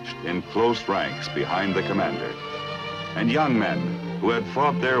had marched in close ranks behind the commander. And young men who had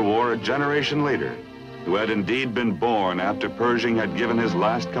fought their war a generation later, who had indeed been born after Pershing had given his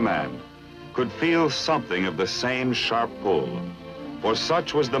last command, could feel something of the same sharp pull. For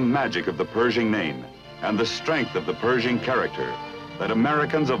such was the magic of the Pershing name and the strength of the Pershing character that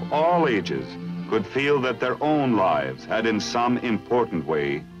Americans of all ages could feel that their own lives had in some important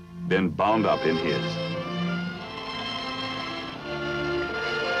way been bound up in his.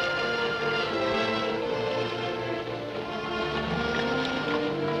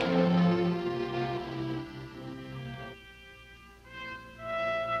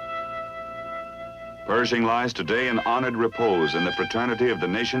 Pershing lies today in honored repose in the fraternity of the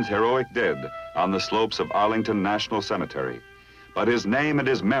nation's heroic dead on the slopes of Arlington National Cemetery. But his name and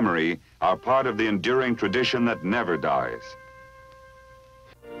his memory are part of the enduring tradition that never dies.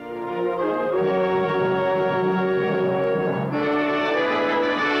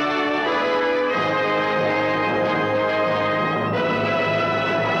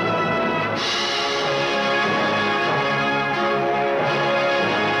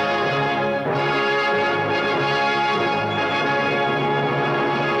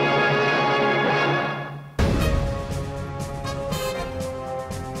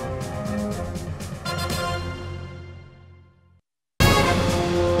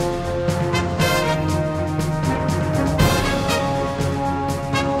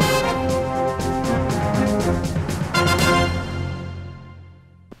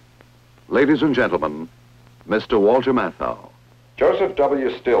 Ladies and gentlemen, Mr. Walter Matthau. Joseph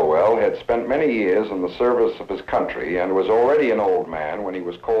W. Stilwell had spent many years in the service of his country and was already an old man when he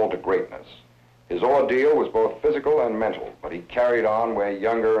was called to greatness. His ordeal was both physical and mental, but he carried on where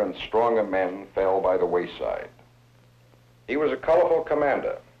younger and stronger men fell by the wayside. He was a colorful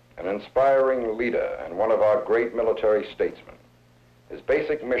commander, an inspiring leader, and one of our great military statesmen. His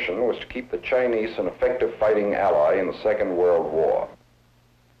basic mission was to keep the Chinese an effective fighting ally in the Second World War.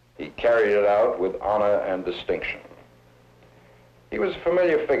 He carried it out with honor and distinction. He was a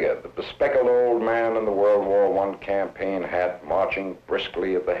familiar figure, the bespectacled old man in the World War I campaign hat, marching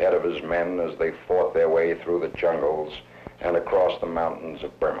briskly at the head of his men as they fought their way through the jungles and across the mountains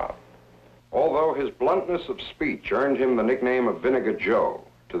of Burma. Although his bluntness of speech earned him the nickname of Vinegar Joe,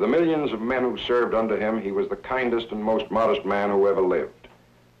 to the millions of men who served under him, he was the kindest and most modest man who ever lived.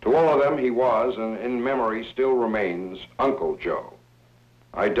 To all of them, he was, and in memory still remains, Uncle Joe.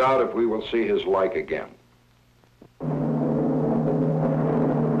 I doubt if we will see his like again.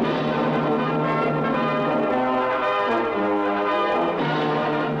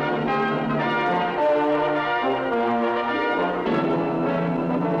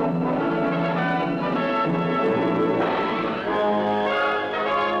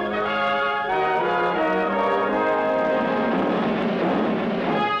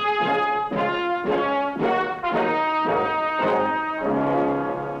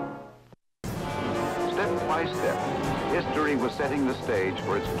 Setting the stage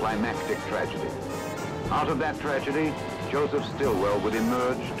for its climactic tragedy. Out of that tragedy, Joseph Stilwell would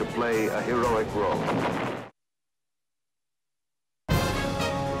emerge to play a heroic role.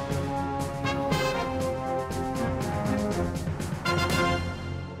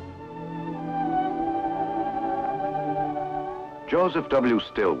 Joseph W.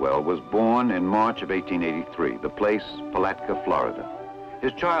 Stilwell was born in March of 1883, the place Palatka, Florida.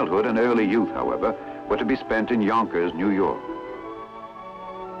 His childhood and early youth, however, were to be spent in Yonkers, New York.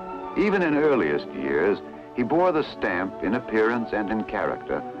 Even in earliest years, he bore the stamp in appearance and in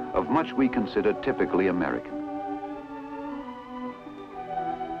character of much we consider typically American.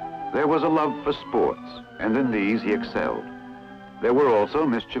 There was a love for sports, and in these he excelled. There were also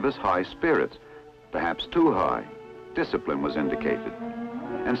mischievous high spirits, perhaps too high. Discipline was indicated.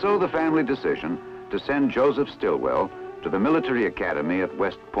 And so the family decision to send Joseph Stilwell to the military academy at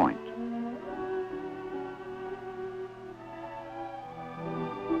West Point.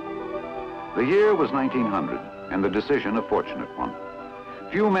 The year was 1900, and the decision a fortunate one.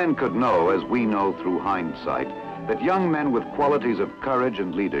 Few men could know, as we know through hindsight, that young men with qualities of courage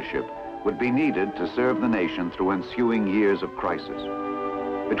and leadership would be needed to serve the nation through ensuing years of crisis.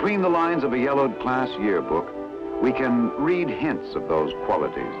 Between the lines of a yellowed class yearbook, we can read hints of those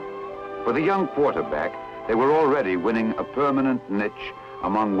qualities. For the young quarterback, they were already winning a permanent niche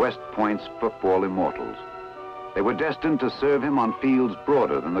among West Point's football immortals. They were destined to serve him on fields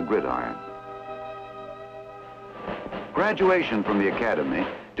broader than the gridiron. Graduation from the academy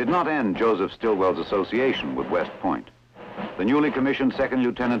did not end Joseph Stilwell's association with West Point. The newly commissioned second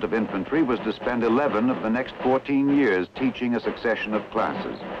lieutenant of infantry was to spend 11 of the next 14 years teaching a succession of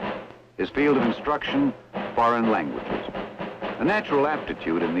classes. His field of instruction, foreign languages. A natural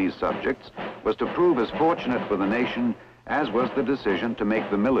aptitude in these subjects was to prove as fortunate for the nation as was the decision to make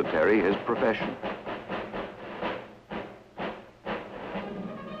the military his profession.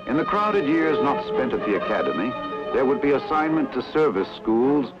 In the crowded years not spent at the academy, there would be assignment to service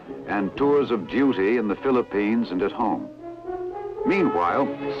schools and tours of duty in the Philippines and at home. Meanwhile,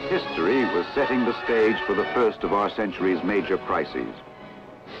 history was setting the stage for the first of our century's major crises,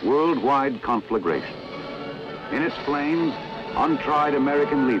 worldwide conflagration. In its flames, untried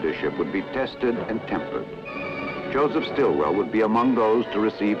American leadership would be tested and tempered. Joseph Stilwell would be among those to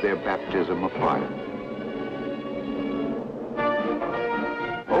receive their baptism of fire.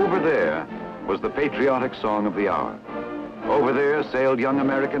 Over there was the patriotic song of the hour. Over there sailed young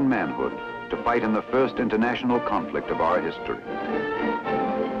American manhood to fight in the first international conflict of our history.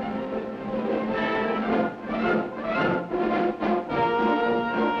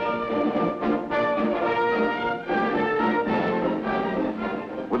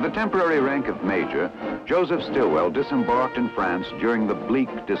 With the temporary rank of major, Joseph Stilwell disembarked in France during the bleak,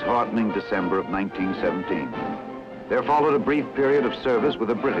 disheartening December of 1917. There followed a brief period of service with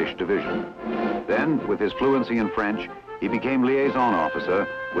a British division. Then, with his fluency in French, he became liaison officer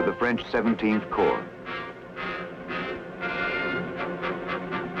with the French 17th Corps.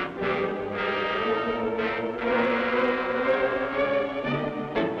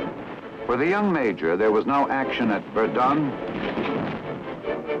 For the young major, there was now action at Verdun,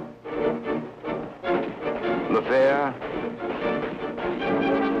 Le Fère,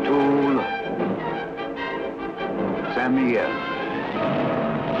 Toul, Saint-Mihiel.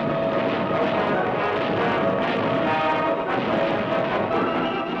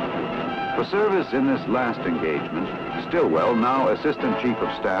 For service in this last engagement, Stilwell, now Assistant Chief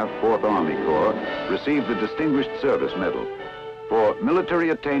of Staff, 4th Army Corps, received the Distinguished Service Medal. For military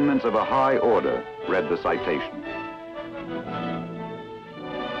attainments of a high order, read the citation.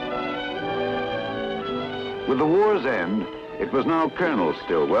 With the war's end, it was now Colonel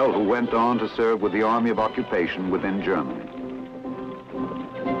Stilwell who went on to serve with the Army of Occupation within Germany.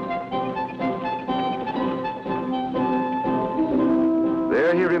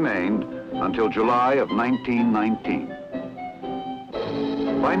 There he remained until July of 1919.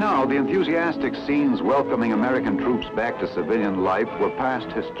 By now, the enthusiastic scenes welcoming American troops back to civilian life were past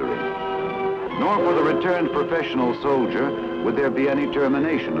history. Nor for the returned professional soldier would there be any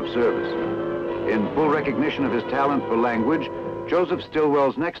termination of service. In full recognition of his talent for language, Joseph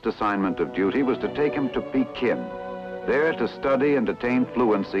Stilwell's next assignment of duty was to take him to Peking, there to study and attain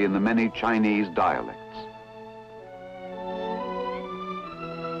fluency in the many Chinese dialects.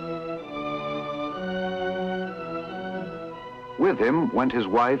 With him went his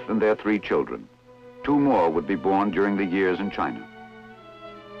wife and their 3 children. 2 more would be born during the years in China.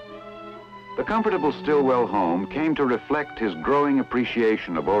 The comfortable Stilwell home came to reflect his growing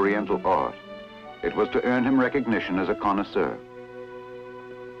appreciation of Oriental art. It was to earn him recognition as a connoisseur.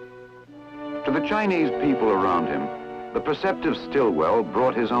 To the Chinese people around him, the perceptive Stilwell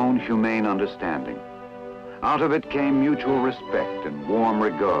brought his own humane understanding. Out of it came mutual respect and warm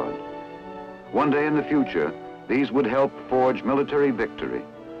regard. One day in the future, these would help forge military victory.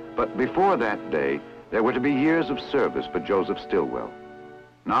 But before that day, there were to be years of service for Joseph Stilwell.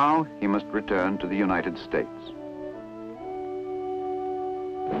 Now he must return to the United States.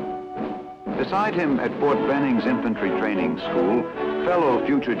 Beside him at Fort Benning's Infantry Training School, fellow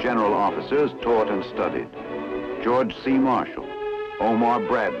future general officers taught and studied. George C. Marshall, Omar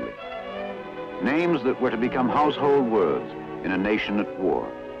Bradley. Names that were to become household words in a nation at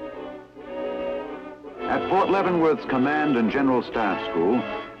war. At Fort Leavenworth's Command and General Staff School,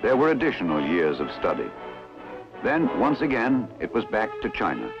 there were additional years of study. Then, once again, it was back to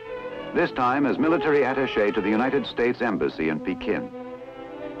China. This time as military attaché to the United States Embassy in Peking.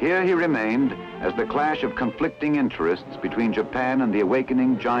 Here he remained as the clash of conflicting interests between Japan and the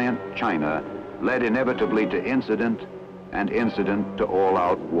awakening giant China led inevitably to incident, and incident to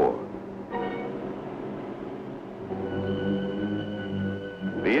all-out war.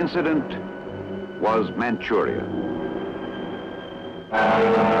 The incident was Manchuria.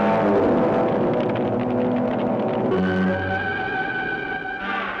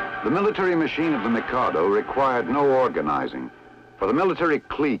 The military machine of the Mikado required no organizing, for the military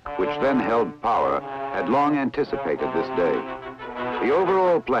clique which then held power had long anticipated this day. The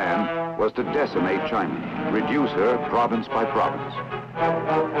overall plan was to decimate China, reduce her province by province.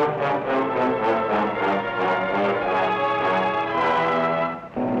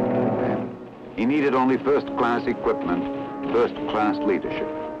 He needed only first-class equipment, first-class leadership.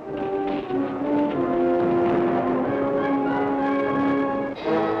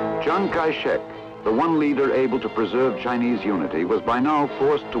 Chiang Kai-shek, the one leader able to preserve Chinese unity, was by now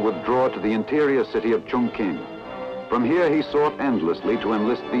forced to withdraw to the interior city of Chongqing. From here, he sought endlessly to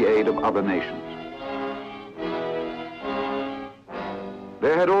enlist the aid of other nations.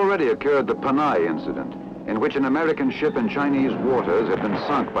 There had already occurred the Panay incident, in which an American ship in Chinese waters had been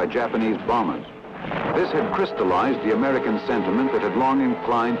sunk by Japanese bombers. This had crystallized the American sentiment that had long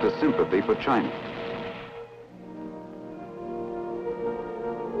inclined to sympathy for China.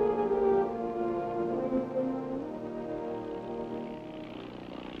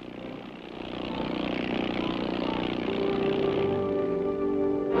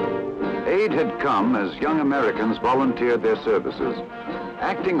 Aid had come as young Americans volunteered their services.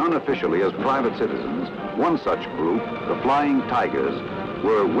 Acting unofficially as private citizens, one such group, the Flying Tigers,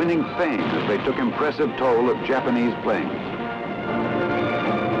 were winning fame as they took impressive toll of Japanese planes.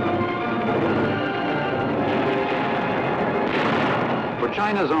 For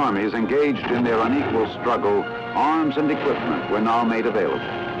China's armies engaged in their unequal struggle, arms and equipment were now made available.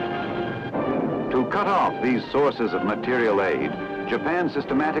 To cut off these sources of material aid, Japan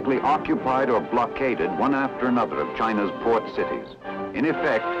systematically occupied or blockaded one after another of China's port cities. In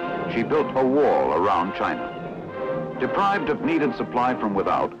effect, she built a wall around China. Deprived of needed supply from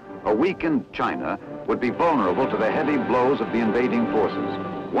without, a weakened China would be vulnerable to the heavy blows of the invading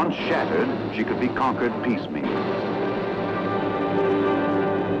forces. Once shattered, she could be conquered piecemeal.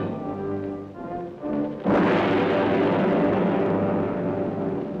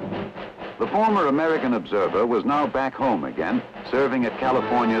 The former American observer was now back home again, serving at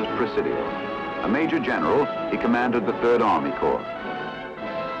California's Presidio. A major general, he commanded the 3rd Army Corps.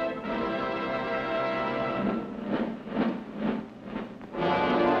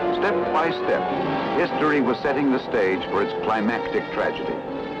 Step by step, history was setting the stage for its climactic tragedy.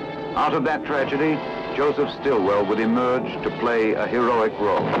 Out of that tragedy, Joseph Stilwell would emerge to play a heroic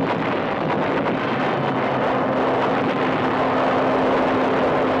role.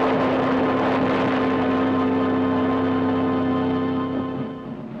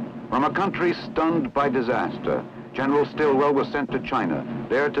 From a country stunned by disaster, General Stilwell was sent to China,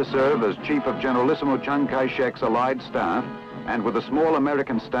 there to serve as Chief of Generalissimo Chiang Kai-shek's allied staff, and with a small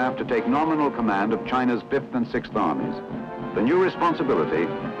American staff to take nominal command of China's 5th and 6th armies. The new responsibility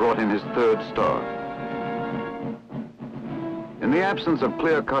brought him his 3rd star. In the absence of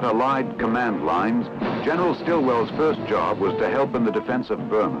clear-cut allied command lines, General Stilwell's first job was to help in the defense of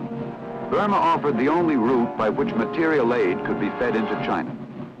Burma. Burma offered the only route by which material aid could be fed into China.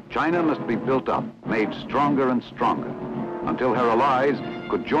 China must be built up, made stronger and stronger, until her allies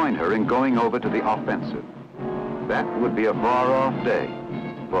could join her in going over to the offensive. That would be a far-off day,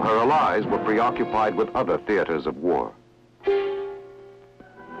 for her allies were preoccupied with other theaters of war.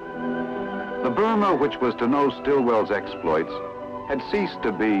 The Burma which was to know Stilwell's exploits had ceased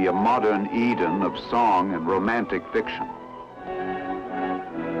to be a modern Eden of song and romantic fiction.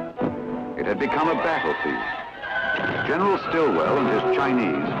 It had become a battlefield. General Stilwell and his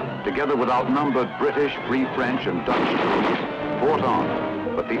Chinese, together with outnumbered British, Free French, and Dutch troops, fought on,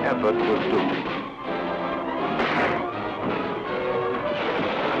 but the effort was doomed.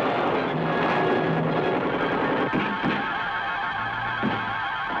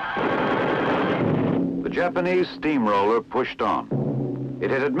 The Japanese steamroller pushed on.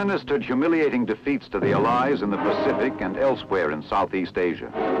 It had administered humiliating defeats to the Allies in the Pacific and elsewhere in Southeast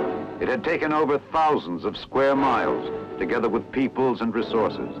Asia. It had taken over thousands of square miles, together with peoples and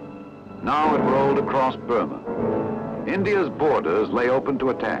resources. Now it rolled across Burma. India's borders lay open to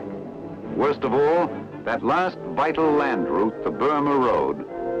attack. Worst of all, that last vital land route, the Burma Road,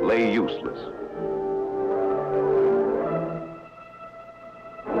 lay useless.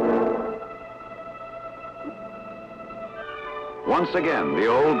 Once again, the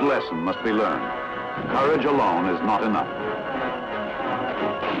old lesson must be learned. Courage alone is not enough.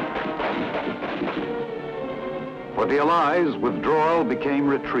 For the Allies, withdrawal became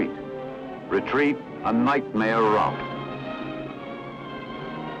retreat. Retreat, a nightmare route.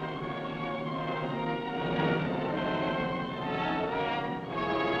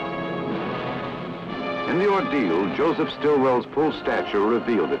 In the ordeal, Joseph Stilwell's full stature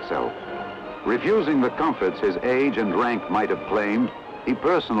revealed itself. Refusing the comforts his age and rank might have claimed, he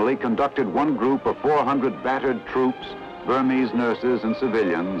personally conducted one group of 400 battered troops, Burmese nurses and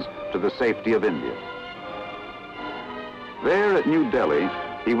civilians, to the safety of India. There at New Delhi,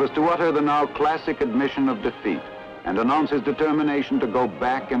 he was to utter the now classic admission of defeat and announce his determination to go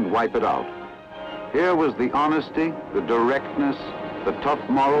back and wipe it out. Here was the honesty, the directness, the tough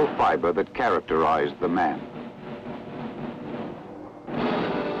moral fiber that characterized the man.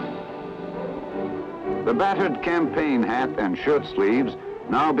 The battered campaign hat and shirt sleeves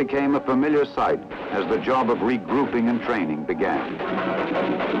now became a familiar sight as the job of regrouping and training began.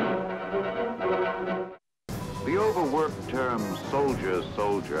 The overworked term soldier's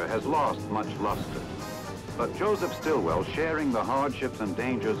soldier has lost much luster. But Joseph Stilwell, sharing the hardships and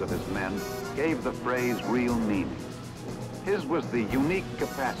dangers of his men, gave the phrase real meaning. His was the unique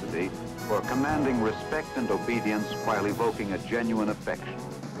capacity for commanding respect and obedience while evoking a genuine affection.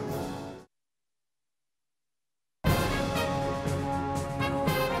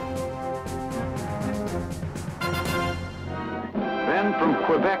 Then from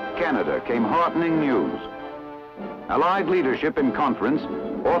Quebec, Canada, came heartening news. Allied leadership in conference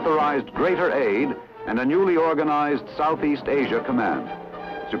authorized greater aid and a newly organized Southeast Asia Command.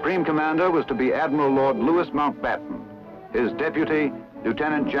 Supreme Commander was to be Admiral Lord Louis Mountbatten. His deputy,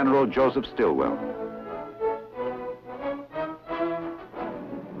 Lieutenant General Joseph Stilwell.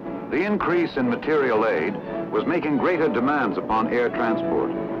 The increase in material aid was making greater demands upon air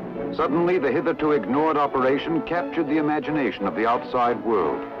transport. Suddenly, the hitherto ignored operation captured the imagination of the outside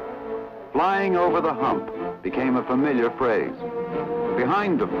world. Flying over the hump became a familiar phrase.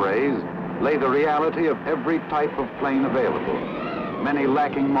 Behind the phrase lay the reality of every type of plane available, many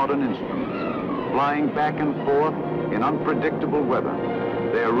lacking modern instruments, flying back and forth in unpredictable weather,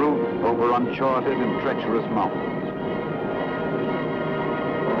 their route over uncharted and treacherous mountains.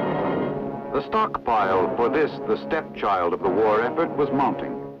 The stockpile for this, the stepchild of the war effort, was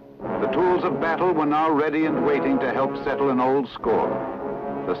mounting. The tools of battle were now ready and waiting to help settle an old score.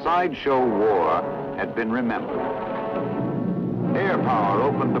 The sideshow war had been remembered. Air power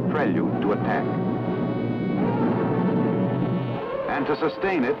opened the prelude to attack. And to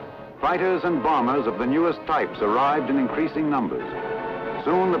sustain it, fighters and bombers of the newest types arrived in increasing numbers.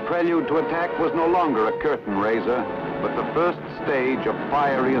 Soon the prelude to attack was no longer a curtain raiser, but the first stage of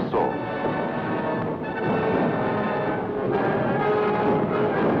fiery assault.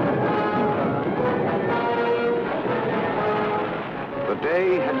 The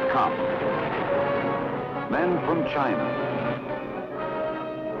day had come. Men from China,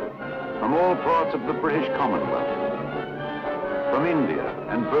 from all parts of the British Commonwealth, from India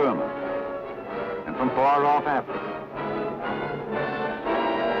and Burma, and from far off Africa.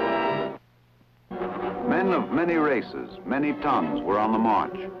 Men of many races, many tongues were on the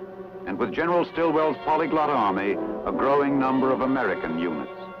march, and with General Stilwell's polyglot army, a growing number of American units.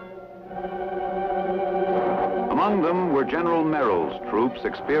 Among them were General Merrill's troops,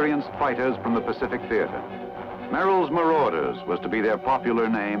 experienced fighters from the Pacific Theater. Merrill's Marauders was to be their popular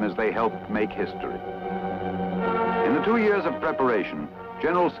name as they helped make history. In the 2 years of preparation,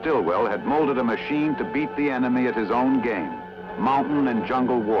 General Stilwell had molded a machine to beat the enemy at his own game, mountain and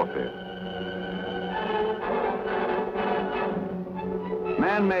jungle warfare.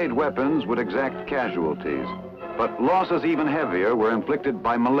 Man-made weapons would exact casualties, but losses even heavier were inflicted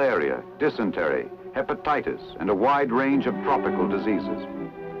by malaria, dysentery, hepatitis, and a wide range of tropical diseases.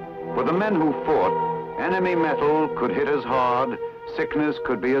 For the men who fought, enemy metal could hit as hard, sickness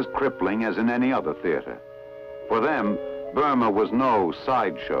could be as crippling as in any other theater. For them, Burma was no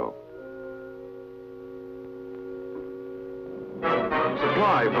sideshow.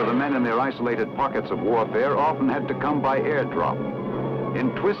 Supply for the men in their isolated pockets of warfare often had to come by airdrop.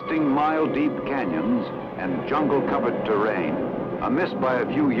 In twisting mile-deep canyons and jungle-covered terrain, a miss by a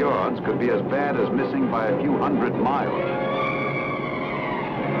few yards could be as bad as missing by a few hundred miles.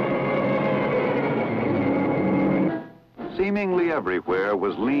 seemingly everywhere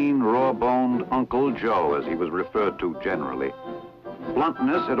was lean, raw-boned Uncle Joe, as he was referred to generally.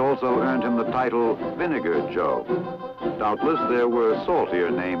 Bluntness had also earned him the title Vinegar Joe. Doubtless there were saltier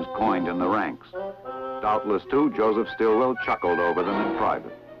names coined in the ranks. Doubtless, too, Joseph Stilwell chuckled over them in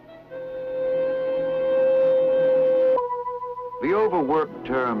private. The overworked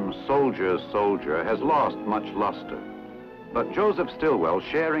term soldier's soldier has lost much luster. But Joseph Stilwell,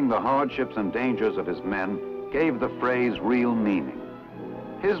 sharing the hardships and dangers of his men, gave the phrase real meaning.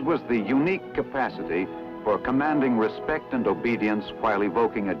 His was the unique capacity for commanding respect and obedience while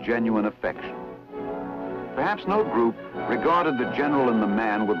evoking a genuine affection. Perhaps no group regarded the general and the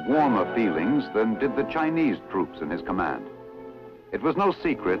man with warmer feelings than did the Chinese troops in his command. It was no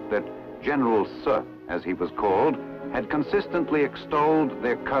secret that General Se, as he was called, had consistently extolled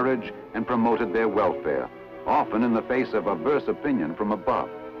their courage and promoted their welfare, often in the face of adverse opinion from above.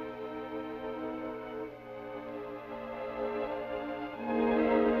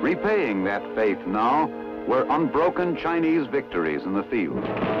 Repaying that faith now were unbroken Chinese victories in the field.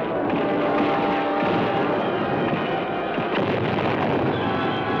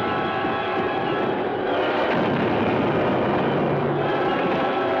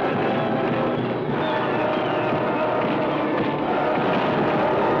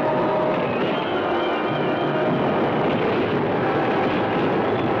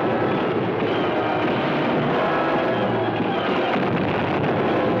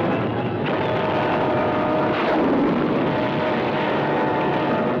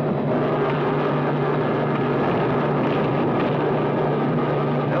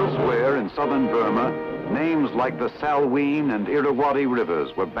 Southern Burma, names like the Salween and Irrawaddy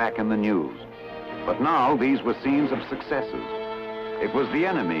rivers were back in the news. But now these were scenes of successes. It was the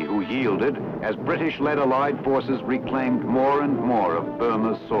enemy who yielded as British-led Allied forces reclaimed more and more of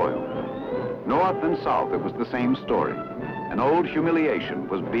Burma's soil. North and south, it was the same story. An old humiliation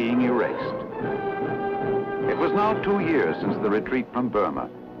was being erased. It was now 2 years since the retreat from Burma,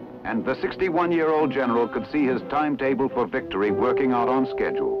 and the 61-year-old general could see his timetable for victory working out on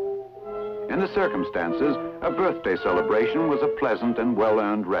schedule. In the circumstances, a birthday celebration was a pleasant and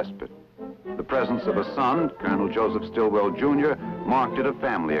well-earned respite. The presence of a son, Colonel Joseph Stilwell, Jr., marked it a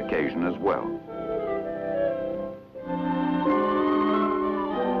family occasion as well.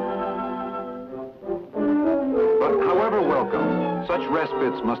 But however welcome, such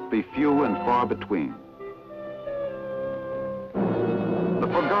respites must be few and far between. The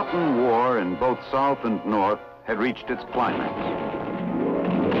forgotten war in both South and North had reached its climax.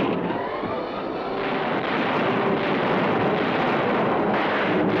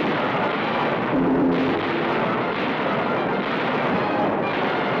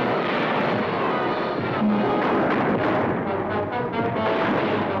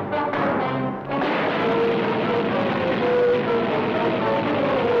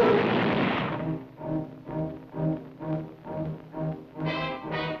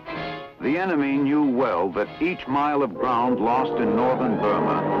 The enemy knew well that each mile of ground lost in northern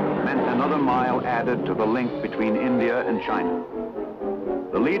Burma meant another mile added to the link between India and China.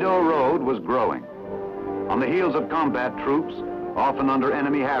 The Lido Road was growing. On the heels of combat troops, often under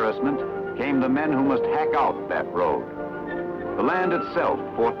enemy harassment, came the men who must hack out that road. The land itself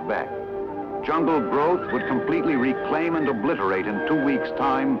fought back. Jungle growth would completely reclaim and obliterate in 2 weeks'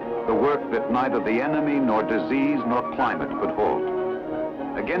 time the work that neither the enemy nor disease nor climate could halt.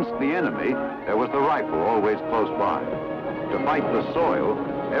 Against the enemy, there was the rifle always close by. To fight the soil,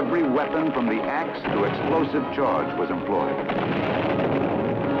 every weapon from the axe to explosive charge was employed.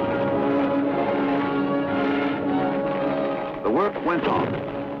 The work went on.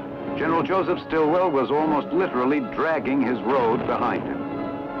 General Joseph Stilwell was almost literally dragging his road behind him.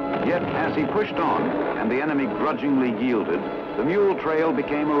 Yet, as he pushed on and the enemy grudgingly yielded, the mule trail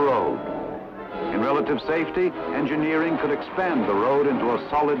became a road. In relative safety, engineering could expand the road into a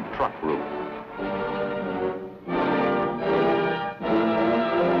solid truck route.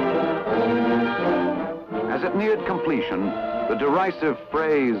 As it neared completion, the derisive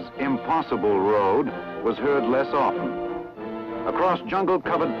phrase, "impossible road," was heard less often. Across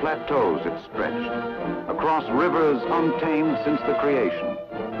jungle-covered plateaus it stretched, across rivers untamed since the creation,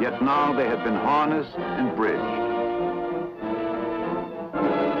 yet now they had been harnessed and bridged.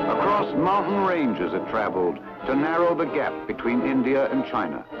 Across mountain ranges it traveled to narrow the gap between India and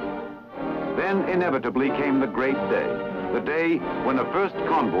China. Then inevitably came the great day, the day when a first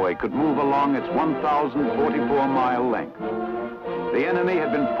convoy could move along its 1,044-mile length. The enemy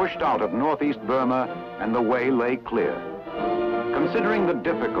had been pushed out of northeast Burma and the way lay clear. Considering the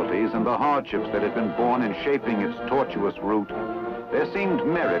difficulties and the hardships that had been borne in shaping its tortuous route, There seemed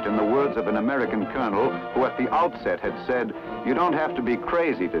merit in the words of an American colonel who at the outset had said, "You don't have to be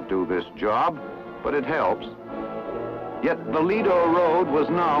crazy to do this job, but it helps." Yet the Lido Road was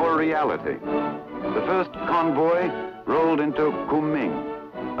now a reality. The first convoy rolled into Kunming,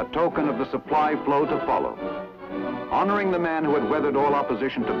 a token of the supply flow to follow. Honoring the man who had weathered all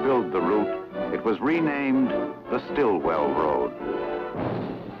opposition to build the route, it was renamed the Stilwell Road.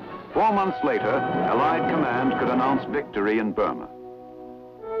 4 months later, Allied command could announce victory in Burma.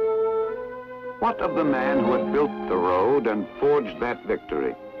 What of the man who had built the road and forged that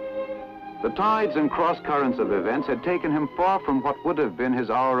victory? The tides and cross-currents of events had taken him far from what would have been his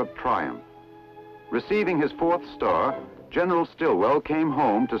hour of triumph. Receiving his 4th star, General Stilwell came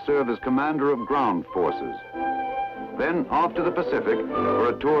home to serve as commander of ground forces. Then off to the Pacific for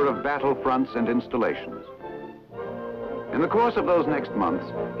a tour of battle fronts and installations. In the course of those next months,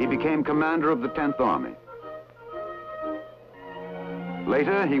 he became commander of the 10th Army.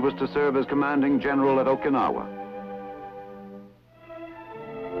 Later, he was to serve as commanding general at Okinawa.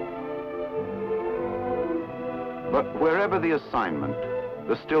 But wherever the assignment,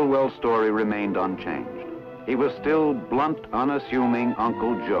 the Stilwell story remained unchanged. He was still blunt, unassuming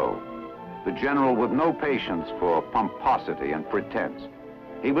Uncle Joe, the general with no patience for pomposity and pretense.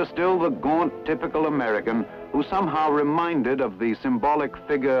 He was still the gaunt, typical American who somehow reminded of the symbolic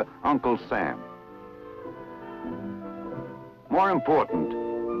figure Uncle Sam. More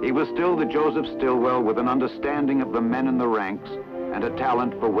important, he was still the Joseph Stilwell with an understanding of the men in the ranks and a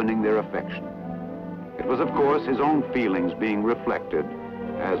talent for winning their affection. It was, of course, his own feelings being reflected,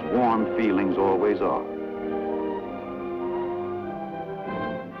 as warm feelings always are.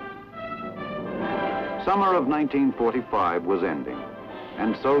 Summer of 1945 was ending,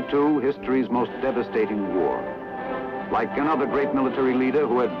 and so too history's most devastating war. Like another great military leader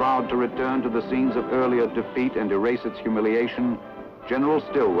who had vowed to return to the scenes of earlier defeat and erase its humiliation, General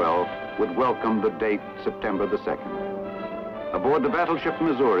Stilwell would welcome the date September the 2nd. Aboard the battleship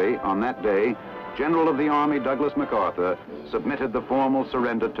Missouri on that day, General of the Army Douglas MacArthur submitted the formal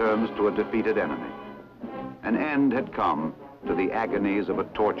surrender terms to a defeated enemy. An end had come to the agonies of a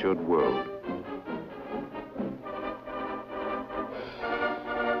tortured world.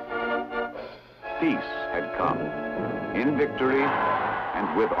 Peace had come, in victory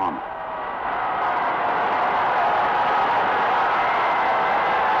and with honor.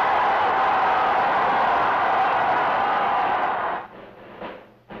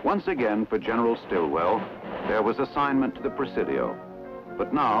 Once again, for General Stilwell, there was assignment to the Presidio,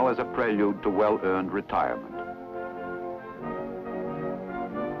 but now as a prelude to well-earned retirement.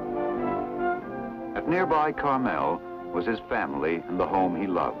 At nearby Carmel was his family and the home he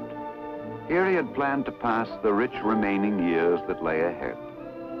loved. Here he had planned to pass the rich remaining years that lay ahead.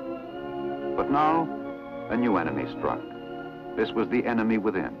 But now, a new enemy struck. This was the enemy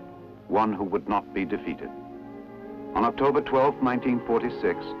within, one who would not be defeated. On October 12,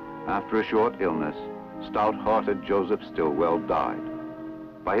 1946, after a short illness, stout-hearted Joseph Stilwell died.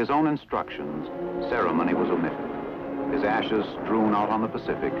 By his own instructions, ceremony was omitted. His ashes strewn out on the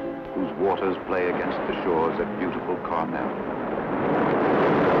Pacific, whose waters play against the shores at beautiful Carmel.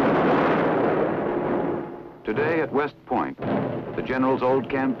 Today at West Point, the General's old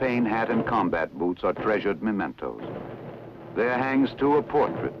campaign hat and combat boots are treasured mementos. There hangs, too, a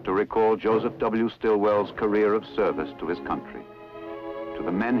portrait to recall Joseph W. Stilwell's career of service to his country. To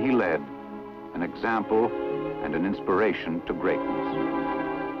the men he led, an example and an inspiration to greatness.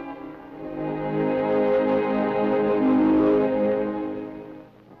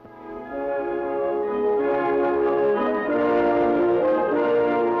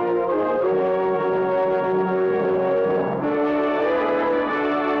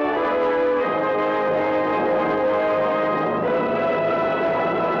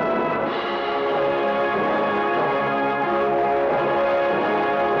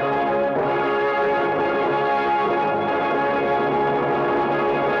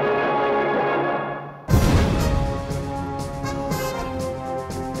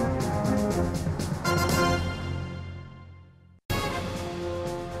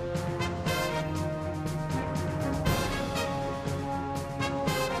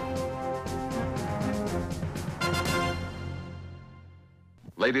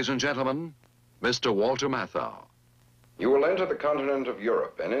 Ladies and gentlemen, Mr. Walter Matthau. You will enter the continent of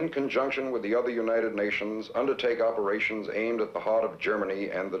Europe and in conjunction with the other United Nations undertake operations aimed at the heart of Germany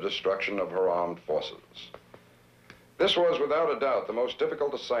and the destruction of her armed forces. This was without a doubt the most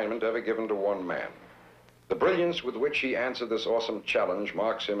difficult assignment ever given to one man. The brilliance with which he answered this awesome challenge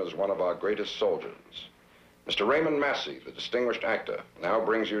marks him as one of our greatest soldiers. Mr. Raymond Massey, the distinguished actor, now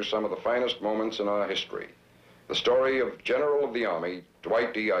brings you some of the finest moments in our history. The story of General of the Army,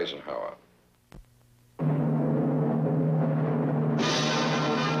 Dwight D. Eisenhower.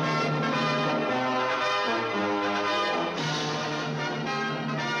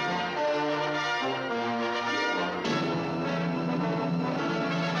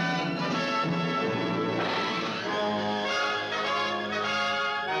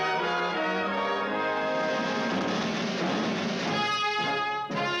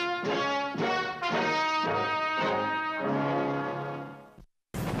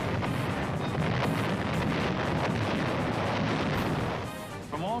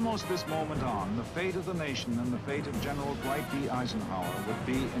 From almost this moment on, the fate of the nation and the fate of General Dwight D. Eisenhower would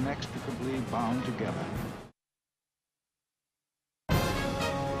be inextricably bound together.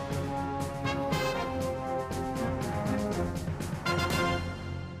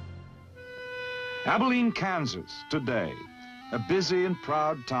 Abilene, Kansas, today, a busy and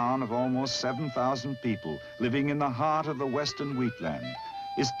proud town of almost 7,000 people living in the heart of the western wheatland,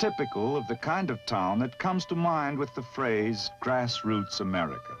 is typical of the kind of town that comes to mind with the phrase, grassroots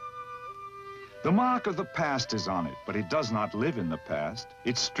America. The mark of the past is on it, but it does not live in the past.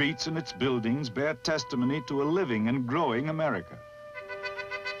 Its streets and its buildings bear testimony to a living and growing America.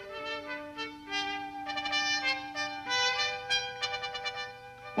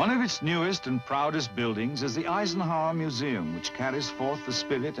 One of its newest and proudest buildings is the Eisenhower Museum, which carries forth the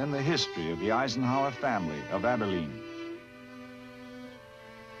spirit and the history of the Eisenhower family of Abilene.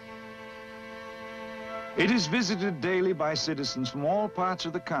 It is visited daily by citizens from all parts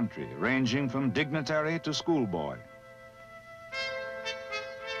of the country, ranging from dignitary to schoolboy.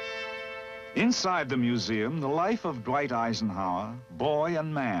 Inside the museum, the life of Dwight Eisenhower, boy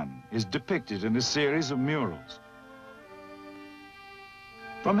and man, is depicted in a series of murals.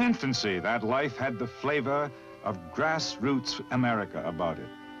 From infancy, that life had the flavor of grassroots America about it.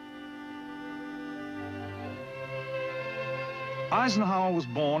 Eisenhower was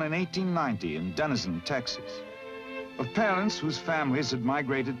born in 1890 in Denison, Texas, of parents whose families had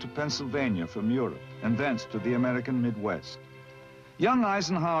migrated to Pennsylvania from Europe and thence to the American Midwest. Young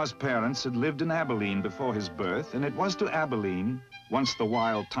Eisenhower's parents had lived in Abilene before his birth, and it was to Abilene, once the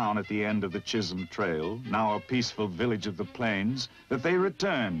wild town at the end of the Chisholm Trail, now a peaceful village of the plains, that they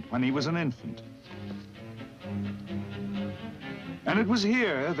returned when he was an infant. And it was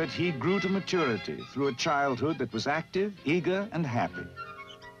here that he grew to maturity through a childhood that was active, eager, and happy.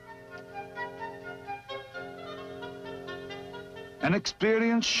 An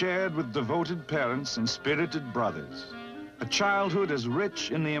experience shared with devoted parents and spirited brothers. A childhood as rich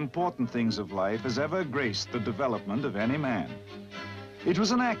in the important things of life as ever graced the development of any man. It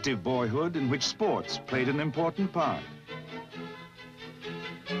was an active boyhood in which sports played an important part.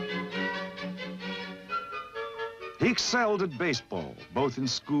 He excelled at baseball, both in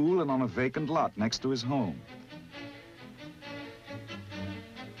school and on a vacant lot next to his home.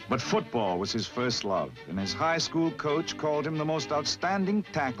 But football was his first love, and his high school coach called him the most outstanding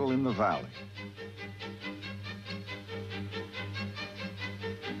tackle in the valley.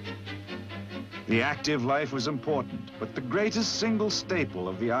 The active life was important, but the greatest single staple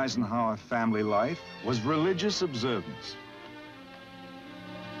of the Eisenhower family life was religious observance.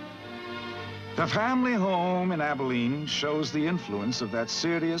 The family home in Abilene shows the influence of that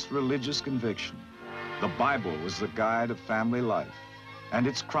serious religious conviction. The Bible was the guide of family life, and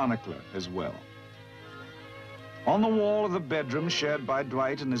its chronicler as well. On the wall of the bedroom shared by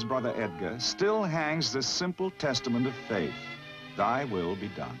Dwight and his brother Edgar still hangs this simple testament of faith, "Thy will be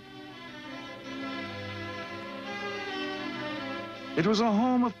done." It was a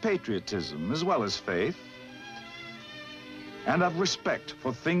home of patriotism as well as faith, and of respect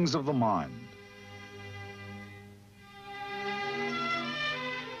for things of the mind.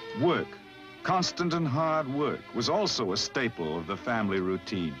 Work, constant and hard work, was also a staple of the family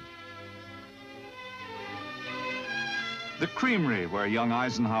routine. The creamery where young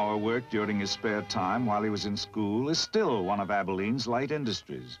Eisenhower worked during his spare time while he was in school is still one of Abilene's light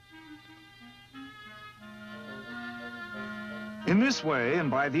industries. In this way,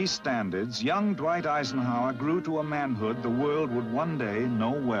 and by these standards, young Dwight Eisenhower grew to a manhood the world would one day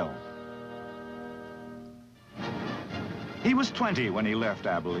know well. He was 20 when he left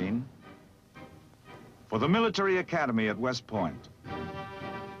Abilene for the military academy at West Point.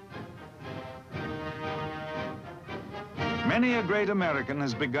 Many a great American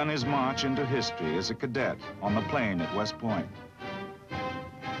has begun his march into history as a cadet on the plain at West Point.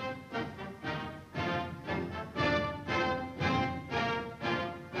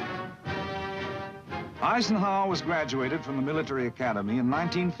 Eisenhower was graduated from the military academy in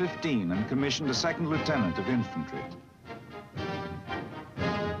 1915 and commissioned a second lieutenant of infantry.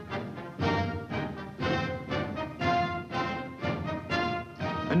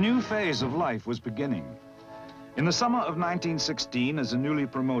 new phase of life was beginning. In the summer of 1916, as a newly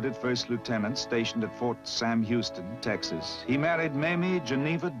promoted first lieutenant stationed at Fort Sam Houston, Texas, he married Mamie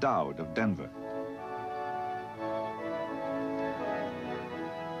Geneva Dowd of Denver.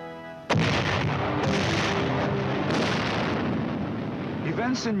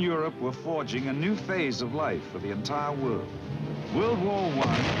 Events in Europe were forging a new phase of life for the entire world. World War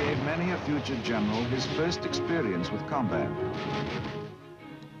I gave many a future general his first experience with combat.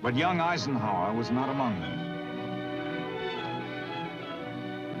 But young Eisenhower was not among them.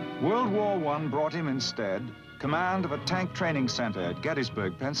 World War I brought him instead command of a tank training center at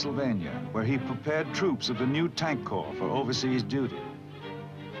Gettysburg, Pennsylvania, where he prepared troops of the new Tank Corps for overseas duty.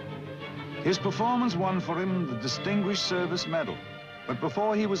 His performance won for him the Distinguished Service Medal, but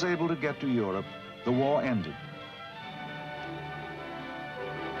before he was able to get to Europe, the war ended.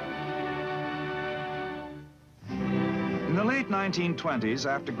 In the late 1920s,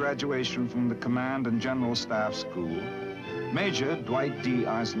 after graduation from the Command and General Staff School, Major Dwight D.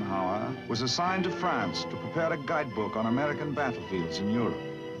 Eisenhower was assigned to France to prepare a guidebook on American battlefields in Europe.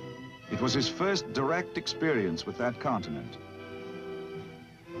 It was his first direct experience with that continent.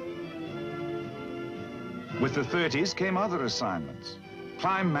 With the 30s came other assignments,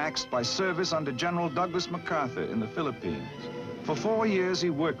 climaxed by service under General Douglas MacArthur in the Philippines. For 4 years, he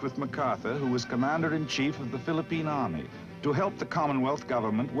worked with MacArthur, who was Commander-in-Chief of the Philippine Army, to help the Commonwealth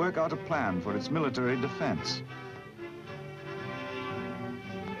government work out a plan for its military defense.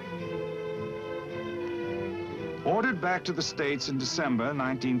 Ordered back to the States in December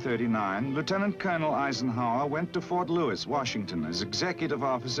 1939, Lieutenant Colonel Eisenhower went to Fort Lewis, Washington, as executive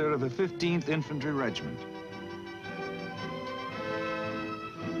officer of the 15th Infantry Regiment.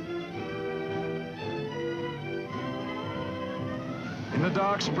 In the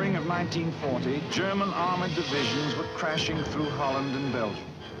dark spring of 1940, German armored divisions were crashing through Holland and Belgium.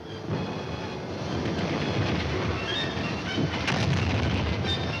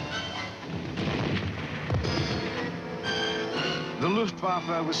 The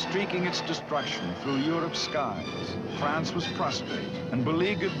Luftwaffe was streaking its destruction through Europe's skies. France was prostrate, and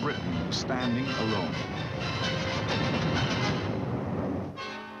beleaguered Britain was standing alone.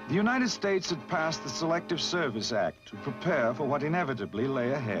 The United States had passed the Selective Service Act to prepare for what inevitably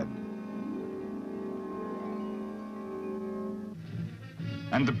lay ahead.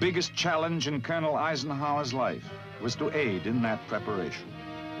 And the biggest challenge in Colonel Eisenhower's life was to aid in that preparation.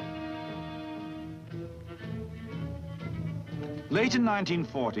 Late in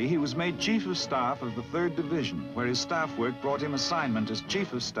 1940, he was made Chief of Staff of the 3rd Division, where his staff work brought him assignment as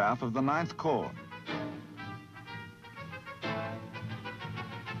Chief of Staff of the 9th Corps.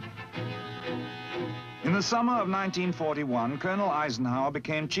 In the summer of 1941, Colonel Eisenhower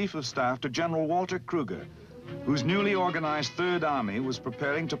became Chief of Staff to General Walter Kruger, whose newly organized 3rd Army was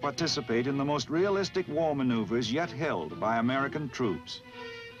preparing to participate in the most realistic war maneuvers yet held by American troops.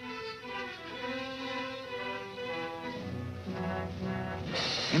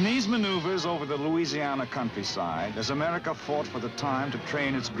 In these maneuvers over the Louisiana countryside, as America fought for the time to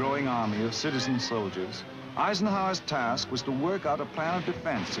train its growing army of citizen soldiers, Eisenhower's task was to work out a plan of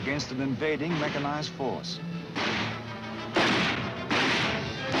defense against an invading mechanized force.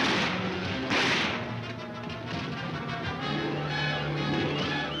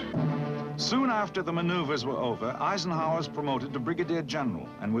 Soon after the maneuvers were over, Eisenhower was promoted to Brigadier General,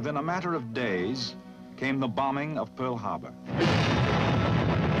 and within a matter of days came the bombing of Pearl Harbor.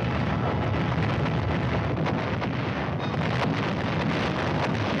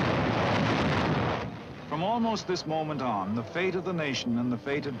 From almost this moment on, the fate of the nation and the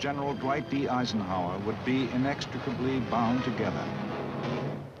fate of General Dwight D. Eisenhower would be inextricably bound together.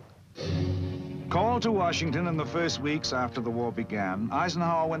 Called to Washington in the first weeks after the war began,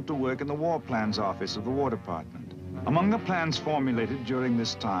 Eisenhower went to work in the War Plans Office of the War Department. Among the plans formulated during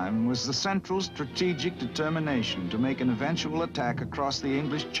this time was the central strategic determination to make an eventual attack across the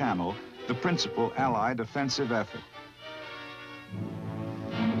English Channel the principal Allied offensive effort.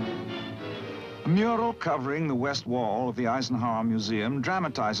 A mural covering the west wall of the Eisenhower Museum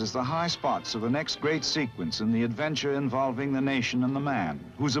dramatizes the high spots of the next great sequence in the adventure involving the nation and the man,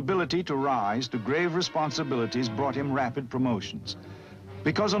 whose ability to rise to grave responsibilities brought him rapid promotions.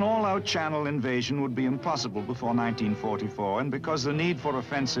 Because an all-out Channel invasion would be impossible before 1944, and because the need for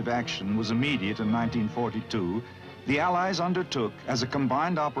offensive action was immediate in 1942, the Allies undertook, as a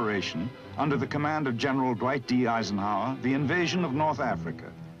combined operation, under the command of General Dwight D. Eisenhower, the invasion of North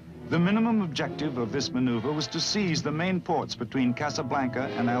Africa. The minimum objective of this maneuver was to seize the main ports between Casablanca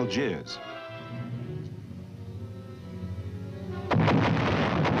and Algiers.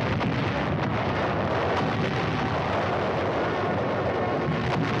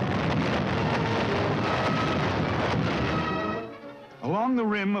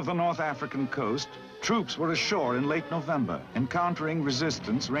 rim of the North African coast, troops were ashore in late November, encountering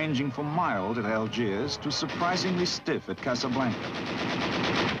resistance ranging from mild at Algiers to surprisingly stiff at Casablanca.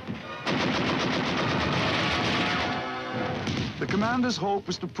 The commander's hope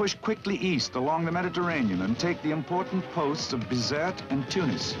was to push quickly east along the Mediterranean and take the important posts of Bizerte and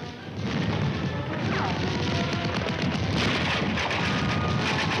Tunis.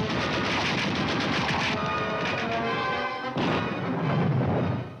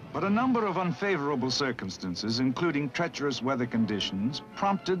 But a number of unfavorable circumstances, including treacherous weather conditions,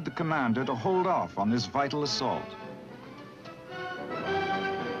 prompted the commander to hold off on this vital assault.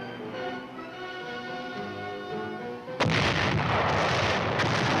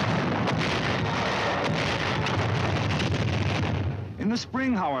 In the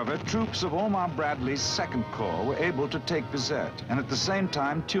spring, however, troops of Omar Bradley's 2nd Corps were able to take Bizerte, and at the same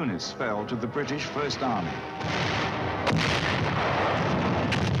time, Tunis fell to the British First Army.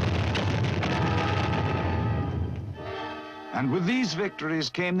 And with these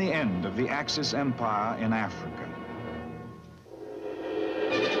victories came the end of the Axis Empire in Africa.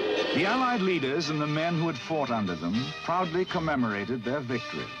 The Allied leaders and the men who had fought under them proudly commemorated their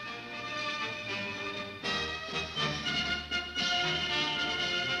victory.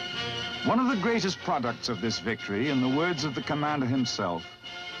 One of the greatest products of this victory, in the words of the commander himself,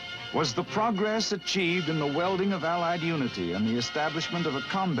 was the progress achieved in the welding of Allied unity and the establishment of a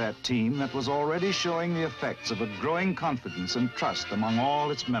combat team that was already showing the effects of a growing confidence and trust among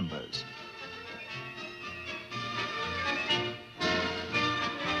all its members.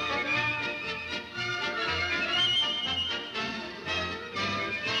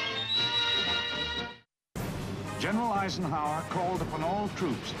 General Eisenhower called upon all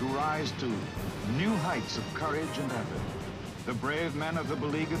troops to rise to new heights of courage and effort. The brave men of the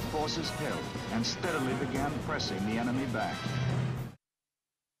beleaguered forces held and steadily began pressing the enemy back.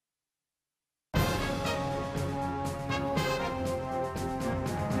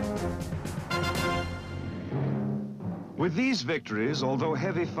 With these victories, although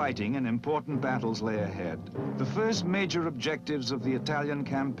heavy fighting and important battles lay ahead, the first major objectives of the Italian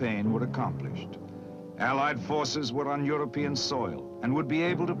campaign were accomplished. Allied forces were on European soil and would be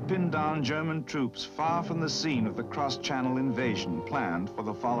able to pin down German troops far from the scene of the cross-channel invasion planned for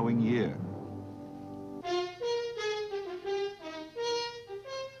the following year.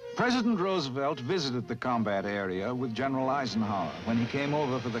 President Roosevelt visited the combat area with General Eisenhower when he came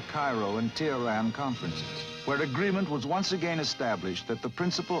over for the Cairo and Tehran conferences, where agreement was once again established that the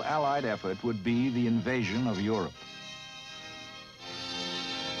principal Allied effort would be the invasion of Europe.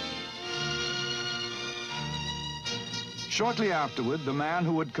 Shortly afterward, the man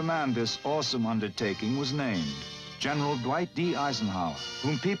who would command this awesome undertaking was named General Dwight D. Eisenhower,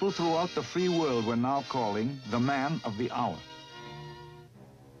 whom people throughout the free world were now calling the man of the hour.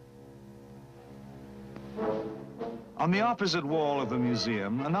 On the opposite wall of the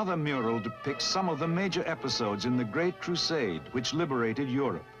museum, another mural depicts some of the major episodes in the Great Crusade, which liberated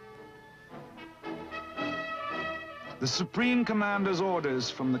Europe. The Supreme Commander's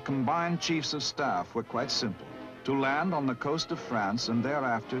orders from the combined chiefs of staff were quite simple: to land on the coast of France and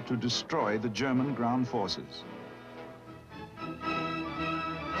thereafter to destroy the German ground forces.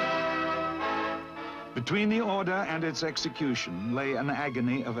 Between the order and its execution lay an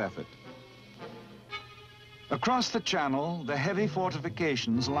agony of effort. Across the Channel, the heavy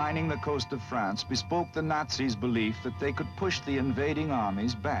fortifications lining the coast of France bespoke the Nazis' belief that they could push the invading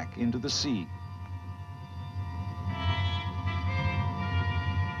armies back into the sea.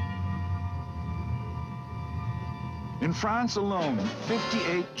 In France alone,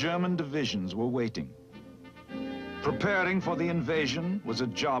 58 German divisions were waiting. Preparing for the invasion was a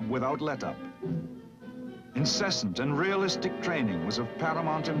job without let-up. Incessant and realistic training was of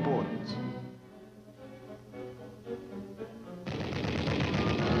paramount importance.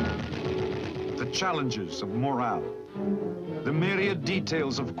 The challenges of morale, the myriad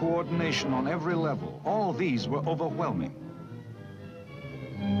details of coordination on every level, all these were overwhelming.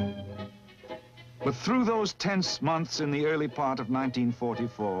 But through those tense months in the early part of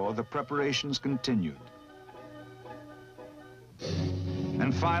 1944, the preparations continued.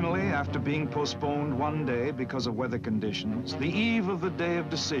 And finally, after being postponed one day because of weather conditions, the eve of the day of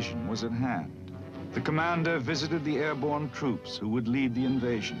decision was at hand. The commander visited the airborne troops who would lead the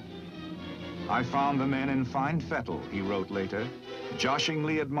invasion. I found the men in fine fettle, he wrote later,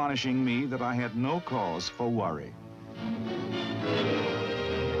 joshingly admonishing me that I had no cause for worry.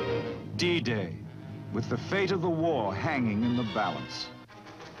 D-Day, with the fate of the war hanging in the balance.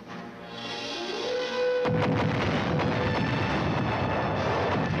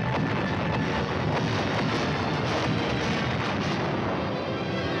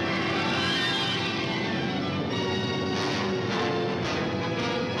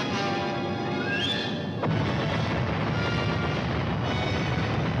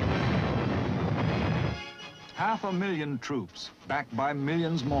 500,000 troops, backed by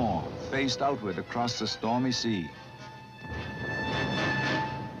millions more, faced outward across the stormy sea.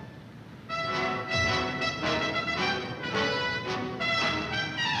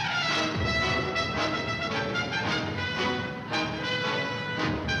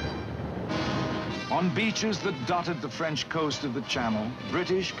 On beaches that dotted the French coast of the Channel,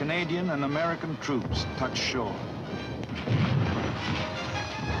 British, Canadian, and American troops touched shore.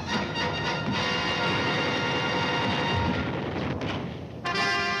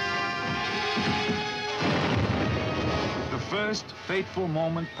 The first fateful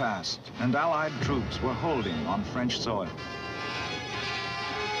moment passed, and Allied troops were holding on French soil.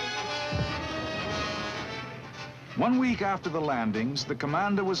 1 week after the landings, the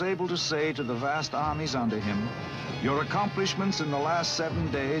commander was able to say to the vast armies under him, "Your accomplishments in the last 7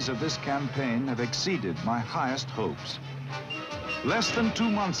 days of this campaign have exceeded my highest hopes." Less than 2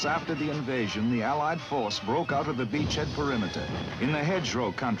 months after the invasion, the Allied force broke out of the beachhead perimeter in the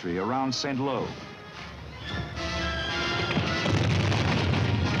hedgerow country around St. Lo.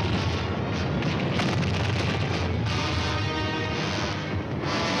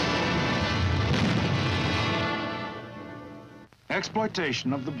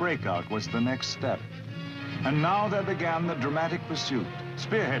 Exploitation of the breakout was the next step. And now there began the dramatic pursuit,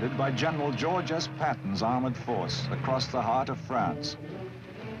 spearheaded by General George S. Patton's armored force across the heart of France.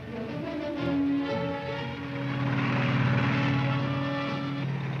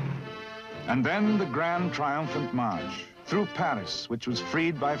 And then the grand triumphant march through Paris, which was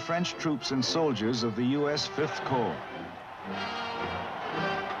freed by French troops and soldiers of the U.S. Fifth Corps.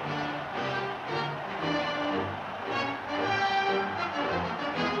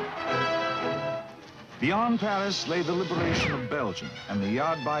 Beyond Paris lay the liberation of Belgium and the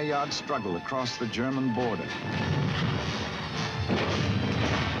yard-by-yard struggle across the German border.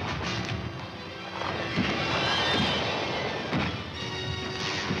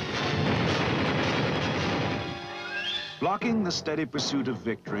 Blocking the steady pursuit of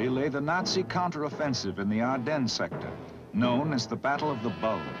victory lay the Nazi counteroffensive in the Ardennes sector, known as the Battle of the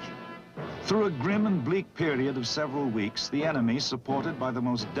Bulge. Through a grim and bleak period of several weeks, the enemy, supported by the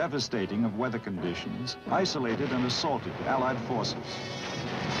most devastating of weather conditions, isolated and assaulted Allied forces.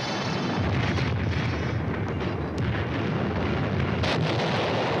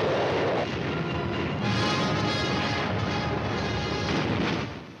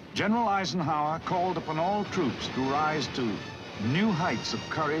 General Eisenhower called upon all troops to rise to new heights of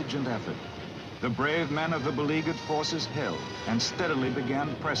courage and effort. The brave men of the beleaguered forces held and steadily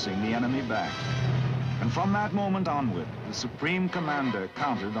began pressing the enemy back. And from that moment onward, the Supreme Commander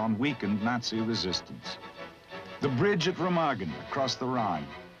counted on weakened Nazi resistance. The bridge at Remagen across the Rhine,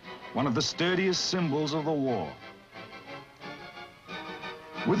 one of the sturdiest symbols of the war.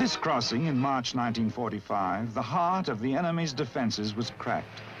 With its crossing in March 1945, the heart of the enemy's defenses was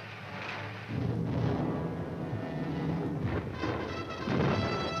cracked.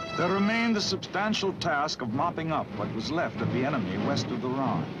 There remained the substantial task of mopping up what was left of the enemy west of the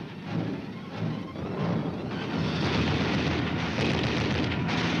Rhine.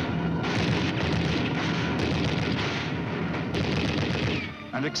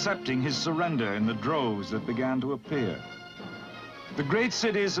 And accepting his surrender in the droves that began to appear. The great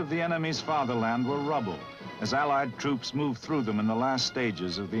cities of the enemy's fatherland were rubble as Allied troops moved through them in the last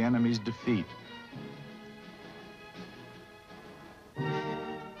stages of the enemy's defeat.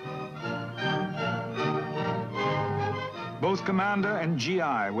 Both commander and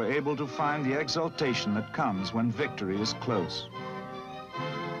GI were able to find the exultation that comes when victory is close.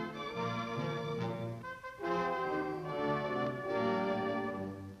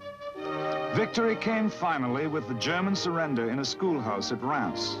 Victory came finally with the German surrender in a schoolhouse at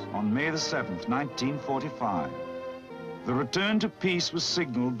Reims on May the 7th, 1945. The return to peace was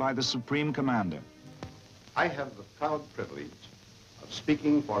signaled by the Supreme Commander. I have the proud privilege of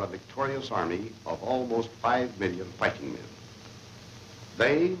speaking for a victorious army of almost 5 million fighting men.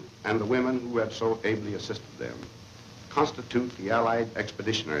 They and the women who have so ably assisted them constitute the Allied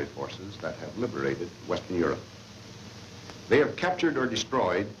expeditionary forces that have liberated Western Europe. They have captured or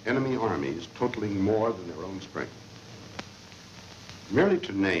destroyed enemy armies totaling more than their own strength. Merely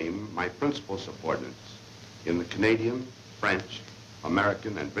to name my principal subordinates in the Canadian, French,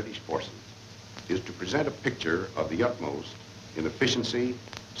 American, and British forces is to present a picture of the utmost in efficiency,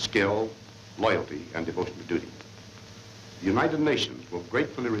 skill, loyalty, and devotion to duty. The United Nations will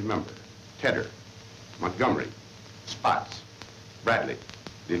gratefully remember Tedder, Montgomery, Spaatz, Bradley,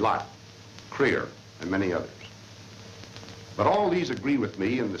 Delott, Creer, and many others. But all these agree with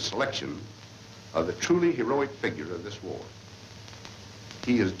me in the selection of the truly heroic figure of this war.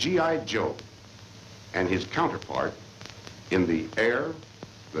 He is G.I. Joe, and his counterpart in the air,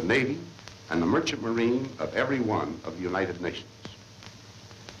 the Navy, and the merchant marine of every one of the United Nations.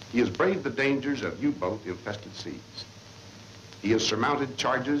 He has braved the dangers of U-boat infested seas. He has surmounted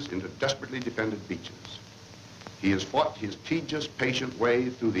charges into desperately defended beaches. He has fought his tedious, patient way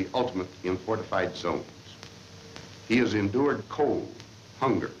through the ultimate in fortified zones. He has endured cold,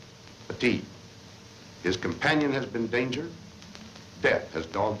 hunger, fatigue. His companion has been danger. Death has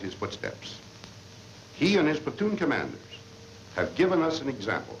dogged his footsteps. He and his platoon commanders have given us an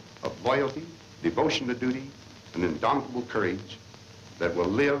example of loyalty, devotion to duty, and indomitable courage that will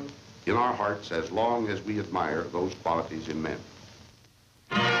live in our hearts as long as we admire those qualities in men.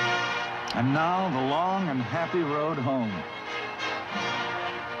 And now the long and happy road home.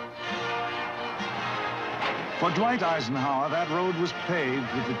 For Dwight Eisenhower, that road was paved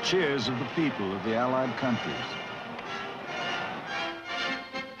with the cheers of the people of the Allied countries.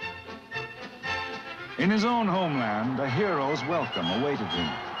 In his own homeland, a hero's welcome awaited him.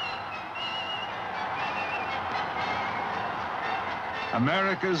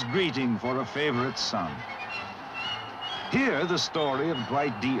 America's greeting for a favorite son. Here, the story of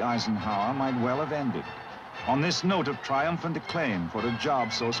Dwight D. Eisenhower might well have ended, on this note of triumphant acclaim for a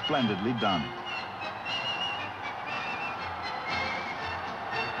job so splendidly done.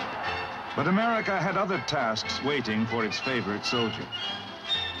 But America had other tasks waiting for its favorite soldier.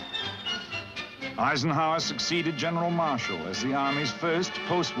 Eisenhower succeeded General Marshall as the Army's first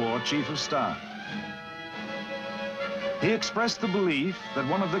post-war chief of staff. He expressed the belief that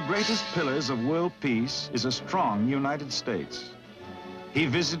one of the greatest pillars of world peace is a strong United States. He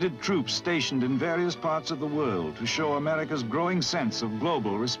visited troops stationed in various parts of the world to show America's growing sense of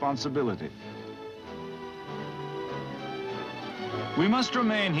global responsibility. We must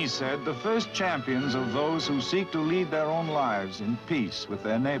remain, he said, the first champions of those who seek to lead their own lives in peace with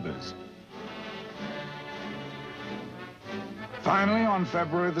their neighbors. Finally, on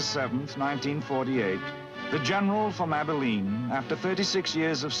February the 7th, 1948, the general from Abilene, after 36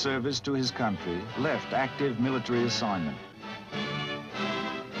 years of service to his country, left active military assignment.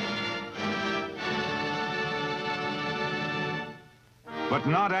 But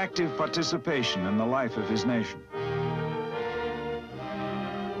not active participation in the life of his nation.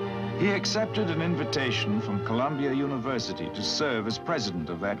 He accepted an invitation from Columbia University to serve as president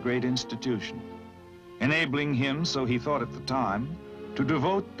of that great institution, enabling him, so he thought at the time, to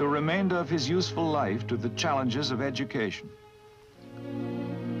devote the remainder of his useful life to the challenges of education.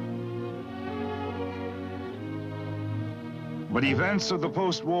 But events of the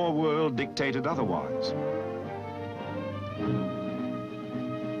post-war world dictated otherwise.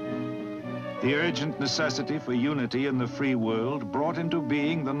 The urgent necessity for unity in the free world brought into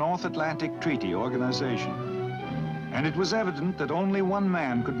being the North Atlantic Treaty Organization. And it was evident that only one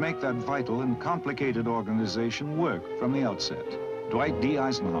man could make that vital and complicated organization work from the outset. Dwight D.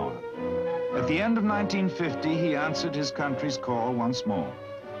 Eisenhower. At the end of 1950, he answered his country's call once more.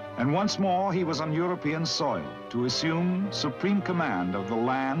 And once more, he was on European soil to assume supreme command of the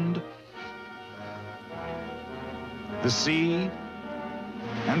land, the sea,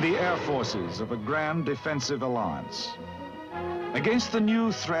 and the air forces of a grand defensive alliance. Against the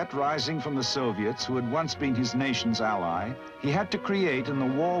new threat rising from the Soviets, who had once been his nation's ally, he had to create in the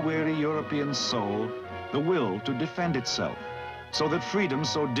war-weary European soul the will to defend itself, so that freedom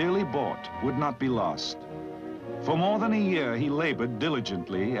so dearly bought would not be lost. For more than a year, he labored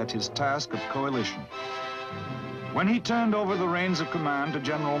diligently at his task of coalition. When he turned over the reins of command to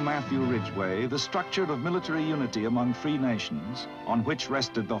General Matthew Ridgway, the structure of military unity among free nations, on which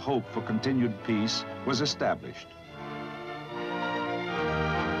rested the hope for continued peace, was established.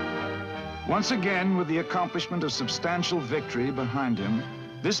 Once again, with the accomplishment of substantial victory behind him,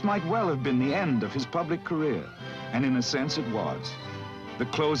 this might well have been the end of his public career, and in a sense it was. The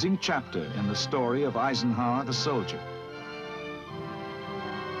closing chapter in the story of Eisenhower the soldier.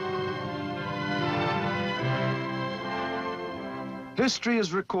 History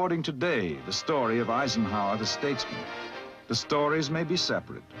is recording today the story of Eisenhower the statesman. The stories may be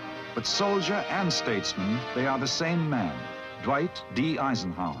separate, but soldier and statesman, they are the same man, Dwight D.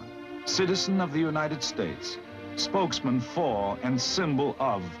 Eisenhower, citizen of the United States, spokesman for and symbol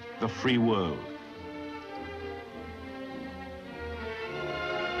of the free world.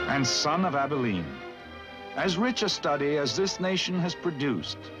 And son of Abilene. As rich a study as this nation has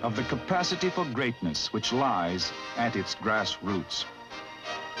produced of the capacity for greatness which lies at its grassroots.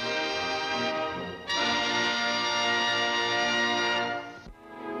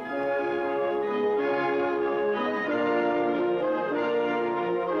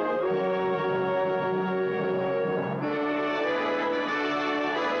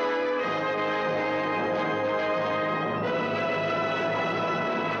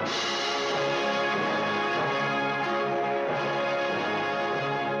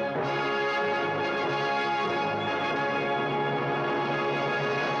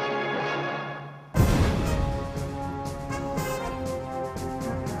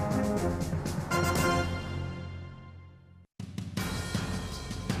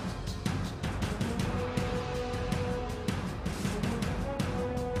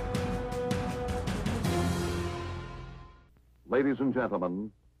 ladies and gentlemen,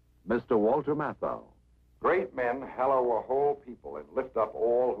 Mr. Walter Matthau. Great men hallow a whole people and lift up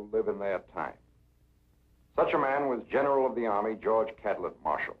all who live in their time. Such a man was General of the Army George Catlett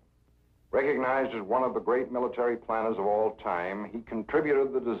Marshall. Recognized as one of the great military planners of all time, he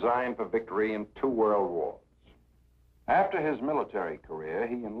contributed the design for victory in 2 world wars. After his military career,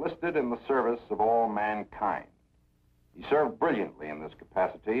 he enlisted in the service of all mankind. He served brilliantly in this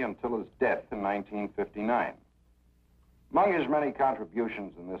capacity until his death in 1959. Among his many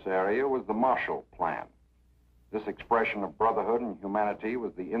contributions in this area was the Marshall Plan. This expression of brotherhood and humanity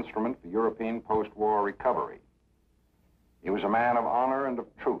was the instrument for European post-war recovery. He was a man of honor and of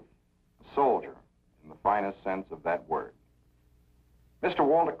truth, a soldier in the finest sense of that word. Mr.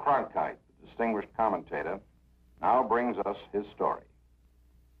 Walter Cronkite, the distinguished commentator, now brings us his story.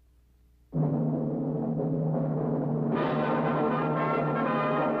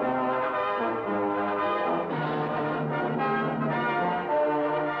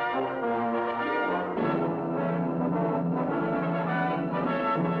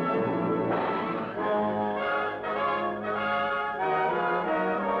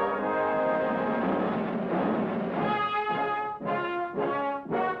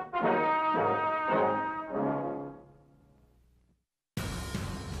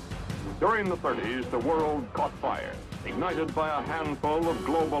 During the 30s, the world caught fire, ignited by a handful of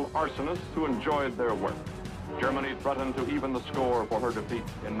global arsonists who enjoyed their work. Germany threatened to even the score for her defeat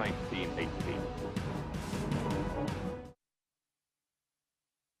in 1918.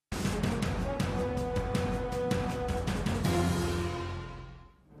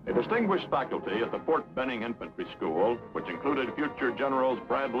 A distinguished faculty at the Fort Benning Infantry School, which included future Generals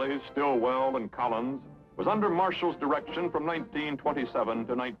Bradley, Stilwell, and Collins, was under Marshall's direction from 1927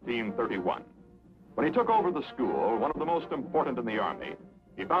 to 1931. When he took over the school, one of the most important in the Army,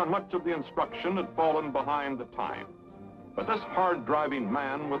 he found much of the instruction had fallen behind the times. But this hard-driving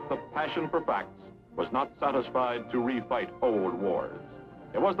man with the passion for facts was not satisfied to refight old wars.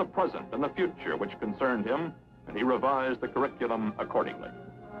 It was the present and the future which concerned him, and he revised the curriculum accordingly.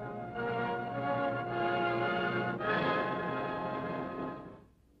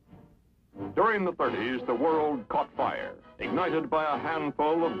 During the 30s, the world caught fire, ignited by a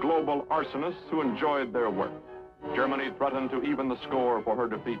handful of global arsonists who enjoyed their work. Germany threatened to even the score for her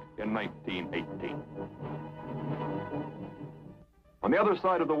defeat in 1918. On the other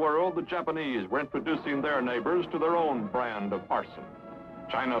side of the world, the Japanese were introducing their neighbors to their own brand of arson.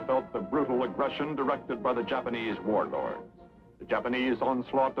 China felt the brutal aggression directed by the Japanese warlords. The Japanese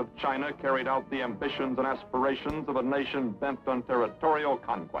onslaught of China carried out the ambitions and aspirations of a nation bent on territorial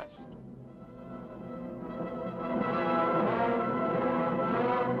conquest.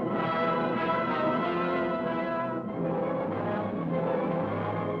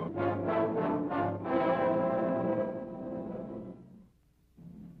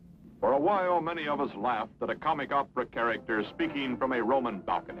 For a while, many of us laughed at a comic opera character speaking from a Roman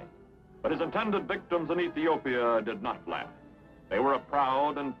balcony. But his intended victims in Ethiopia did not laugh. They were a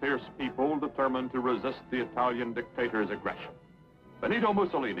proud and fierce people determined to resist the Italian dictator's aggression. Benito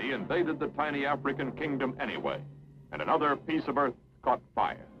Mussolini invaded the tiny African kingdom anyway, and another piece of earth caught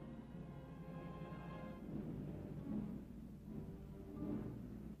fire.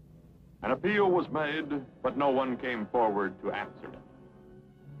 An appeal was made, but no one came forward to answer it.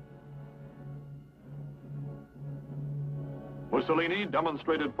 Mussolini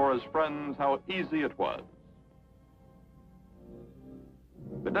demonstrated for his friends how easy it was.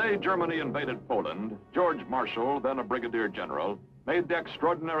 The day Germany invaded Poland, George Marshall, then a brigadier general, made the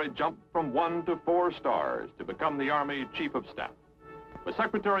extraordinary jump from 1 to 4 stars to become the Army Chief of Staff. With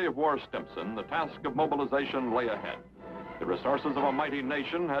Secretary of War Stimson, the task of mobilization lay ahead. The resources of a mighty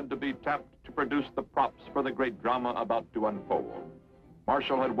nation had to be tapped to produce the props for the great drama about to unfold.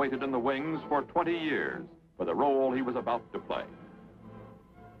 Marshall had waited in the wings for 20 years for the role he was about to play.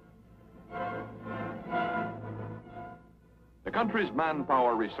 The country's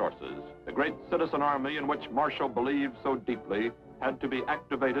manpower resources, the great citizen army in which Marshall believed so deeply, had to be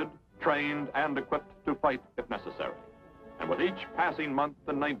activated, trained, and equipped to fight if necessary. And with each passing month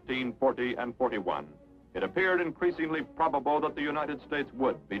in 1940 and 41, it appeared increasingly probable that the United States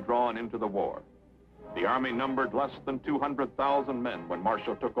would be drawn into the war. The Army numbered less than 200,000 men when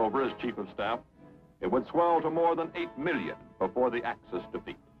Marshall took over as Chief of Staff. It would swell to more than 8 million before the Axis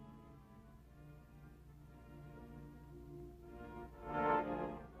defeat.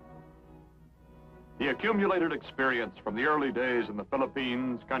 The accumulated experience from the early days in the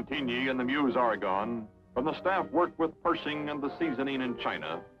Philippines, Cantigny, and the Meuse-Argonne, from the staff work with Pershing and the seasoning in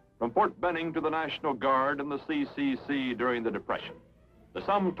China, from Fort Benning to the National Guard and the CCC during the Depression. The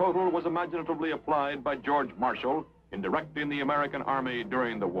sum total was imaginatively applied by George Marshall in directing the American Army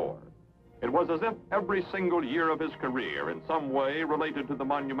during the war. It was as if every single year of his career in some way related to the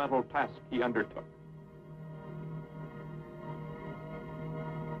monumental task he undertook.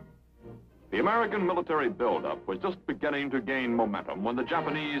 The American military buildup was just beginning to gain momentum when the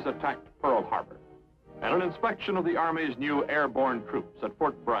Japanese attacked Pearl Harbor. At an inspection of the Army's new airborne troops at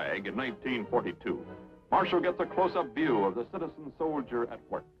Fort Bragg in 1942, Marshall gets a close-up view of the citizen soldier at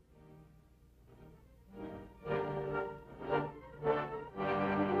work.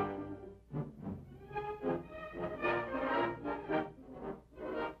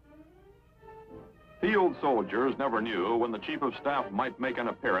 Field soldiers never knew when the Chief of Staff might make an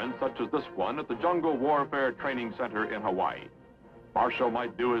appearance such as this one at the Jungle Warfare Training Center in Hawaii. Marshall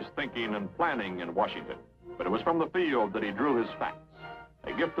might do his thinking and planning in Washington, but it was from the field that he drew his facts.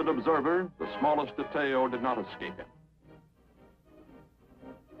 A gifted observer, the smallest detail did not escape him.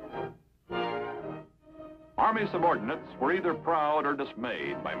 Army subordinates were either proud or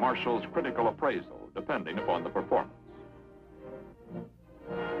dismayed by Marshall's critical appraisal, depending upon the performance.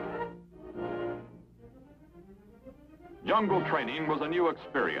 Jungle training was a new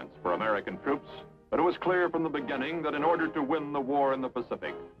experience for American troops, but it was clear from the beginning that in order to win the war in the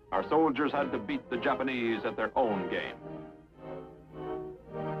Pacific, our soldiers had to beat the Japanese at their own game.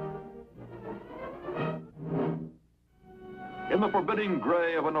 In the forbidding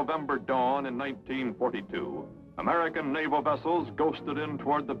gray of a November dawn in 1942, American naval vessels ghosted in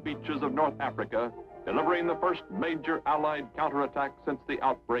toward the beaches of North Africa, delivering the first major Allied counterattack since the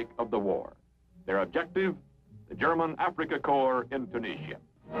outbreak of the war. Their objective? The German Afrika Korps in Tunisia.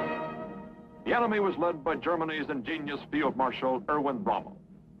 The enemy was led by Germany's ingenious Field Marshal Erwin Rommel,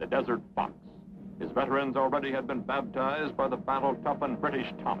 the Desert Fox. His veterans already had been baptized by the battle-toughened British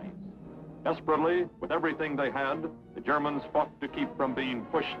Tommies. Desperately, with everything they had, the Germans fought to keep from being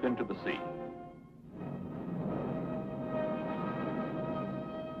pushed into the sea.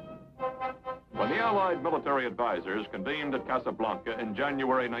 When the Allied military advisors convened at Casablanca in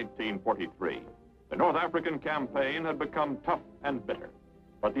January 1943, the North African campaign had become tough and bitter,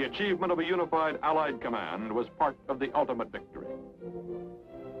 but the achievement of a unified Allied command was part of the ultimate victory.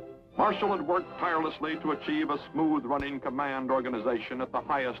 Marshall had worked tirelessly to achieve a smooth-running command organization at the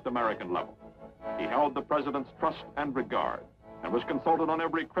highest American level. He held the President's trust and regard and was consulted on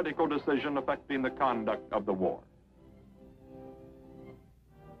every critical decision affecting the conduct of the war.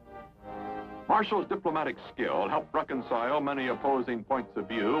 Marshall's diplomatic skill helped reconcile many opposing points of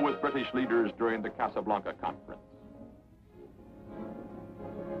view with British leaders during the Casablanca Conference.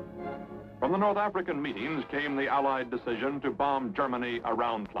 From the North African meetings came the Allied decision to bomb Germany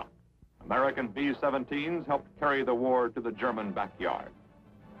around the clock. American B-17s helped carry the war to the German backyard.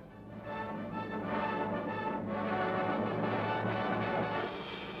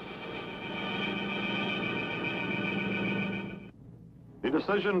 The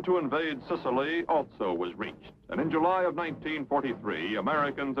decision to invade Sicily also was reached, and in July of 1943,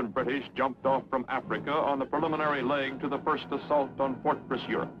 Americans and British jumped off from Africa on the preliminary leg to the first assault on Fortress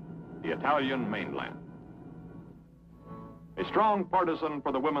Europe, the Italian mainland. A strong partisan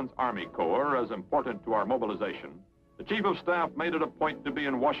for the Women's Army Corps, as important to our mobilization, the Chief of Staff made it a point to be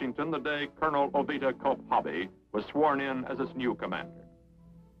in Washington the day Colonel Ovita Cope Hobby was sworn in as its new commander.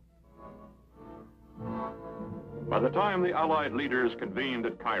 By the time the Allied leaders convened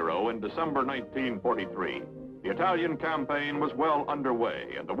at Cairo in December 1943, the Italian campaign was well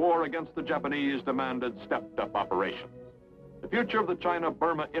underway, and the war against the Japanese demanded stepped-up operations. The future of the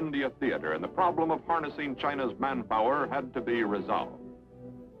China-Burma-India theater and the problem of harnessing China's manpower had to be resolved.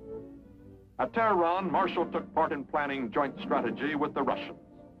 At Tehran, Marshall took part in planning joint strategy with the Russians.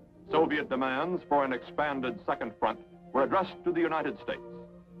 Soviet demands for an expanded second front were addressed to the United States.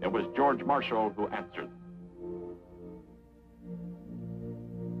 It was George Marshall who answered them.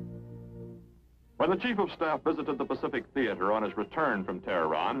 When the Chief of Staff visited the Pacific Theater on his return from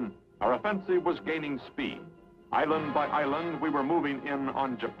Tehran, our offensive was gaining speed. Island by island, we were moving in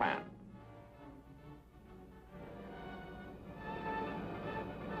on Japan.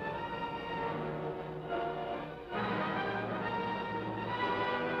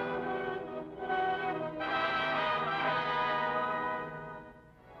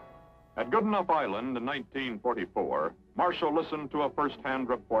 At Goodenough Island in 1944, Marshall listened to a first-hand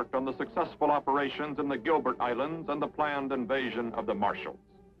report on the successful operations in the Gilbert Islands and the planned invasion of the Marshalls.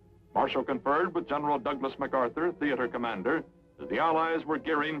 Marshall conferred with General Douglas MacArthur, theater commander, as the Allies were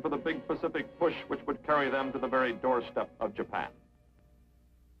gearing for the big Pacific push which would carry them to the very doorstep of Japan.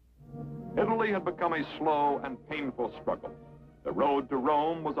 Italy had become a slow and painful struggle. The road to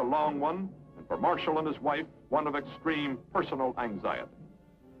Rome was a long one, and for Marshall and his wife, one of extreme personal anxiety.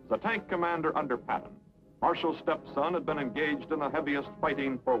 As a tank commander under Patton, Marshall's stepson had been engaged in the heaviest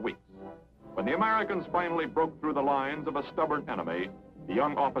fighting for weeks. When the Americans finally broke through the lines of a stubborn enemy, the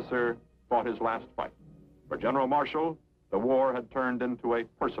young officer fought his last fight. For General Marshall, the war had turned into a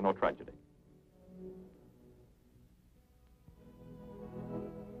personal tragedy.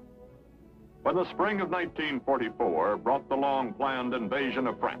 When the spring of 1944 brought the long-planned invasion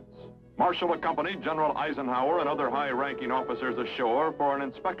of France, Marshall accompanied General Eisenhower and other high-ranking officers ashore for an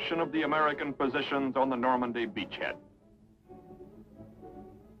inspection of the American positions on the Normandy beachhead.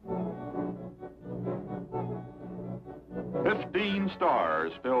 "15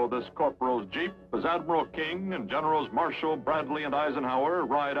 stars filled this corporal's jeep as Admiral King and Generals Marshall, Bradley, and Eisenhower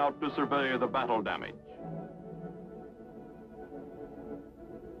ride out to survey the battle damage.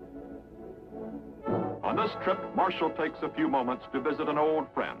 On this trip, Marshall takes a few moments to visit an old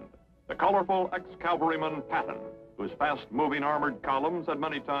friend, the colorful ex-cavalryman Patton, whose fast-moving armored columns had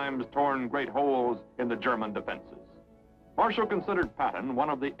many times torn great holes in the German defenses. Marshall considered Patton one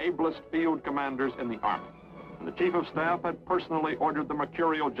of the ablest field commanders in the Army, and the Chief of Staff had personally ordered the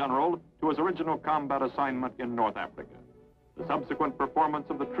Mercurial General to his original combat assignment in North Africa. The subsequent performance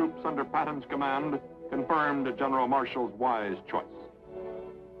of the troops under Patton's command confirmed General Marshall's wise choice.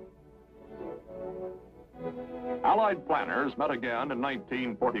 Allied planners met again in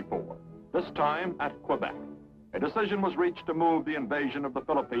 1944, this time at Quebec. A decision was reached to move the invasion of the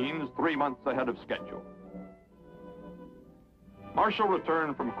Philippines 3 months ahead of schedule. Marshall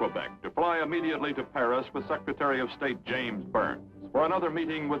returned from Quebec to fly immediately to Paris with Secretary of State James Burns for another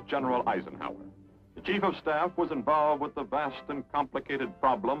meeting with General Eisenhower. The Chief of Staff was involved with the vast and complicated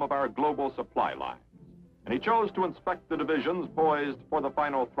problem of our global supply lines, and he chose to inspect the divisions poised for the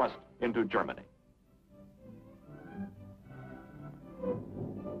final thrust into Germany.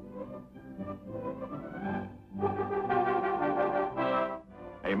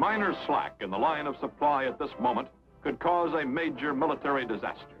 A minor slack in the line of supply at this moment could cause a major military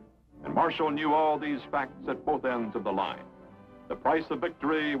disaster, and Marshall knew all these facts at both ends of the line. The price of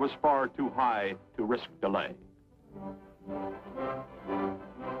victory was far too high to risk delay.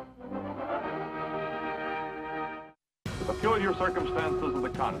 The peculiar circumstances of the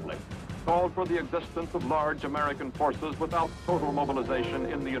conflict called for the existence of large American forces without total mobilization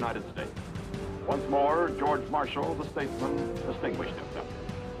in the United States. Once more, George Marshall, the statesman, distinguished himself.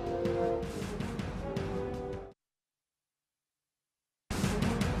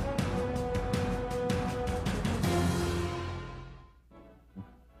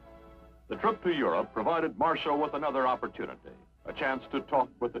 The trip to Europe provided Marshall with another opportunity, a chance to talk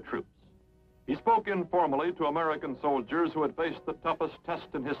with the troops. He spoke informally to American soldiers who had faced the toughest test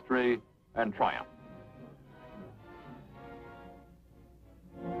in history and triumphed.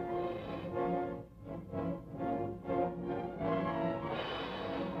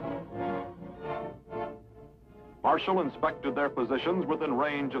 Marshall inspected their positions within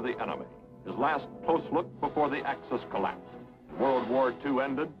range of the enemy, his last close look before the Axis collapsed. World War II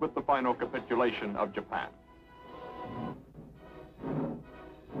ended with the final capitulation of Japan.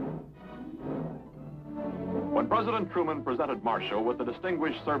 When President Truman presented Marshall with the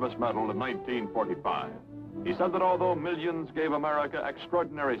Distinguished Service Medal in 1945, he said that although millions gave America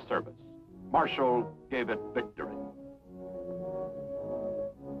extraordinary service, Marshall gave it victory.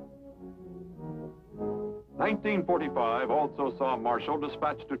 1945 also saw Marshall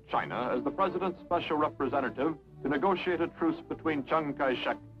dispatched to China as the president's special representative to negotiate a truce between Chiang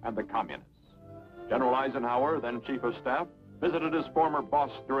Kai-shek and the communists. General Eisenhower, then Chief of Staff, visited his former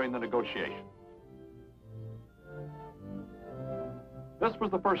boss during the negotiations. This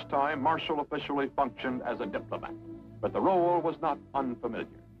was the first time Marshall officially functioned as a diplomat, but the role was not unfamiliar.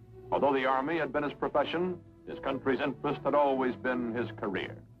 Although the Army had been his profession, his country's interest had always been his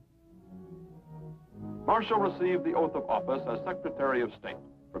career. Marshall received the oath of office as Secretary of State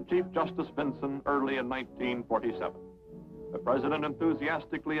from Chief Justice Vinson early in 1947. The President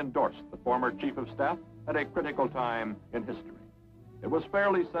enthusiastically endorsed the former Chief of Staff at a critical time in history. It was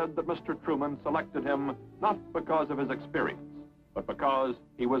fairly said that Mr. Truman selected him not because of his experience, but because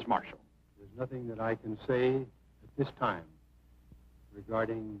he was Marshall. There's nothing that I can say at this time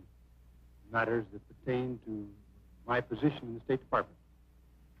regarding matters that pertain to my position in the State Department.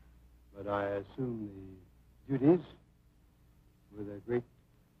 But I assume the duties with a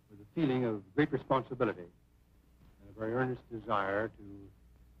feeling of great responsibility and a very earnest desire to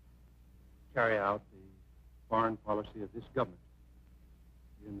carry out the foreign policy of this government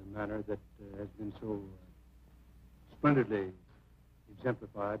in the manner that has been so splendidly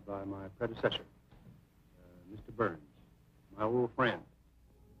exemplified by my predecessor, Mr. Burns, my old friend.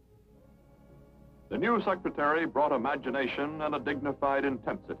 The new secretary brought imagination and a dignified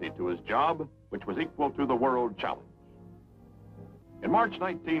intensity to his job, which was equal to the world challenge. In March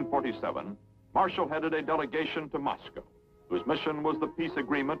 1947, Marshall headed a delegation to Moscow, whose mission was the peace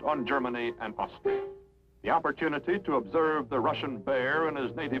agreement on Germany and Austria. The opportunity to observe the Russian bear in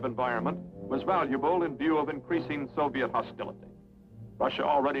his native environment was valuable in view of increasing Soviet hostility. Russia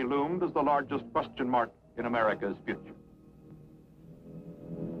already loomed as the largest question mark in America's future.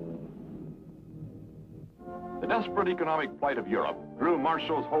 The desperate economic plight of Europe drew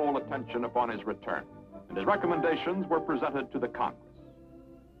Marshall's whole attention upon his return, and his recommendations were presented to the Congress.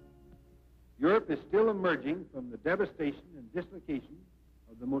 Europe is still emerging from the devastation and dislocation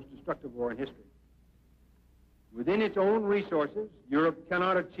of the most destructive war in history. Within its own resources, Europe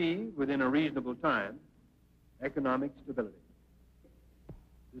cannot achieve, within a reasonable time, economic stability.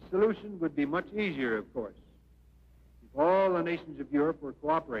 The solution would be much easier, of course, if all the nations of Europe were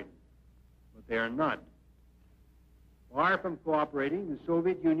cooperating, but they are not. Far from cooperating, the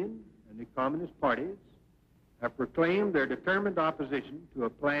Soviet Union and the Communist parties have proclaimed their determined opposition to a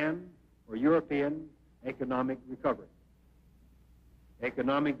plan for European economic recovery.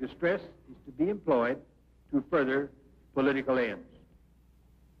 Economic distress is to be employed to further political ends.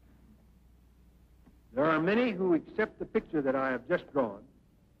 There are many who accept the picture that I have just drawn,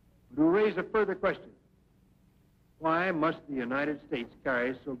 but who raise a further question. Why must the United States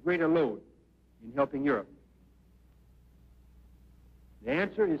carry so great a load in helping Europe? The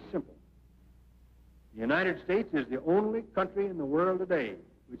answer is simple. The United States is the only country in the world today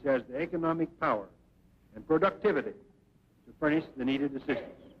which has the economic power and productivity to furnish the needed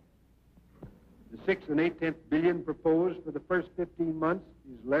assistance. The 6 1/8 billion proposed for the first 15 months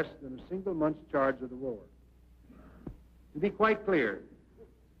is less than a single month's charge of the war. To be quite clear,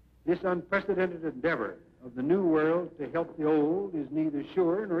 this unprecedented endeavor of the new world to help the old is neither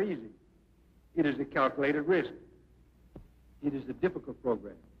sure nor easy. It is a calculated risk. It is a difficult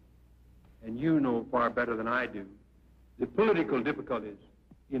program. And you know far better than I do the political difficulties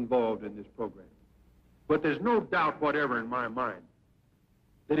involved in this program. But there's no doubt whatever in my mind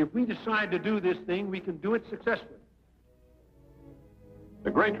that if we decide to do this thing, we can do it successfully. The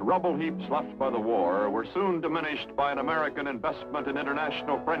great rubble heaps left by the war were soon diminished by an American investment in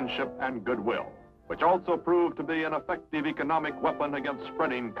international friendship and goodwill, which also proved to be an effective economic weapon against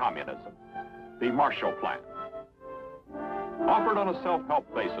spreading communism, the Marshall Plan. Offered on a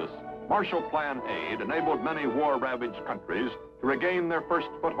self-help basis, Marshall Plan aid enabled many war-ravaged countries to regain their first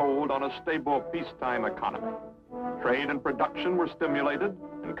foothold on a stable peacetime economy. Trade and production were stimulated,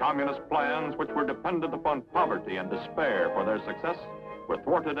 and communist plans which were dependent upon poverty and despair for their success were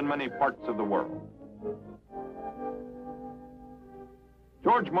thwarted in many parts of the world.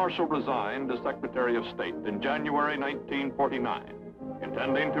 George Marshall resigned as Secretary of State in January 1949,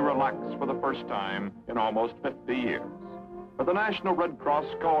 intending to relax for the first time in almost 50 years. But the National Red Cross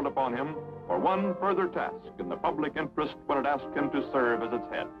called upon him for one further task in the public interest when it asked him to serve as its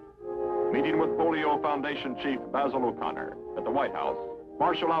head. Meeting with Polio Foundation Chief Basil O'Connor at the White House,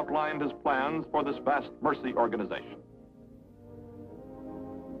 Marshall outlined his plans for this vast mercy organization.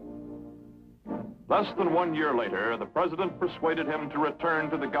 Less than 1 year later, the president persuaded him to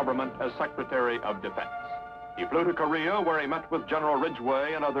return to the government as Secretary of Defense. He flew to Korea, where he met with General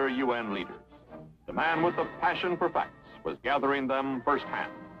Ridgway and other UN leaders. The man with the passion for facts was gathering them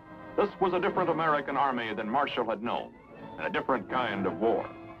firsthand. This was a different American army than Marshall had known, and a different kind of war.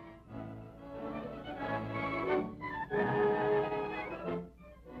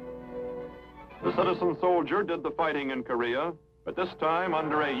 The citizen soldier did the fighting in Korea, but this time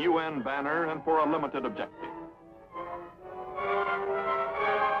under a UN banner and for a limited objective.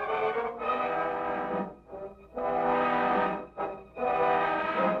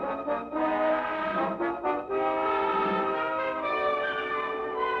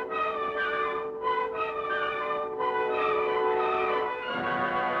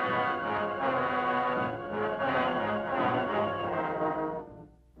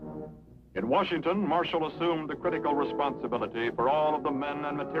 In Washington, Marshall assumed the critical responsibility for all of the men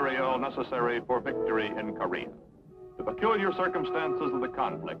and material necessary for victory in Korea. The peculiar circumstances of the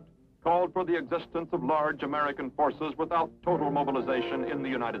conflict called for the existence of large American forces without total mobilization in the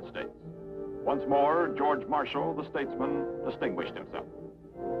United States. Once more, George Marshall, the statesman, distinguished himself.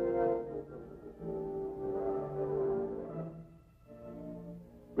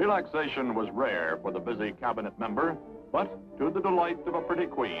 Relaxation was rare for the busy cabinet member, but to the delight of a pretty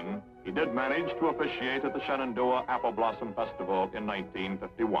queen, he did manage to officiate at the Shenandoah Apple Blossom Festival in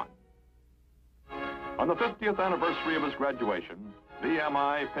 1951. On the 50th anniversary of his graduation,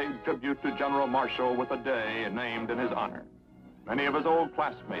 VMI paid tribute to General Marshall with a day named in his honor. Many of his old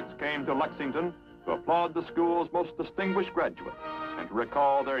classmates came to Lexington to applaud the school's most distinguished graduates and to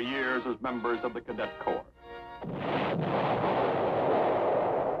recall their years as members of the Cadet Corps.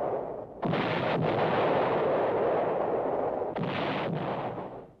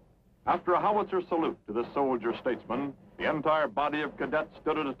 After a howitzer salute to this soldier statesman, the entire body of cadets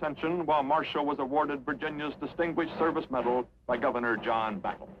stood at attention while Marshall was awarded Virginia's Distinguished Service Medal by Governor John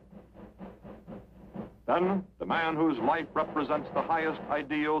Battle. Then, the man whose life represents the highest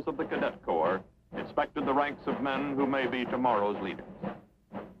ideals of the Cadet Corps inspected the ranks of men who may be tomorrow's leaders.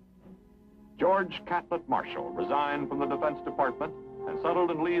 George Catlett Marshall resigned from the Defense Department and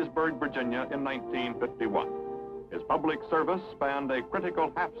settled in Leesburg, Virginia in 1951. His public service spanned a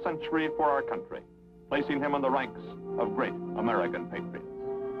critical half-century for our country, placing him in the ranks of great American patriots.